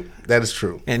 That's true. That is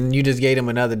true. And you just gave him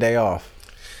another day off.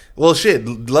 Well, shit.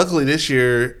 Luckily, this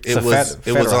year it a was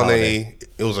federal on holiday.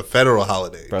 it was a federal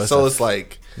holiday. Bro, So it's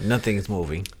like nothing's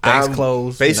moving. Banks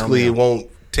closed. Basically, no it mail. won't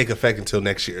take effect until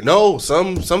next year. No,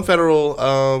 some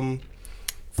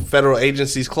federal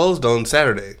agencies closed on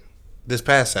Saturday, this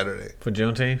past Saturday For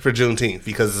Juneteenth? for Juneteenth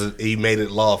because he made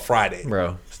it law Friday.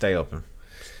 Bro, stay open.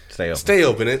 Stay open. Stay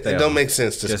open. It Stay don't open. make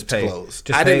sense to Just pay. close.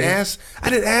 Just I didn't pay. ask. I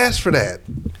didn't ask for that.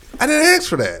 I didn't ask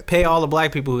for that. Pay all the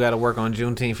black people who got to work on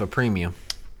Juneteenth for premium.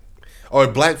 Or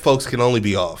black folks can only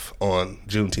be off on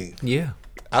Juneteenth. Yeah.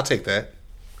 I'll take that.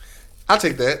 I'll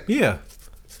take that. Yeah.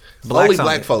 Only Blacks on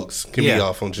black it. folks can Yeah. be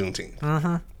off on Juneteenth.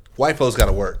 Mm-hmm. White folks got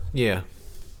to work. Yeah.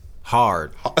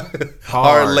 Hard.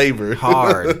 Hard labor.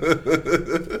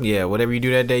 Hard. Yeah, whatever you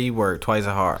do that day, you work twice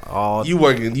as hard. All You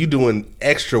working? You doing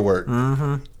extra work?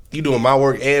 Mm-hmm. You doing my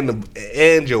work and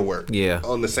your work? Yeah.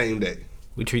 On the same day.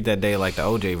 we treat that day like the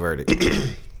OJ verdict.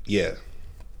 Yeah.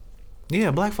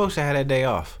 Yeah, black folks should have that day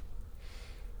off.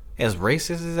 As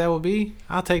racist as that would be,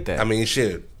 I'll take that. I mean,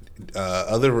 shit.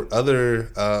 Other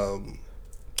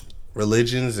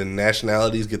religions and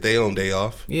nationalities get their own day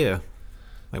off. yeah.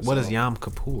 Like, what is Yom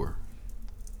Kippur?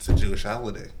 It's a Jewish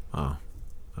holiday. Oh,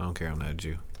 I don't care. I'm not a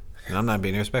Jew. And I'm not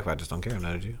being disrespectful. I just don't care. I'm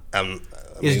not a Jew.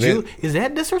 Is Is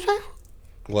that disrespectful?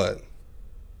 what?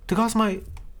 To call somebody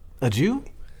a Jew?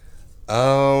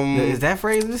 Um, Is that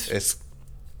phrase? it's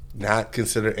not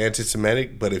considered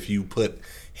anti-Semitic, but if you put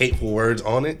hateful words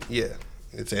on it, yeah,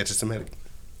 it's anti-Semitic.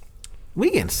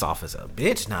 We getting soft as a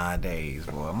bitch nowadays,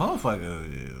 boy.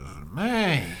 Motherfucker,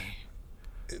 man.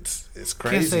 It's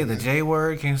crazy. Can't say the man. J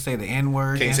word. Can't say the N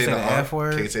word. Can't say the F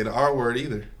word. Can't say the R word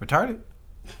either. Retarded.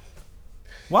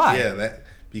 Why? Yeah, that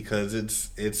because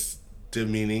it's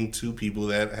demeaning to people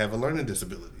that have a learning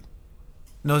disability.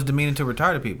 No, it's demeaning to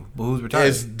retarded people. But who's retarded?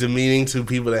 It's demeaning to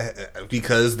people that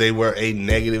because they were a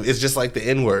negative. It's just like the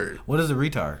N word. What is a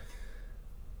retard?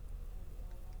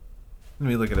 Let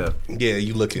me look it up. Yeah,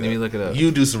 you look it. Let me look it up.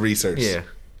 You do some research. Yeah,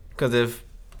 because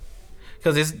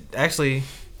it's actually,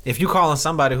 if you calling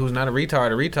somebody who's not a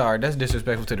retard, that's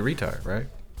disrespectful to the retard, right?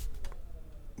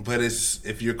 But it's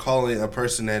if you're calling a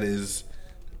person that is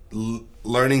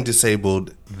learning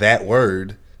disabled that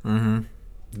word,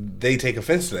 they take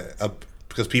offense to that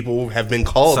because people have been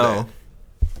called that.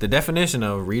 The definition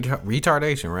of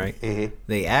retardation, right? Mm-hmm.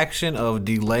 The action of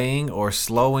delaying or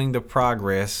slowing the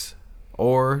progress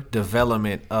or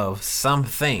development of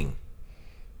something.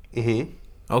 Mm-hmm.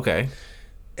 Okay.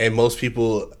 And most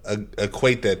people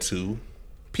equate that to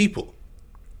people.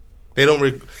 They don't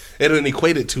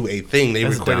equate it to a thing. They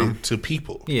That's equate dumb. it to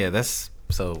people. Yeah, that's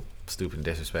so stupid and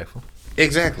disrespectful.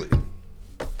 Exactly.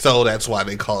 So that's why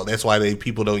they call. That's why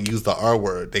people don't use the R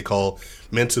word. They call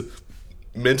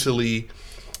mentally.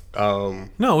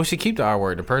 No, we should keep the R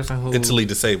word. The person who Mentally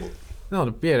disabled. No,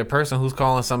 the person who's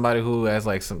calling somebody who has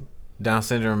like some Down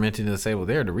syndrome, mentally disabled,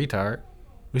 they're the retard.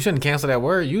 We shouldn't cancel that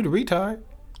word. You the retard.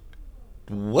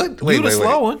 What? You the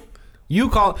slow one. You're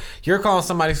calling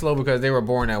somebody slow because they were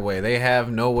born that way. They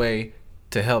have no way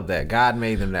to help that. God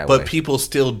made them that way. But people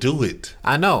still do it.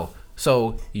 I know.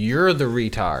 So you're the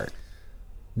retard,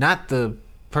 not the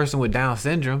person with Down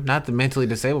syndrome, not the mentally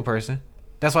disabled person.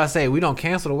 That's why I say we don't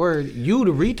cancel the word. You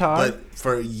the retard. But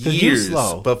for you years,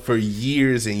 slow.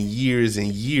 and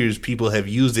years, people have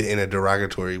used it in a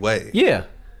derogatory way. Yeah.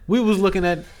 We was looking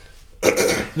at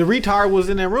the retard was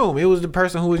in that room. It was the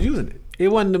person who was using it. It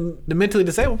wasn't the mentally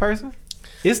disabled person.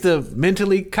 It's the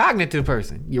mentally cognitive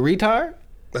person. You retard?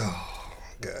 Oh,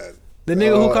 God. The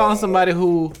nigga who calling somebody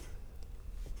who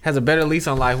has a better lease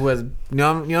on life, who has, you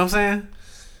know what I'm saying?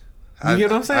 You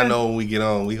get what I'm saying? I know when we get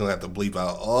on, we gonna have to bleep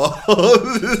out all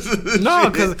this. No,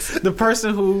 shit. because the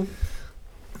person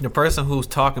who's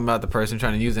talking about the person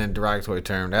trying to use that derogatory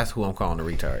term, that's who I'm calling a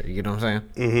retard. You get what I'm saying?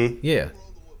 Mm-hmm. Yeah.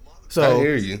 I So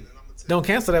hear you. don't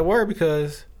cancel that word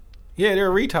because, yeah,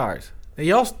 they're retards. And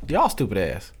y'all stupid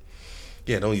ass.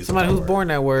 Yeah, don't use Somebody that who's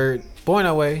word. born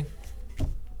that way,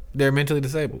 they're mentally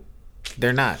disabled.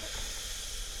 They're not.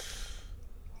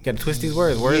 You gotta twist these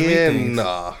words. Words mean things.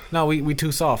 Nah. No, we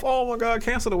too soft. Oh my God,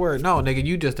 cancel the word. No, nigga,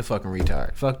 you just a fucking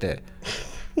retard. Fuck that.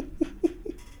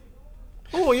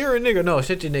 Oh, you're a nigga. No,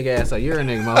 shut your nigga ass up. You're a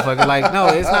nigga, motherfucker. Like, no,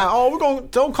 it's not. Oh,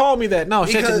 don't call me that. No,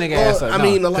 shut your nigga ass up. I No,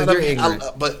 mean, a 'cause lot you're ignorant.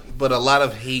 of, but a lot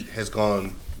of hate has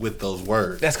gone with those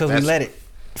words. That's because we let it.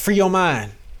 Free your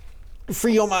mind.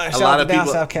 Free your mind. A Shout lot out of to down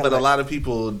people, South but Carolina. a lot of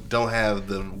people don't have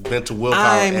the mental willpower.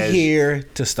 I'm as, here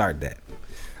to start that.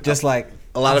 Just like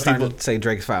a lot I'm of starting people- to say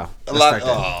Drake's foul. A Let's lot. start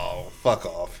that. Oh, fuck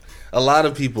off. A lot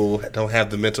of people don't have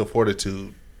the mental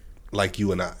fortitude like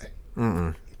you and I.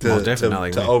 Most definitely not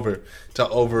like me. To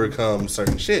overcome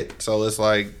certain shit. So it's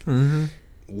like Mm-hmm.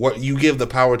 what you give the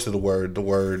power to the word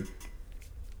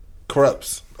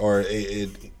corrupts or it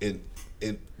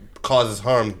causes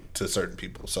harm to certain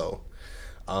people. So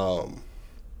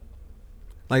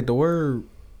Like the word.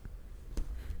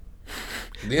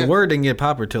 yeah. The word didn't get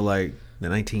popular till like the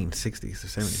 1960s or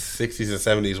 70s. 60s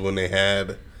and 70s when they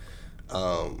had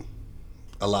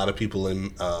a lot of people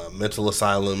in mental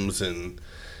asylums and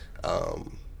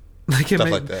Like stuff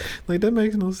like that. Like that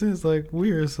makes no sense. Like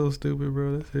we are so stupid,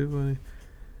 bro. That's so funny.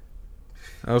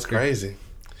 It's crazy.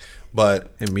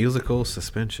 But And musical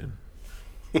suspension.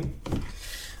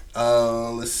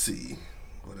 let's see.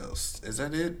 What else? Is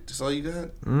that it? That's all you got?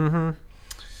 Mm-hmm.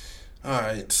 All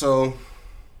right. So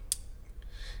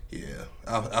yeah,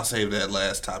 I'll save that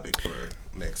last topic for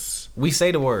next. We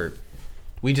say the word.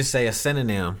 We just say a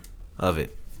synonym of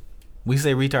it. We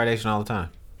say retardation all the time.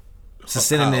 It's a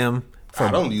synonym for.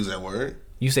 I don't use that word.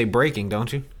 You say breaking,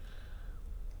 don't you?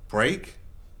 Break?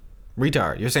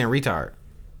 Retard. You're saying retard.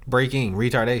 Breaking,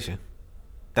 retardation.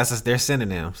 They're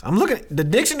synonyms. I'm looking. The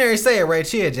dictionary say it right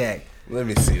here, Jack. Let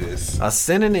me see this. A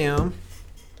synonym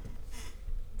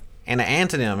and an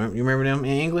antonym. You remember them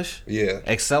in English? Yeah.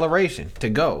 Acceleration, to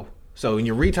go. So when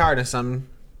you're retarding something,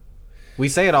 we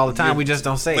say it all the time. We just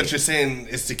don't say But it. you're saying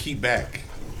it's to keep back.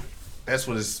 That's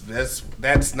what it's.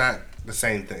 That's not the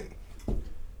same thing.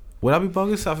 Would I be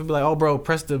bogus? I'd be like, oh, bro,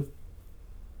 press the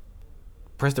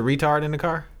retard in the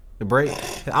car, the brake.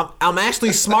 I'm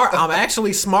actually smart. I'm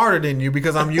actually smarter than you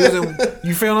because I'm using.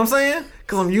 You feel what I'm saying?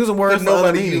 Because I'm using words for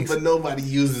other meanings. But nobody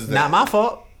uses that. Not my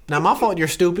fault. Not my fault. You're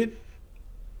stupid.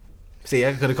 See,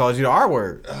 I could have called you the R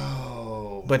word,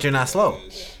 Oh. but you're not slow.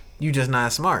 You just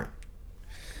not smart.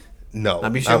 No. Now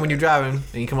be sure when you're driving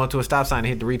and you come up to a stop sign and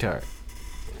hit the retard.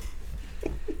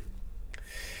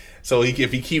 So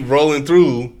if he keep rolling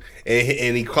through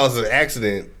and he causes an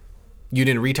accident, You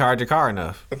didn't retard your car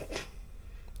enough.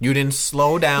 You didn't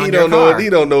slow down he your don't know. car. He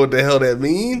don't know what the hell that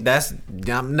means. That's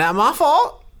not my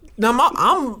fault.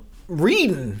 I'm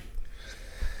reading.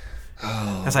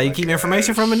 That's how you keep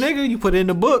information from a nigga. You put it in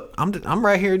the book. I'm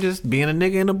right here just being a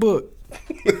nigga in the book.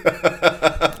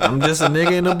 I'm just a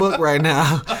nigga in the book right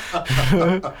now.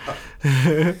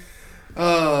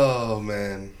 Oh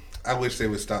man, I wish they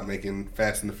would stop making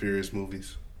Fast and the Furious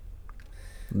movies.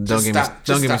 Don't get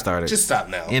me started. Just stop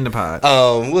now. In the pod.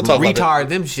 We'll talk Retard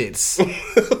them shits.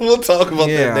 about we'll talk about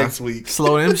Yeah. that next week.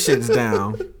 Slow them shits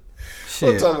down.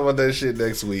 We'll Shit. talk about that shit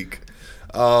next week.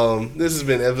 This has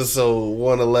been episode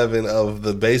 111 of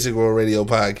the Basic World Radio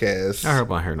Podcast. I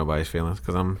hope I hurt nobody's feelings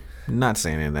because I'm not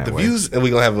saying it in that The way. views, and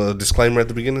we're gonna have a disclaimer at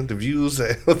the beginning. The views,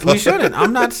 We shouldn't.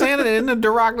 I'm not saying it in a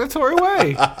derogatory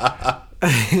way.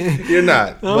 you're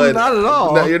not. No, but, not at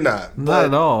all. No, you're not. Not But,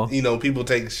 at all. You know, people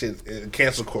take shit.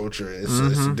 Cancel culture.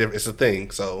 It's a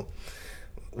thing. So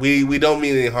we don't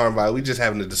mean any harm by it. We just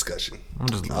having a discussion. I'm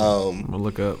gonna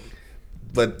look up.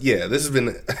 But yeah, this has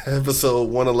been episode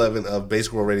 111 of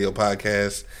Basic World Radio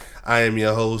Podcast. I am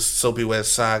your host, Soapy Wet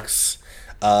Socks.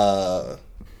 The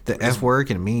F word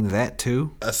can mean that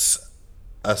too. A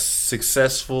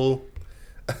successful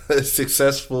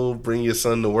bring your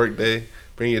son to work day,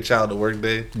 bring your child to work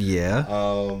day. Yeah.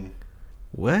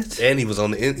 What? And he was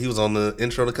on the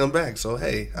intro to Come Back. So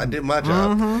hey, I did my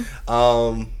job.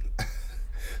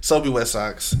 Soapy Wet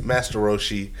Socks, Master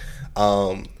Roshi,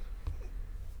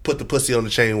 put the pussy on the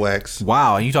chain wax.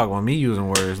 Wow, you talking about me using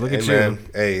words. Look at you.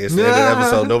 Hey, it's the end of the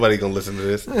episode. Nobody gonna listen to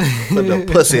this. Put the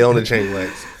pussy on the chain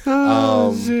wax.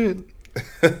 Shit.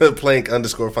 Plank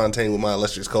 _Fontaine with my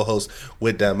illustrious co-host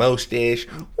with that mustache.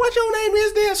 What your name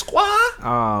is there, squad?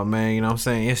 Oh, man, you know what I'm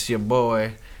saying? It's your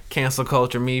boy, Cancel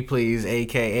Culture Me Please,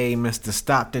 a.k.a. Mr.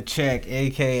 Stop the Check,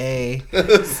 a.k.a.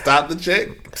 Stop the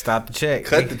check. Stop the Check.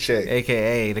 Cut the check.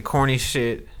 A.k.a. the corny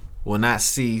shit will not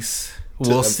cease.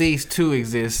 Will cease to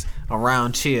exist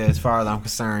around Chia as far as I'm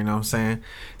concerned, you know what I'm saying?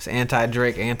 It's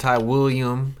anti-Drake,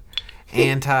 anti-William,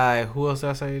 who else did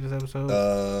I say this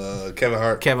episode? Kevin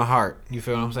Hart. You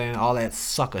feel what I'm saying? All that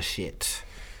sucker shit.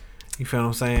 You feel what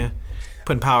I'm saying?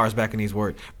 Putting powers back in these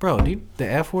words. Bro, the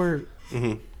F word,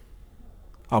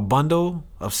 a bundle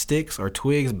of sticks or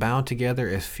twigs bound together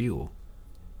as fuel.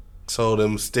 So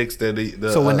them sticks that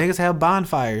so when niggas have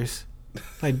bonfires,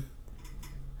 like, you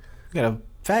got a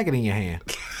faggot in your hand.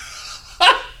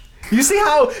 You see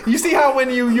how when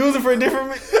you use it for a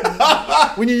different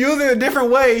when you use it a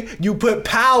different way, you put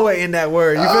power in that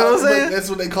word. You feel what I'm saying? That's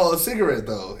what they call a cigarette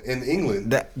though in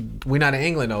England. We're not in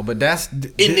England though, but that's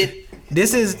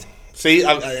this is. See,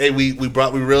 we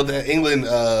reeled that England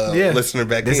listener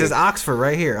back. This is Oxford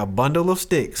right here. A bundle of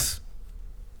sticks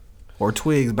or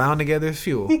twigs bound together as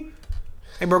fuel.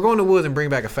 Hey, bro, go in the woods and bring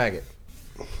back a faggot.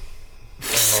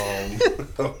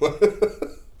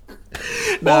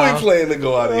 What we playing to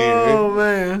go out of here? Oh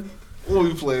man, what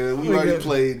we playing? We already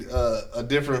played a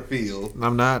different field.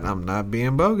 I'm not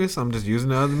being bogus. I'm just using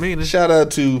the other meaning. Shout out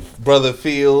to Brother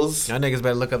Fields. Y'all niggas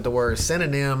better look up the word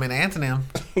synonym and antonym.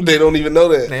 They don't even know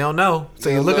that. They don't know. So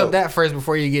you look up that first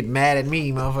before you get mad at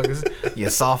me, motherfuckers.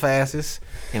 You soft asses.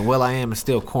 And Will I Am is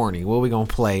still corny. What we gonna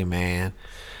play, man?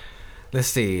 Let's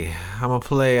see. I'm gonna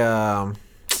play.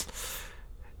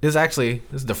 This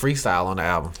is the freestyle on the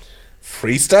album.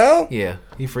 Freestyle? Yeah,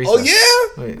 he freestyle. Oh yeah,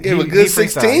 Wait, gave a good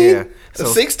 16. Yeah. So,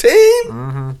 16.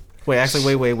 Mm-hmm. Wait,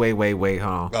 actually, wait.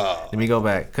 Hold on. Let me go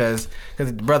back, because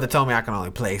the brother told me I can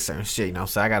only play certain shit. You know,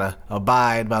 so I gotta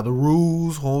abide by the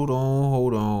rules. Hold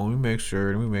on. Let me make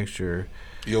sure.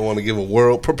 You don't want to give a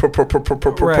world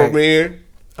premiere?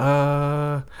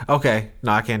 Okay.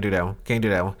 No, I can't do that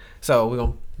one. So we're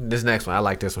gonna. This next one, I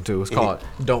like this one too. It's called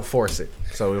 "Don't Force It."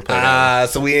 So we'll play that.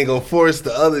 So we ain't gonna force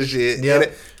the other shit.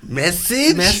 Yep.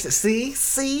 Message. See.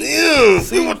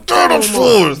 Damn. What don't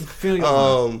force?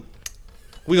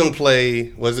 We gonna play.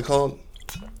 What's it called?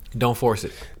 Don't Force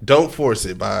It. Don't Force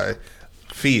It by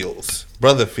Fields,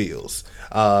 Brother Fields.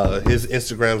 His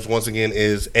Instagrams once again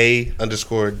is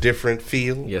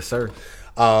 _different_feel. Yes, sir.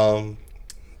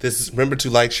 Remember to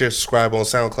like, share, subscribe on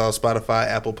SoundCloud, Spotify,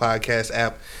 Apple Podcast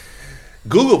app,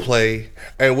 Google Play,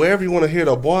 and wherever you want to hear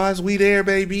the boys. We there,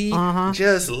 baby.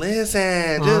 Just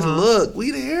listen. Just look. We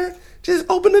there. Just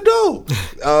open the door.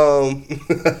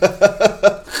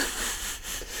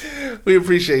 We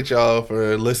appreciate y'all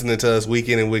for listening to us week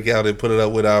in and week out and putting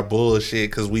up with our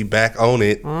bullshit, because we back on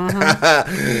it.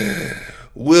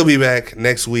 We'll be back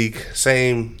next week.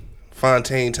 Same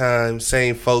Fontaine time,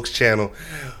 same folks channel.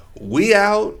 We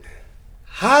out.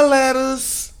 Holla at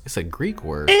us. It's a Greek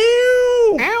word.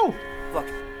 Ew. Ow.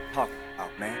 Fucking talking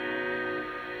about, man.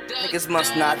 Niggas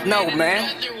must not know,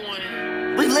 man.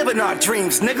 We living our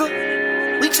dreams, nigga.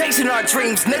 We chasing our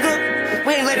dreams, nigga.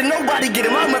 We ain't letting nobody get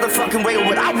in my motherfucking way with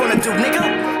what I wanna do, nigga.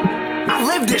 I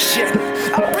live this shit.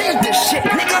 I breathe this shit,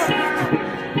 nigga.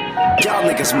 Y'all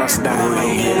niggas must not know.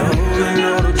 And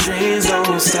all the dreams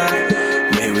don't stop.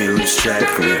 Maybe we lose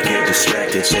track, we get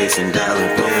distracted chasing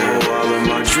dollars. But all of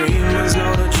my dreamers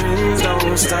know the dreams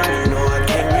don't stop. No, I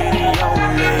can't be the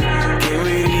only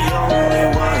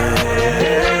one.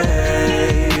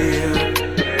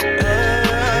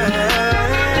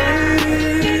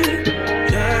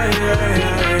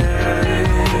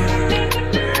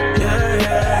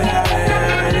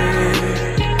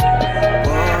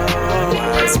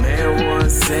 Wise man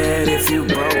once said, if you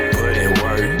broke, put in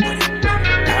work.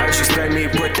 How you expect me to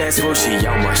put that swooshie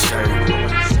on my shirt?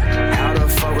 How the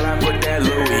fuck will I put that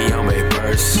Louis on my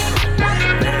purse?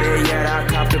 Better yet, I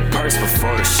copped the purse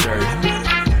before the shirt.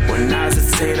 When I was a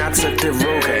teen, I took the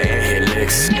Ruger and hit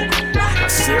licks. I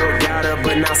still got her,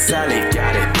 but now Sally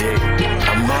got it, dick.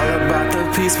 I'm all about the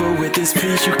peace, but with this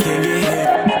peace, you can't get hit.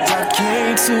 I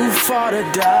came too far to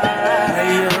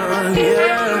die young,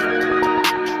 yeah.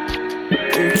 You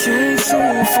came too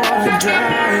far to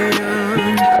die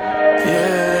young, yeah.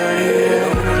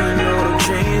 No, the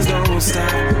dreams don't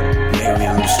stop. Maybe we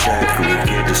lose track, we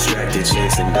get distracted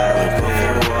chasing dollars.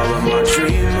 But all of my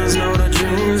dreamers know the dreams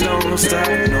don't stop.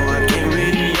 No, I can't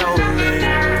be the only,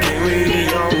 can't be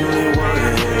the only one.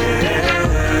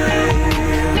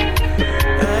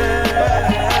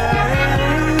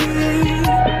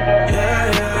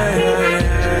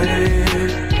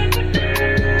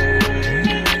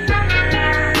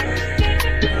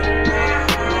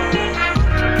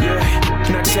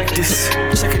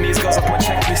 Checking these girls off my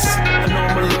checklist. I know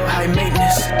I'm a little high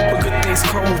maintenance, but good things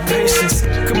come with patience.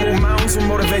 Can move mountains with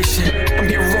motivation. I'm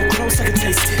getting real close, I can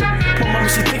taste it. My mama,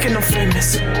 she thinking I'm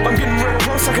famous. I'm getting real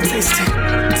close, I can taste it.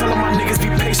 Tell all my niggas be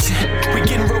patient. We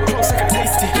getting real close, I can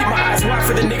taste it. Keep my eyes wide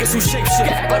for the niggas who shape shit.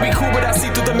 Let me cool, but I see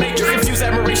through the matrix. Confused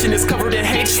admiration is covered in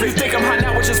hatred. You think I'm hot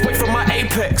now, but just wait for my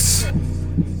apex.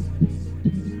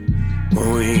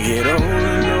 When we get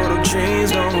older, no, the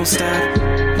dreams don't stop.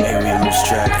 Hey, we lose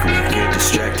track, we get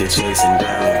distracted chasing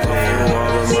down. Oh,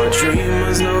 all of my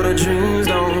dreamers know the dreams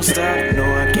don't stop. No,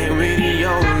 I